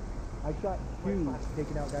 Yeah. I shot 2,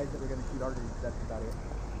 taking out guys that were gonna shoot arteries. That's about it.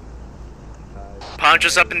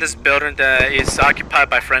 Poncho's up in this building that is occupied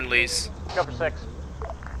by friendlies. Go for 6.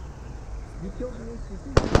 You killed the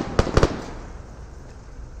HCC.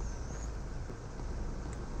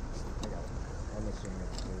 I got it. I'm assuming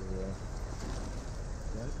it's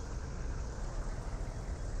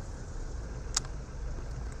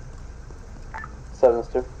Seven is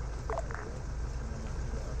 2.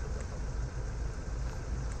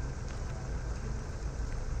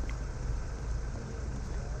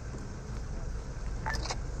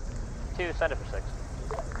 Send it for 6.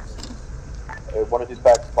 One of these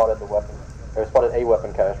packs spotted the weapon. Or spotted a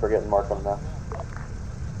weapon cache. We're getting marked on it now.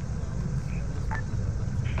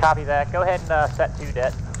 Copy that. Go ahead and set 2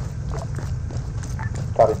 det.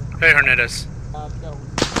 Copy. Hey, Hernandez.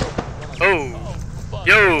 Oh.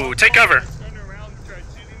 Yo, take cover.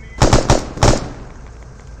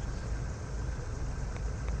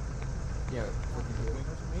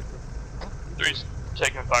 Three's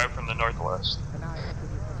taking fire from the northwest.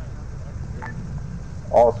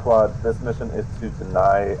 All squads, this mission is to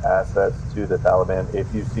deny assets to the Taliban.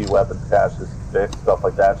 If you see weapons caches, fixed, stuff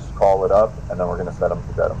like that, just call it up, and then we're gonna set them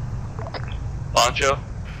to dead them. Poncho?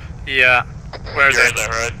 Yeah. Where are You're they? there,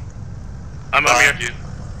 right? I'm up here.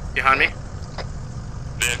 Behind me?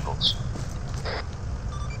 Vehicles.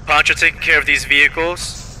 Poncho taking care of these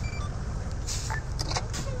vehicles.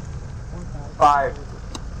 5.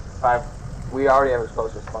 We already have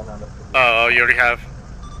explosive spawn on it. Oh, you already have.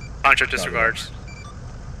 Poncho disregards.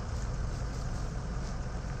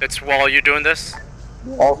 It's Wall, you doing this?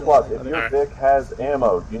 All squads, if your Vic has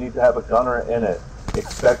ammo, you need to have a gunner in it.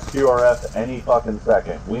 Expect QRF any fucking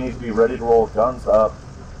second. We need to be ready to roll guns up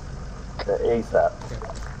ASAP.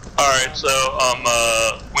 Alright, so,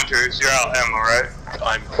 Winters, you're out ammo, right?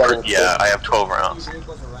 Yeah, I have 12 rounds.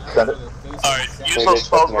 Send it. Alright, use those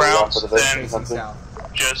 12 rounds, then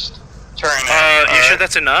just turn it. You sure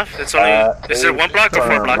that's enough? It's only. Is it 1 block or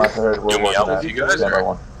 4 blocks? You me out with you guys,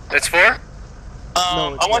 or? It's 4?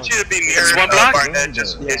 I want you to be near It's 1 block? Barnett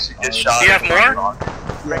just in case you get shot. Do you have more?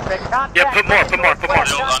 Yeah, put more. Put more on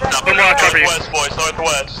cover you. Northwest, boys,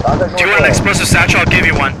 northwest. Do you want an explosive satchel? I'll give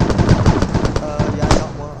you one. Yeah, I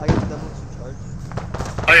got one. I got demolition charge.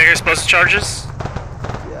 Oh, you got explosive charges?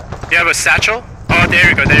 Yeah. You have a satchel? Oh, there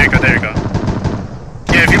you go.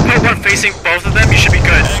 Yeah, if you put one facing both of them, you should be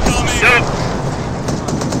good. Yo!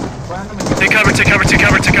 Take cover.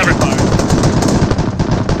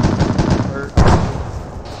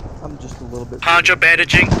 I'm just a little bit. Poncho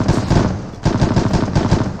bandaging.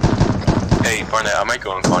 Hey, Barnett, I might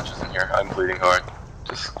go unconscious in here. I'm bleeding hard.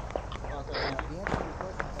 Just.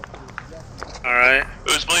 Alright.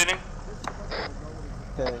 Who's bleeding?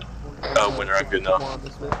 Okay. Oh, Winter, I'm good now.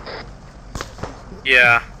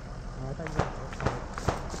 Yeah.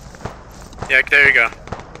 Yeah, there you go.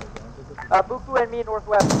 Buku and me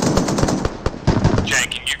northwest. Jan,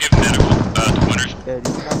 can you give medical to Winters?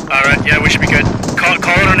 Alright, yeah, we should be good. Call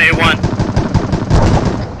it on A1.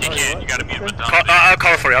 You can't, you gotta meet him at the I'll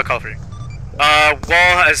call it for you.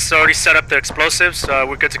 Wall has already set up the explosives,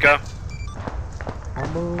 we're good to go.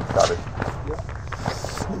 Got it.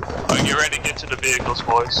 Alright, get ready to get to the vehicles,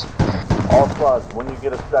 boys. All squads, when you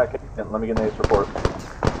get a second, let me get an ace report.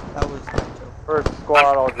 That was First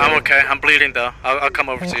squad, all I'm okay. I'm bleeding though. I'll come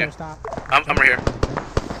over to you. I'm right here.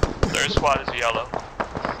 Third squad is yellow.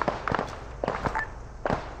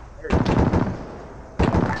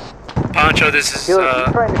 Poncho, this is Healer, if you're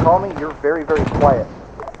trying to call me, you're very, very quiet.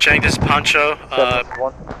 Chang, this is Poncho.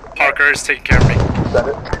 Parker is taking care of me. Send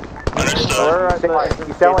it. Understood.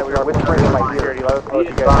 You sound like you're whispering in my ear. Let us know if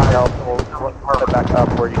you guys need help, and we'll head back up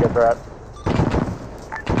where you guys are at.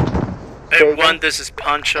 Hey, 1, this is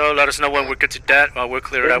Poncho. Let us know when we're good to dead. We'll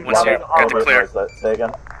clear it out once you get the clear. Say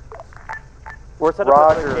again. We're set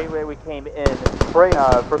up at the gateway we came in.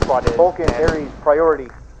 First squad is. Vulcan, Ares, priority.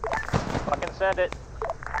 Fucking send it.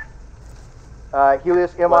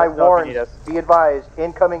 Helios, MI warned. Be advised.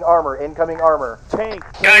 Incoming armor. Tank.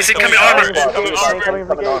 Guys, incoming armor. Incoming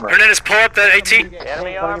armor. Hernandez, pull up that AT.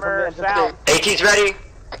 Enemy armor south. AT's ready.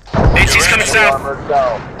 AT's coming south.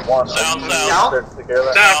 South.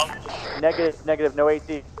 South. Negative, no AT.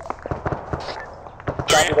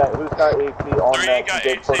 Copy that. Who's got AT on that? got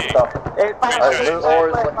Big AT. push stuff.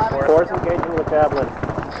 Force engaging with javelin.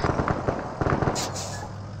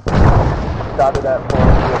 Copy that.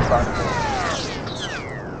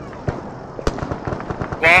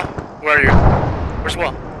 Wall, where are you? Where's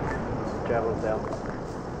Wall? Javelin's down.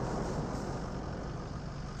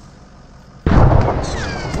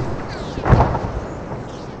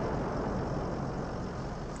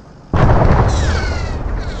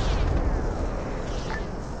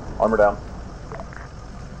 Armor down.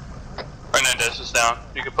 Hernandez is down.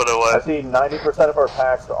 You can put it away. I see 90% of our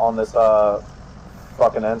packs on this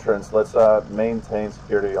fucking entrance. Let's maintain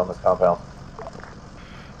security on this compound.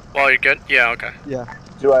 Well, you're good? Yeah, okay. Yeah.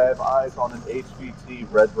 Do I have eyes on an HVT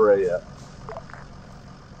red beret yet?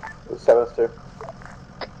 7-2.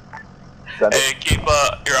 Hey, keep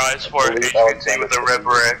your eyes for HVT with a red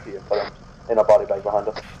beret. In a body bag behind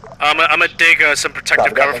us. I'm gonna dig some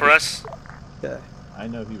protective cover for us. Yeah. I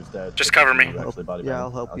know he was dead. Just cover me. Yeah, I'll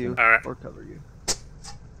help you. Alright. Or cover you.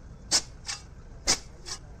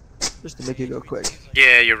 Just to make it go quick.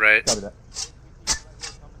 Yeah, you're right.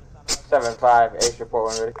 7-5, Ace report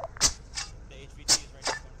when ready.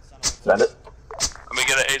 Send it. Let me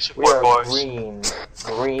get an ace We are report, boys.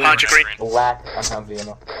 green, Punch green. black on Humvee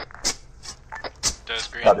ammo. Does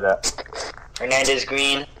green. Copy that. Hernandez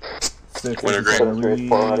green. Winter green.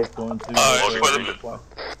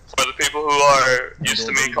 For the people who are used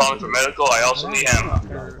to me calling for medical, I also need ammo.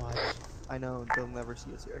 I know, they'll never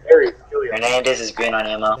see us here. Aries, Hernandez is green on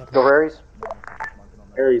ammo. Go Aries.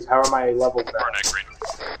 Aries, how are my levels now?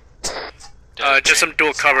 Just some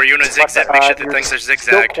dual cover. You wanna zigzag, make sure the things are Still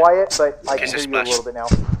zigzagged. quiet, but I can In case hear there's you a little bit now.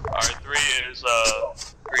 Alright, 3 is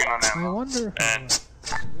green on ammo. I wonder. And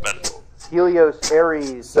medical. Helios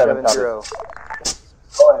Aries 7-0.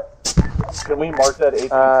 Go ahead. Can we mark that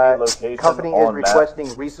HVT location Company is on requesting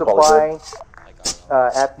resupply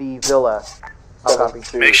at the villa. I'll copy.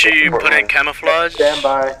 Make sure you put in camouflage. Stand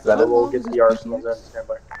by. We'll get the arsenals in. Stand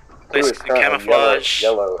by. Place camouflage.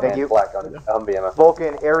 Yellow Thank and you. black on Humvee ammo.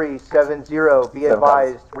 Vulcan Aries 7-0. Be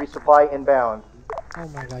advised. Resupply inbound. Oh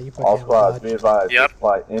my god, you put All squads, be advised. Yep.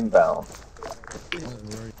 Supply inbound.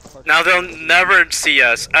 Now they'll never see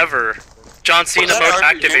us, ever. John Cena Was that mode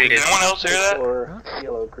RPG? activated. Did anyone else hear that? Or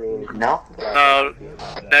yellow green. No? No, I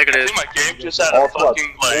negative. think my game just had All a squads,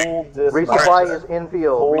 fucking like. full dismount. Resupply is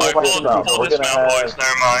infield. Full Alright, Resupply full is dismount, boys.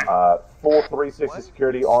 Never mind. Full 360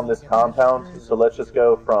 security on this compound. So let's just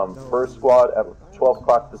go from first squad at 12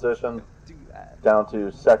 o'clock position down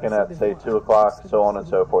to second at say 2 o'clock, so on and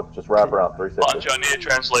so forth. Just wrap around 360. Bunch, I need a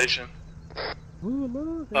translation.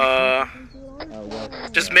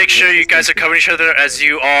 Just make sure you guys are covering each other as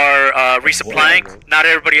you are resupplying. Not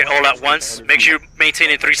everybody all at once. Make sure you maintain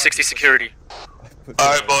a 360 security.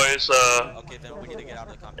 Alright, boys.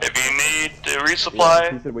 If you need to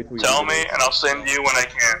resupply, tell me, and I'll send you when I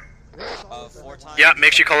can. Yeah,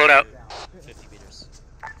 make sure you call it out.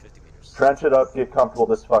 Trench it up, get comfortable.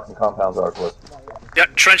 This fucking compound's ours, Liz. Yeah,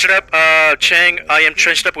 trench it up. Chang, I am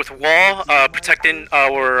trenched up with wall, protecting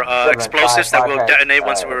our explosives that will detonate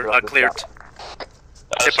once we're cleared.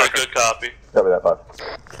 That's a good copy. Copy that, 5.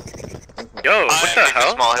 Yo, what the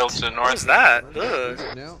hell? Small hill to the north. What is that? Ugh.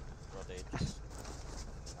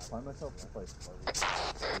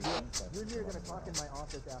 You're here gonna talk in my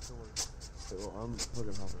office afterwards. I'm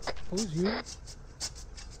fucking helping. Who's you?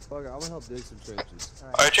 Fuck, I'm gonna help dig some trenches.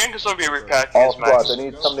 Alright, Jenkins will be repacking All his max. squads, I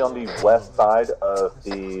need somebody on the west side of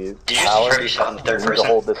the tower. tower. On the third We need to person.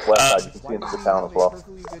 hold this west side. You can see into the town as well.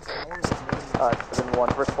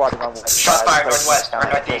 7-1. First squad is on west Shots side. fired northwest or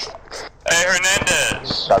northeast. Hey,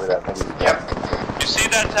 Hernandez. Copy that, thank you. Yep. You see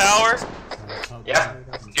that tower? Yeah.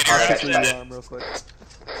 Get your ass in it. Real quick.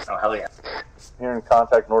 Oh, hell yeah. Here in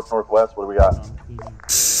contact north-northwest, what do we got?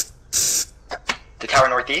 The tower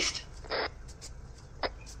northeast?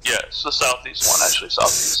 Yeah, it's the southeast one, actually,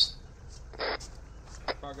 southeast.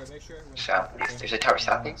 Southeast. There's a tower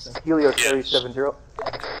southeast? Helios Aries 7-0.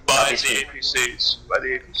 By the APCs. By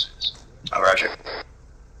the APCs. Oh, roger.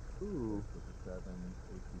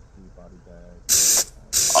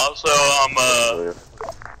 Also,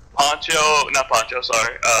 not Poncho,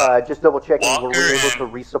 sorry. Just double checking. Were we Walker able to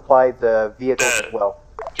resupply the vehicles as well?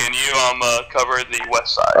 Can you cover the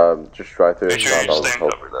west side? Just try to. Make sure you're staying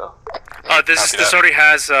covered though. This already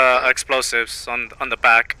has explosives on the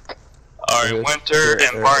back. Alright, Winter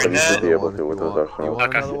and Barnett. Be able to with those arsenals.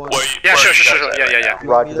 Okay. Yeah, sure. Yeah.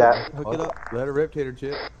 Roger that. Hook it up. Let it rip, Tater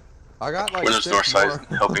Chip. I got like Windows north side,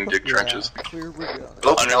 helping dig trenches.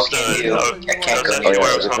 Understood. Do you mean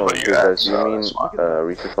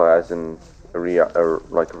resupply as in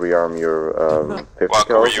rearm your 50 Walk,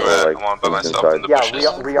 where cals you or at? like I'm on by myself in the Yeah, bushes.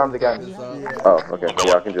 rearm the guns. Oh, okay.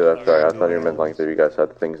 Yeah, I can do that. Sorry, I thought you meant like that you guys had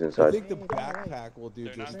the things I inside. think the backpack will do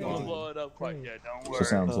just fine. Blow it up quite yet, don't So worry.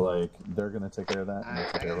 sounds like they're gonna take care of that. And we'll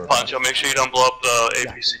take care of our Poncho, make sure you don't blow up the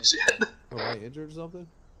APCs yet. Am I injured or something?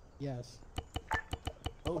 Yes.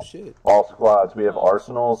 Oh shit. All squads, we have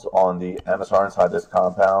arsenals on the MSR inside this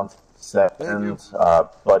compound. Second,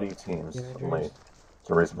 buddy teams only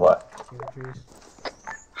to resupply.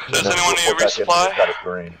 Does anyone need a resupply? Got it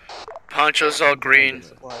green. Poncho's all green.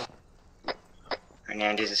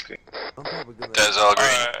 Hernandez is green. That's all green.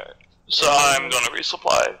 Alright, so I'm gonna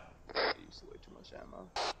resupply.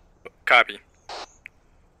 Copy.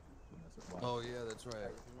 Oh yeah, that's right.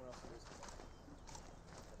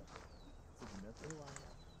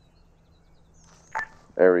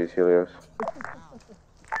 Aries, Helios.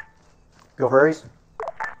 Go Aries.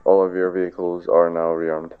 All of your vehicles are now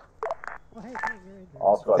rearmed.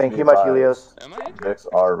 All squads Thank be you much, advised, Helios. Vics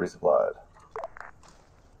are resupplied.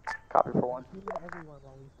 Copy for one.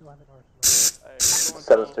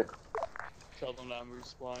 7-6. Tell them that I'm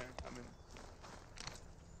resupplying. I'm in.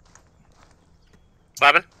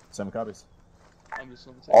 Bobbin? 7 copies. I'm just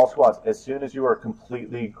on the All squads, as soon as you are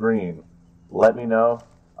completely green, let me know.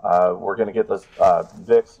 We're going to get this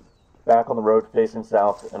Vix back on the road facing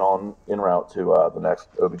south and on en route to the next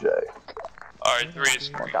OBJ. Alright, 3 is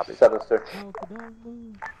green. Copy. 7-6.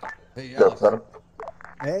 Hey, Go, Alex. 7.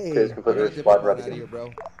 Hey. Is completely resupplied, ready. Out of here,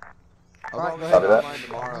 bro. Alright, Copy that.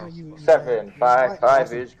 Tomorrow.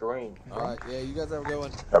 755 is green. Alright, yeah, you guys have a good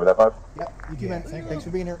one. Copy that, 5. Yep, you too, man. Thanks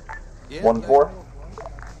for being here. Yeah, 1-4.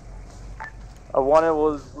 One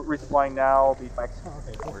was resupplying now. Be back.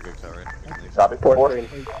 We're good covered. Copy. 4. 3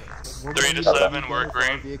 to 7, we're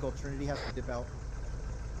green. Vehicle Trinity has to dip out.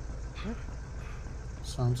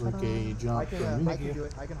 Sounds like a jump. I can do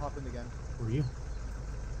it. I can hop in again. For you.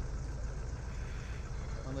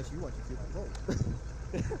 Unless you want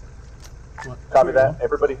to. Copy that.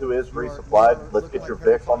 Everybody who is resupplied, let's get your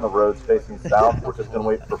Vix on the roads facing south. We're just going to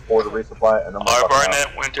wait for 4 to resupply, and then we'll Alright, fuck out.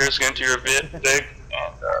 Barnett, Winters, get into your Vic, and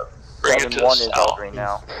bring it to the 7-1 is all south. green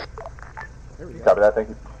now. Copy that, thank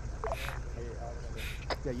you.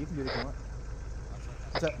 Yeah, you can do it if you want.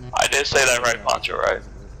 What's up? I did say that right, Poncho, right?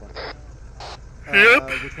 Yep.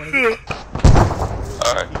 Which one is it?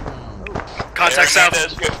 Alright. Contact south.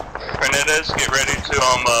 Hernandez, get ready to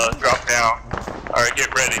drop down. Alright,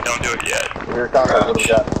 get ready, don't do it yet. Here, contact, what do we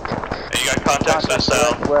got? And you got contacts to the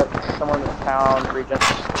south. West, somewhere in the town region.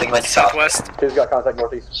 Taking my south. Southwest. Who's got contact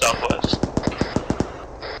northeast? Southwest.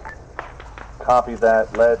 Copy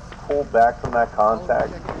that. Let's pull back from that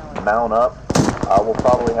contact, mount up. We'll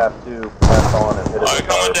probably have to press on and hit it. Alright,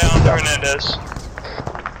 coming down to Hernandez.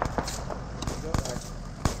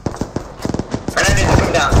 Hernandez is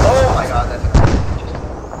coming down. Oh my god, that's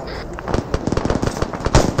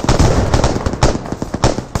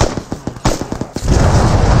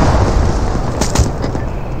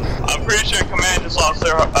I'm pretty sure command just lost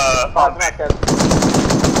their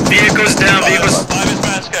Vehicles down, vehicles. 5 is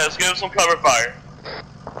Vasquez, give him some cover fire.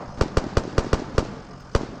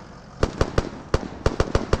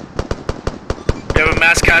 You have a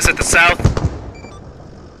mass cast at the south.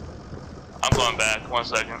 I'm going back, 1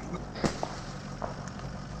 second.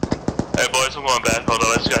 Hey boys, I'm going back, hold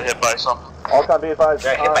on, I just got hit by something. All con be advised,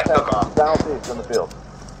 Yeah, hit by contact southeast in the field.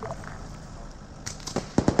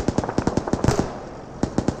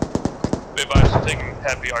 Be advised, I'm taking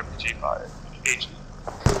heavy RPG fire. HE.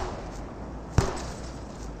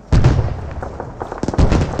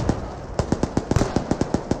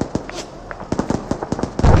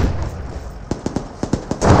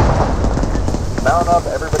 Mount up,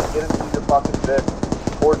 everybody get into your fucking Vic.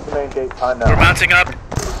 Towards the main gate, time now. We're mounting up.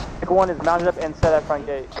 Vehicle 1 is mounted up and set at front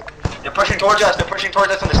gate. They're pushing towards us. They're pushing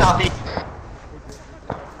towards us from the southeast.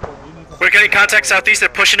 We're getting contact southeast. They're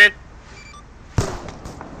pushing in. I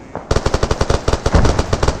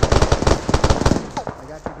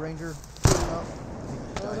got you, Ranger.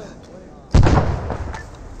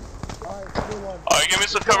 Alright, give me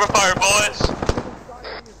some cover fire, boys.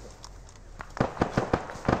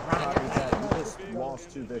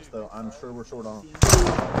 Lost 2 Vics though, I'm sure we're short on.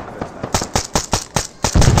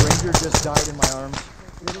 Ranger just died in my arms.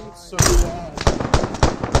 So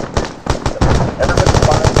everybody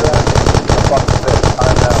find that fucking Vic,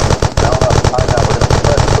 time now. Mount up, time now. We're gonna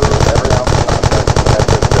press through every ounce of contact to connect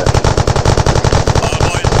this Vic.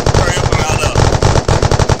 Boys, hurry up and mount up.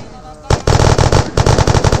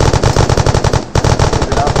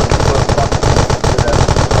 You're not looking for a fucking Vic,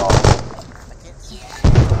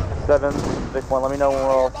 7, Vic 1, let me know when we're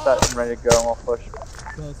all set and ready to go and we'll push.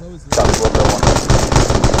 Copy, we'll go 1.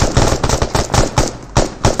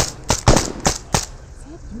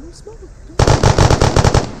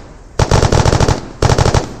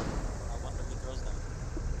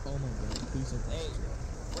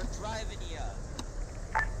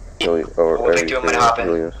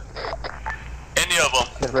 Helios. Any of them.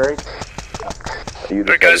 You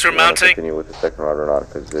Alright guys, we're mounting. Continue with the second round or not,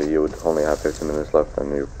 because you would only have 15 minutes left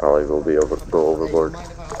and you probably will be go overboard.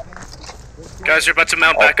 Guys, you're about to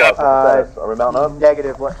mount back up. Are we mounting up?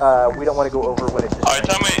 Negative, we don't want to go over when it's just... Alright,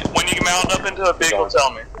 tell me, when you mount up into a vehicle,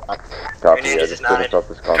 tell me. Copy, I just finished off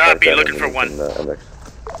this contact. Copy, looking for one.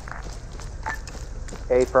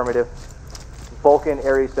 Affirmative. Vulcan,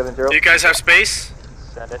 Aries 70. Do you guys have space?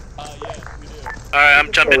 Send it. Alright,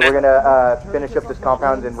 I'm jumping in. We're gonna finish up this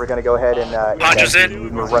compound and we're gonna go ahead and Poncho's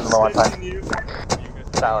in. We're running low on time.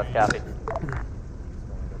 Solid, copy.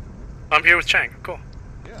 I'm here with Chang. Cool.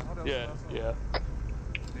 Yeah.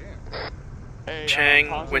 Hey, Chang,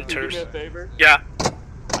 Poncho, Winters. Can you do me a favor? Yeah.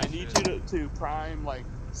 I need you to prime like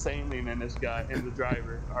saline in this guy, in the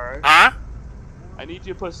driver. All right. Huh? I need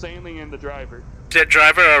you to put saline in the driver. The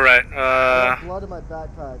driver. All right. Blood in my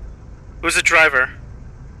backpack. Who's the driver?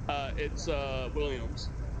 It's Williams.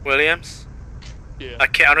 Williams. Yeah.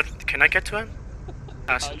 Can I get to him?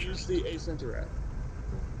 Use the A-Center app.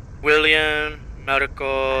 William,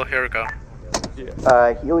 medical. Here we go.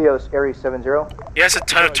 Helios, Aries 70. He has a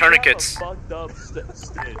ton of tourniquets. I'm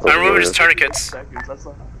removing his tournakets.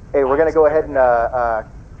 Hey, we're gonna go ahead and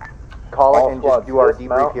call it and just do our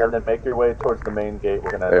debrief here. And then make your way towards the main gate.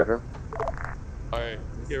 We're gonna enter. Alright,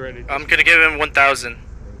 get ready. I'm gonna give him 1,000.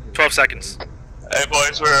 12 seconds. Hey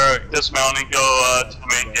boys, we're dismounting. Go to the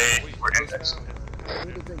main gate. We're indexing.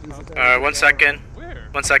 Alright, 1 second.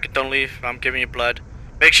 1 second. Don't leave. I'm giving you blood.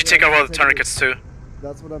 Make sure you take out all the tourniquets too.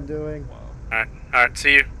 That's what I'm doing. Alright.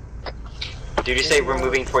 See you. Did you say we're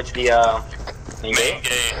moving towards the main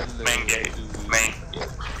gate? Main gate.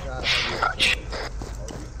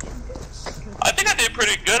 I think I did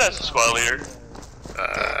pretty good as a squad leader.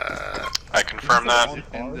 I confirm that.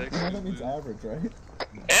 That means average, right?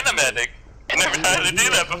 And a medic. I never had to do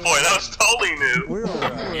that before. That was totally new.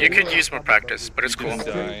 You could use more practice, but it's cool.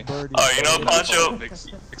 Oh, you know, Poncho,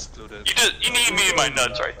 you need me in my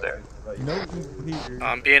nuts right there.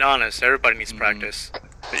 I'm being honest. Everybody needs practice.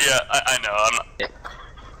 Yeah, I know.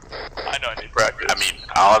 I know I need practice. I mean,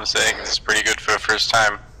 all I'm saying is it's pretty good for the first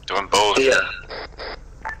time doing both. Yeah.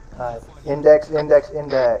 Index.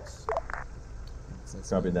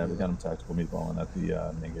 Copy that. We got him tactical meatballing at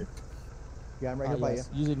the main gate. Yeah, I'm right here by you.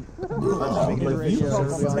 Using 10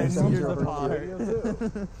 meters apart.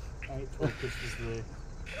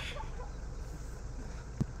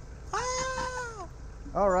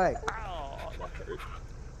 All right.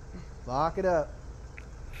 Lock it up.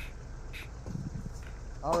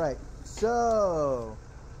 All right. So,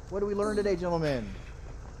 what did we learn today, gentlemen?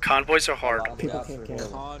 Convoys are hard. People can't carry.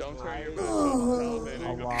 Don't turn your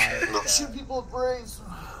back. Don't shoot people with brains.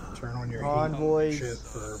 Turn on your Convoys shit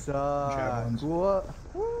for suck. javelins.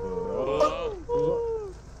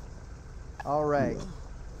 All right.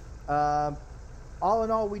 All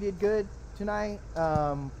in all, we did good tonight.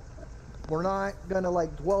 We're not gonna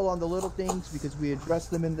like dwell on the little things because we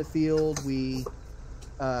addressed them in the field. We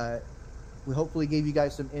hopefully gave you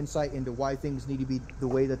guys some insight into why things need to be the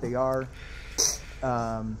way that they are.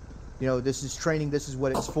 You know, this is training. This is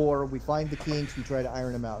what it's for. We find the kinks. We try to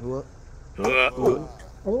iron them out. All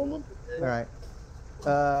right.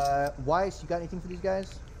 Weiss, you got anything for these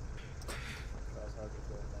guys?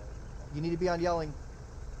 You need to be on yelling.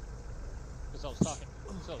 Because I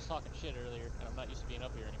was talking shit earlier, and I'm not used to being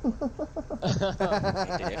up here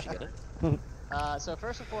anymore. So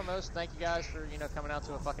first and foremost, thank you guys for coming out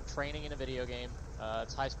to a fucking training in a video game.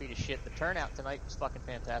 It's high speed as shit. The turnout tonight was fucking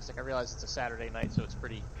fantastic. I realize it's a Saturday night, so it's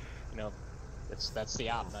pretty, that's the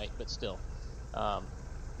op night, but still, I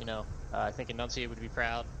think Enunciate would be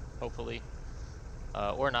proud, hopefully,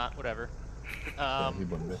 or not, whatever.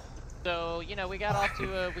 So we got off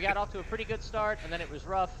to a pretty good start, and then it was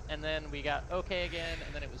rough, and then we got okay again,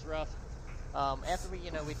 and then it was rough. After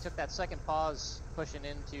we took that second pause, pushing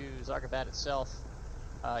into Zargabad itself,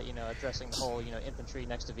 addressing the whole infantry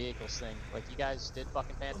next to vehicles thing. Like, you guys did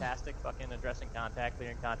fucking fantastic, fucking addressing contact,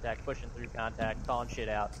 clearing contact, pushing through contact, calling shit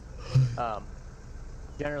out.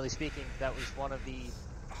 Generally speaking, that was one of the,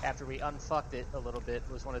 after we unfucked it a little bit,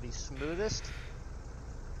 was one of the smoothest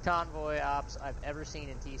convoy ops I've ever seen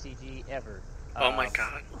in TCG ever. Oh my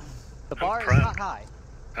god. The bar is not high.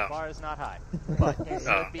 The bar is not high. But you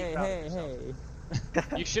should be proud of yourself.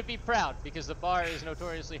 You should be proud because the bar is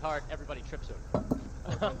notoriously hard. Everybody trips over.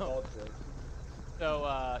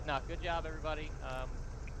 So, good job, everybody.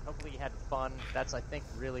 Hopefully you had fun. That's, I think,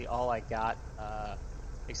 really all I got.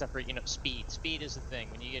 Except for, speed. Speed is the thing.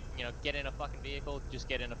 When you get in a fucking vehicle, just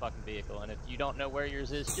get in a fucking vehicle. And if you don't know where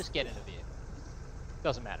yours is, just get in a vehicle.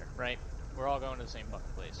 Doesn't matter, right? We're all going to the same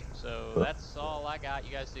fucking place. So that's all I got.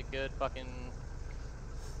 You guys did good. Fucking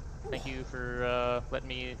thank you for letting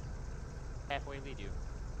me halfway lead you.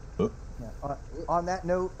 Yeah. On that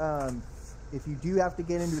note, if you do have to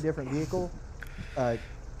get into a different vehicle,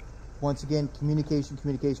 once again, communication.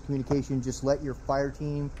 Just let your fire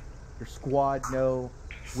team, your squad know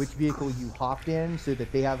which vehicle you hopped in so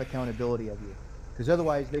that they have accountability of you. Because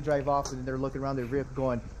otherwise, they drive off and they're looking around their vehicle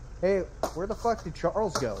going, hey, where the fuck did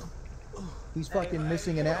Charles go? He's fucking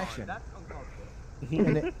missing in action.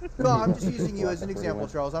 And no, I'm just using you as an example,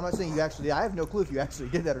 Charles. I'm not saying you actually. I have no clue if you actually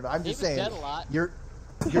did that or not. I'm just saying your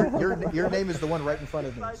name is the one right in front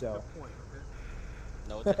of me. So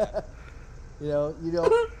No, it's not.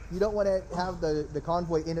 you don't want to have the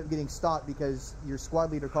convoy end up getting stopped because your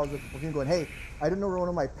squad leader calls up the platoon going, hey, I don't know where one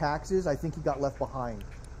of my packs is. I think he got left behind.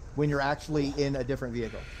 When you're actually in a different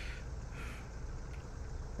vehicle.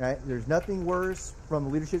 Right? There's nothing worse from a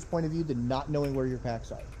leadership's point of view than not knowing where your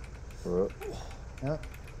packs are.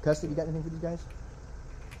 Custody, you got anything for these guys?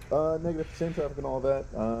 Negative, same traffic and all that.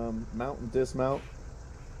 Mount and dismount.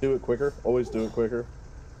 Do it quicker. Always do it quicker.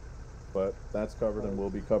 But that's covered and will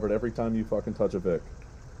be covered every time you fucking touch a Vic.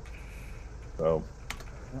 So,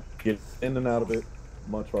 get in and out of it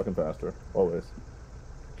much fucking faster. Always.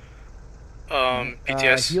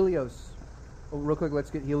 PTS. Helios. Oh, real quick, let's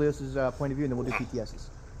get Helios's point of view and then we'll do PTS's.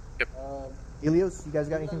 Yep. Helios, you guys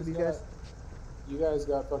got anything for these guys? You guys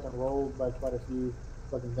got fucking rolled by quite a few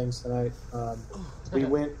fucking things tonight. We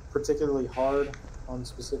went particularly hard on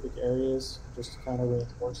specific areas just to kind of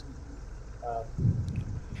reinforce it.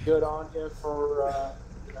 Good on you for,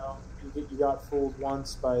 you got fooled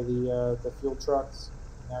once by the fuel trucks.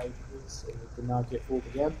 Now you did not get fooled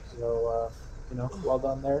again. So, well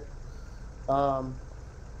done there.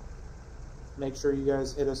 Make sure you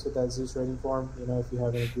guys hit us with that Zeus rating form. If you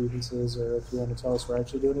have any grievances or if you want to tell us we're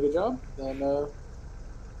actually doing a good job, then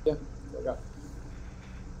yeah, there we go.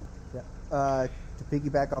 Yeah. To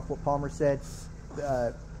piggyback off what Palmer said,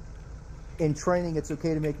 in training, it's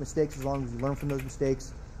okay to make mistakes as long as you learn from those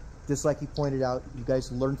mistakes. Just like he pointed out, you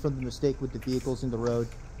guys learned from the mistake with the vehicles in the road,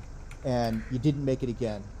 and you didn't make it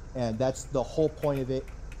again. And that's the whole point of it.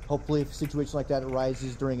 Hopefully, if a situation like that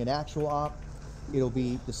arises during an actual op, it'll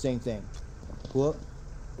be the same thing. Cool.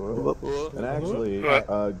 And actually,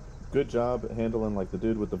 good job handling like the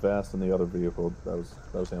dude with the vest and the other vehicle. That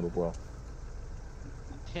was handled well.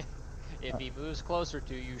 If he moves closer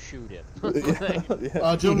to you, shoot him.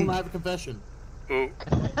 Yeah. Gentlemen, I have a confession.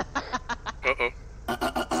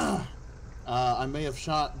 I may have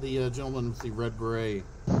shot the gentleman with the red beret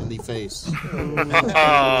in the face. So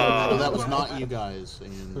that was not you guys,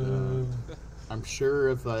 and I'm sure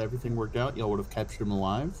if everything worked out, y'all would have captured him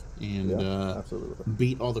alive and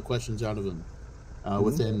beat all the questions out of him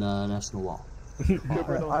within national law.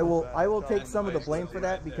 I will take some of the blame for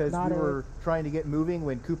that because we were trying to get moving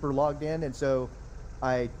when Cooper logged in, and so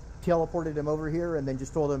I teleported him over here and then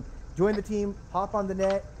just told him, join the team, hop on the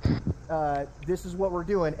net, this is what we're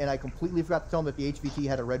doing, and I completely forgot to tell him that the HVT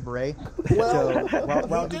had a red beret. So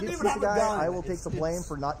while he did shoot the guy, I will take the blame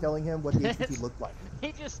for not telling him what the HVT looked like.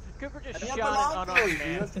 Cooper just shot an unarmed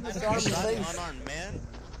man. Unarmed man?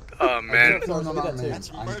 Oh man.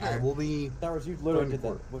 I will be. That was you literally did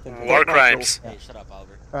that. War crimes. Hey, shut up,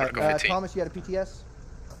 Albert. Alright, Thomas, you had a PTS?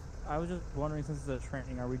 I was just wondering, since it's a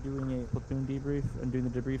training, are we doing a platoon debrief and doing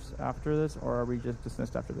the debriefs after this, or are we just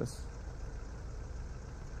dismissed after this?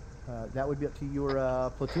 That would be up to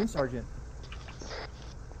your platoon sergeant.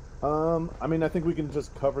 I mean, I think we can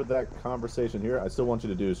just cover that conversation here. I still want you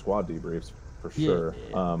to do squad debriefs for sure.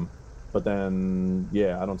 Yeah. But then,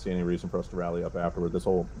 yeah, I don't see any reason for us to rally up afterward. This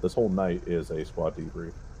whole night is a squad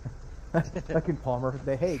debrief. Fucking Palmer,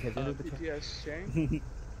 the Hague has entered the PTS Chang?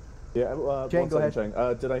 Yeah, Chang, go ahead. Chang.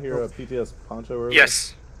 Did I hear a PTS Poncho earlier?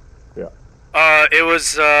 Yes. Yeah. It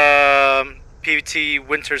was PVT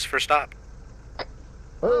Winter's first stop.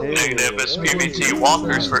 Negative, it's PVT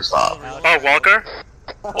Walker's first stop. Oh, Walker?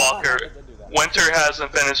 Walker. Winter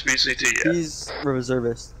hasn't finished BCT yet. He's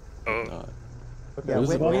reservist. Oh. Yeah,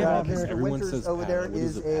 Mr. Winters over there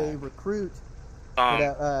is a recruit.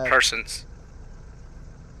 Parsons.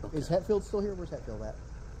 Is Hetfield still here? Where's Hetfield at?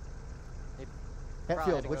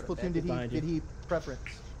 Hetfield, which platoon did he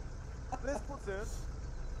preference? This platoon.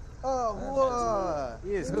 Oh, whoa!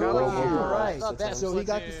 He is coming here. Right. So he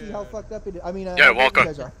got to see how fucked up it is. I mean, yeah, welcome.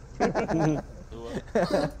 You guys are.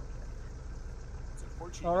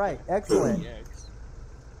 All right, excellent.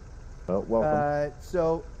 Welcome.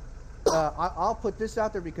 So I'll put this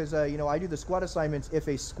out there because I do the squad assignments. If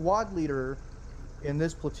a squad leader in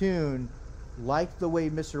this platoon liked the way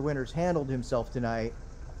Mr. Winters handled himself tonight,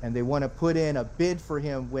 and they want to put in a bid for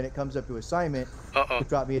him when it comes up to assignment,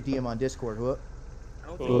 drop me a DM on Discord. Whoop.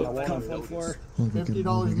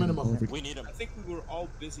 $50 minimum. We need him. I think we were all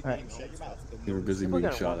busy being shot. You were busy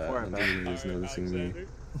being shot at, and then you was noticing me.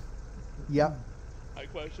 Yep. My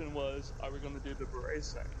question was, are we going to do the beret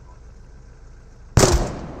second?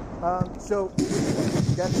 So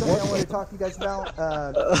that's something I want to talk to you guys about.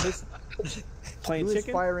 Playing who's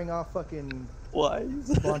chicken? firing off fucking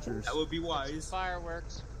launchers? That would be wise.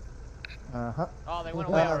 Fireworks. Uh-huh. Oh, they went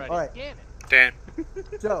away already. All right. Damn it. Damn.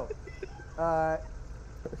 So, I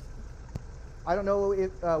don't know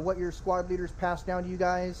if what your squad leaders passed down to you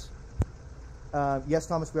guys. Yes,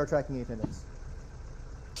 Thomas, we are tracking the attendance.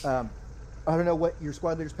 I don't know what your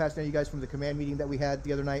squad leaders passed down to you guys from the command meeting that we had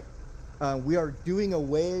the other night. We are doing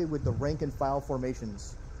away with the rank and file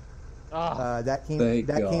formations. That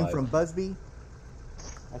came from Busby.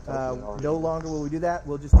 No longer will we do that.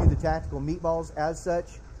 We'll just do the tactical meatballs as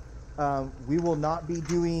such. We will not be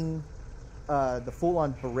doing the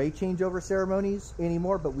full-on beret changeover ceremonies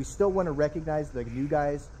anymore, but we still want to recognize the new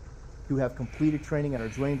guys who have completed training and are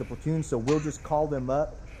joining the platoon. So we'll just call them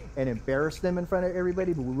up and embarrass them in front of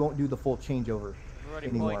everybody, but we won't do the full changeover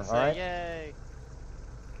anymore. All right. Yay.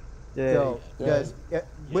 So, guys,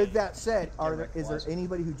 with that said, is there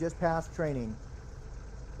anybody who just passed training?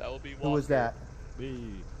 That will be Walker. Who was that?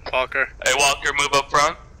 Me. Walker. Hey, Walker, move up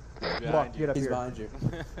front. Walk, get up He's here. behind you.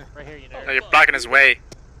 Right here, you know. Oh, you're blocking his way.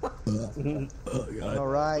 All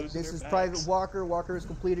right, this is Private Walker. Walker has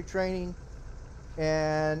completed training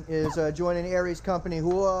and is joining Ares Company.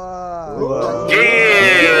 Whoa.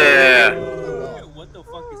 Yeah! What the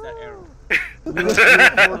fuck is that arrow? We look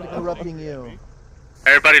forward to corrupting you.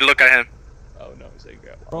 Everybody look at him. Oh no, say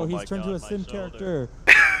grab. Bro, he's turned to a sim character.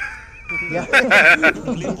 Yeah.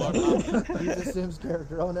 He's a Sims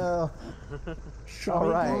character. Oh no. All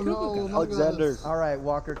right. Oh, no, Alexander. All right,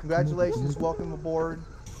 Walker. Congratulations. Welcome aboard.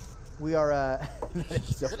 We are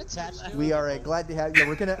we are glad to have you.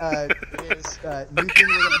 We're gonna new thing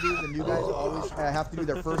we're gonna do. The new guys always have to do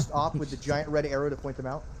their first op with the giant red arrow to point them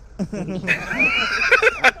out.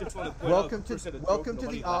 welcome to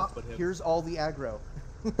the op. Here's all the aggro.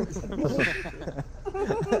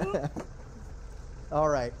 All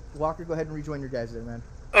right, Walker, go ahead and rejoin your guys there, man.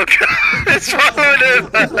 Okay, what's wrong with him?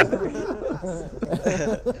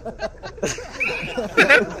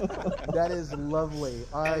 That is lovely.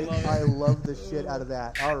 I love the shit out of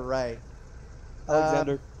that. All right,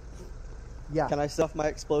 Alexander. Yeah. Can I stuff my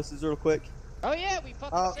explosives real quick? Oh yeah, we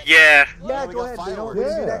fucking said Yeah. Yeah, go ahead. We don't do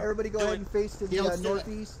that. Everybody go ahead and face to the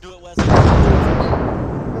northeast. Do it, Wes.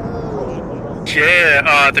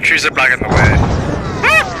 Yeah, the trees are blocking the way.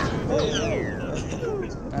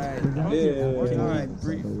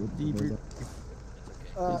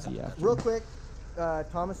 Real quick,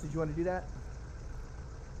 Thomas, did you want to do that?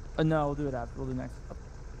 No, we'll do it after. We'll do next.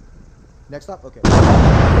 Next up? Okay.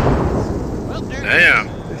 Well, damn.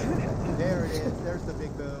 There it is. There's the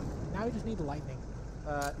big boom. Now we just need the lightning.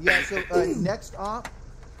 Yeah, so next op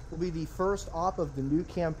will be the first op of the new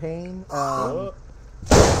campaign.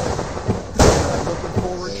 Looking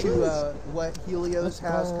forward to what Helios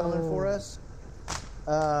has coming for us.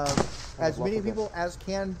 As many people as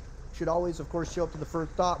can should always, of course, show up to the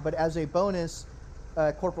first op, but as a bonus,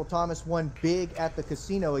 Corporal Thomas won big at the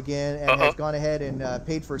casino again and has gone ahead and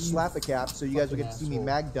paid for Slap-a-Cap, so you guys will get to see me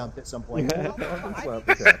mag dumped at some point.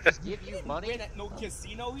 just give you money. No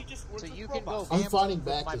casino, he just so you can go. I'm fighting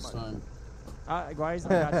back this time. Guys, I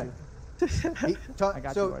got you. I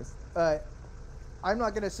got you, guys. I'm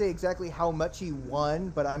not going to say exactly how much he won,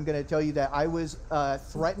 but I'm going to tell you that I was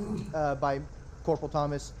threatened by Corporal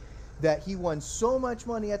Thomas that he won so much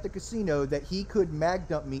money at the casino that he could mag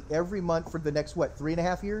dump me every month for the next, what,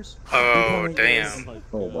 3.5 years? Oh, damn.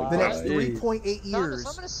 The next 3.8 years. Thomas,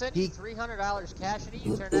 I'm going to send you $300 cash, and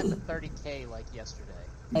you turned that to $30K like yesterday.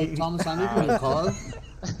 Hey, Thomas, I need a new car.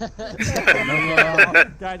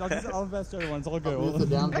 Guys, I'll invest everyone's. I'll go. With the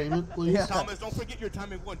down payment, please. Yeah. Thomas, don't forget your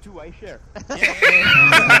time in 1-2. I share.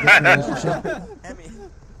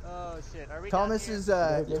 Oh shit! Are we Thomas is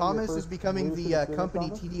becoming the company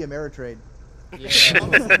TD Ameritrade. Yeah.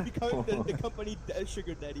 the company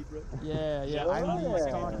sugar daddy, bro. Yeah. I'm the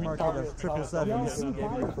stock market of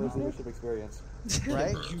 777. First leadership experience.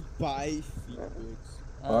 Right? You buy feedbacks.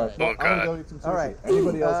 Alright, well, I'm gonna go eat some sushi. Alright.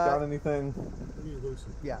 Anybody else got anything?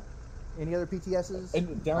 Yeah. Any other PTSs?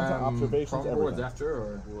 And downtown observations, promo boards everything. after,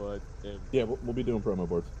 or what? Yeah, we'll be doing promo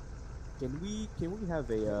boards. Can we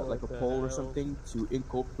have a like a poll or something to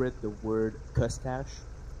incorporate the word custache?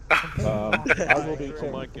 I will be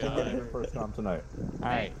taking first on tonight.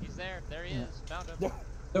 Hey, he's there. There he is. Found him.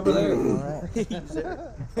 Over there.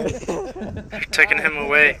 You're taking him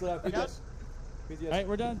away. Alright,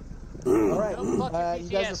 we're done. Alright, you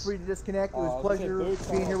guys are free to disconnect. It was a pleasure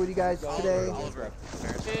being here with you guys today. Alright,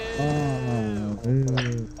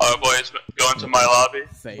 boys, go into my lobby.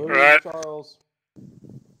 Alright. Charles.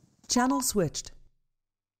 Channel switched.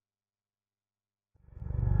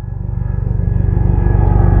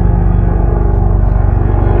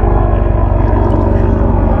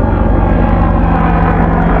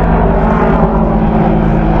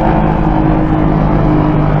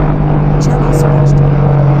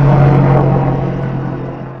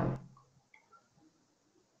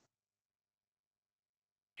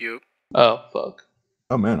 Oh, fuck.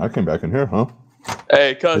 Oh man, I came back in here, huh?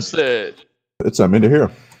 Hey, Custard. It's I'm into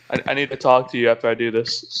here. I need to talk to you after I do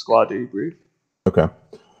this squad debrief. Okay.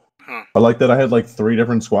 I like that I had like 3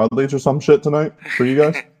 different squad leads or some shit tonight for you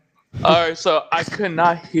guys. Alright, so I could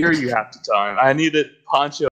not hear you half the time. I needed Poncho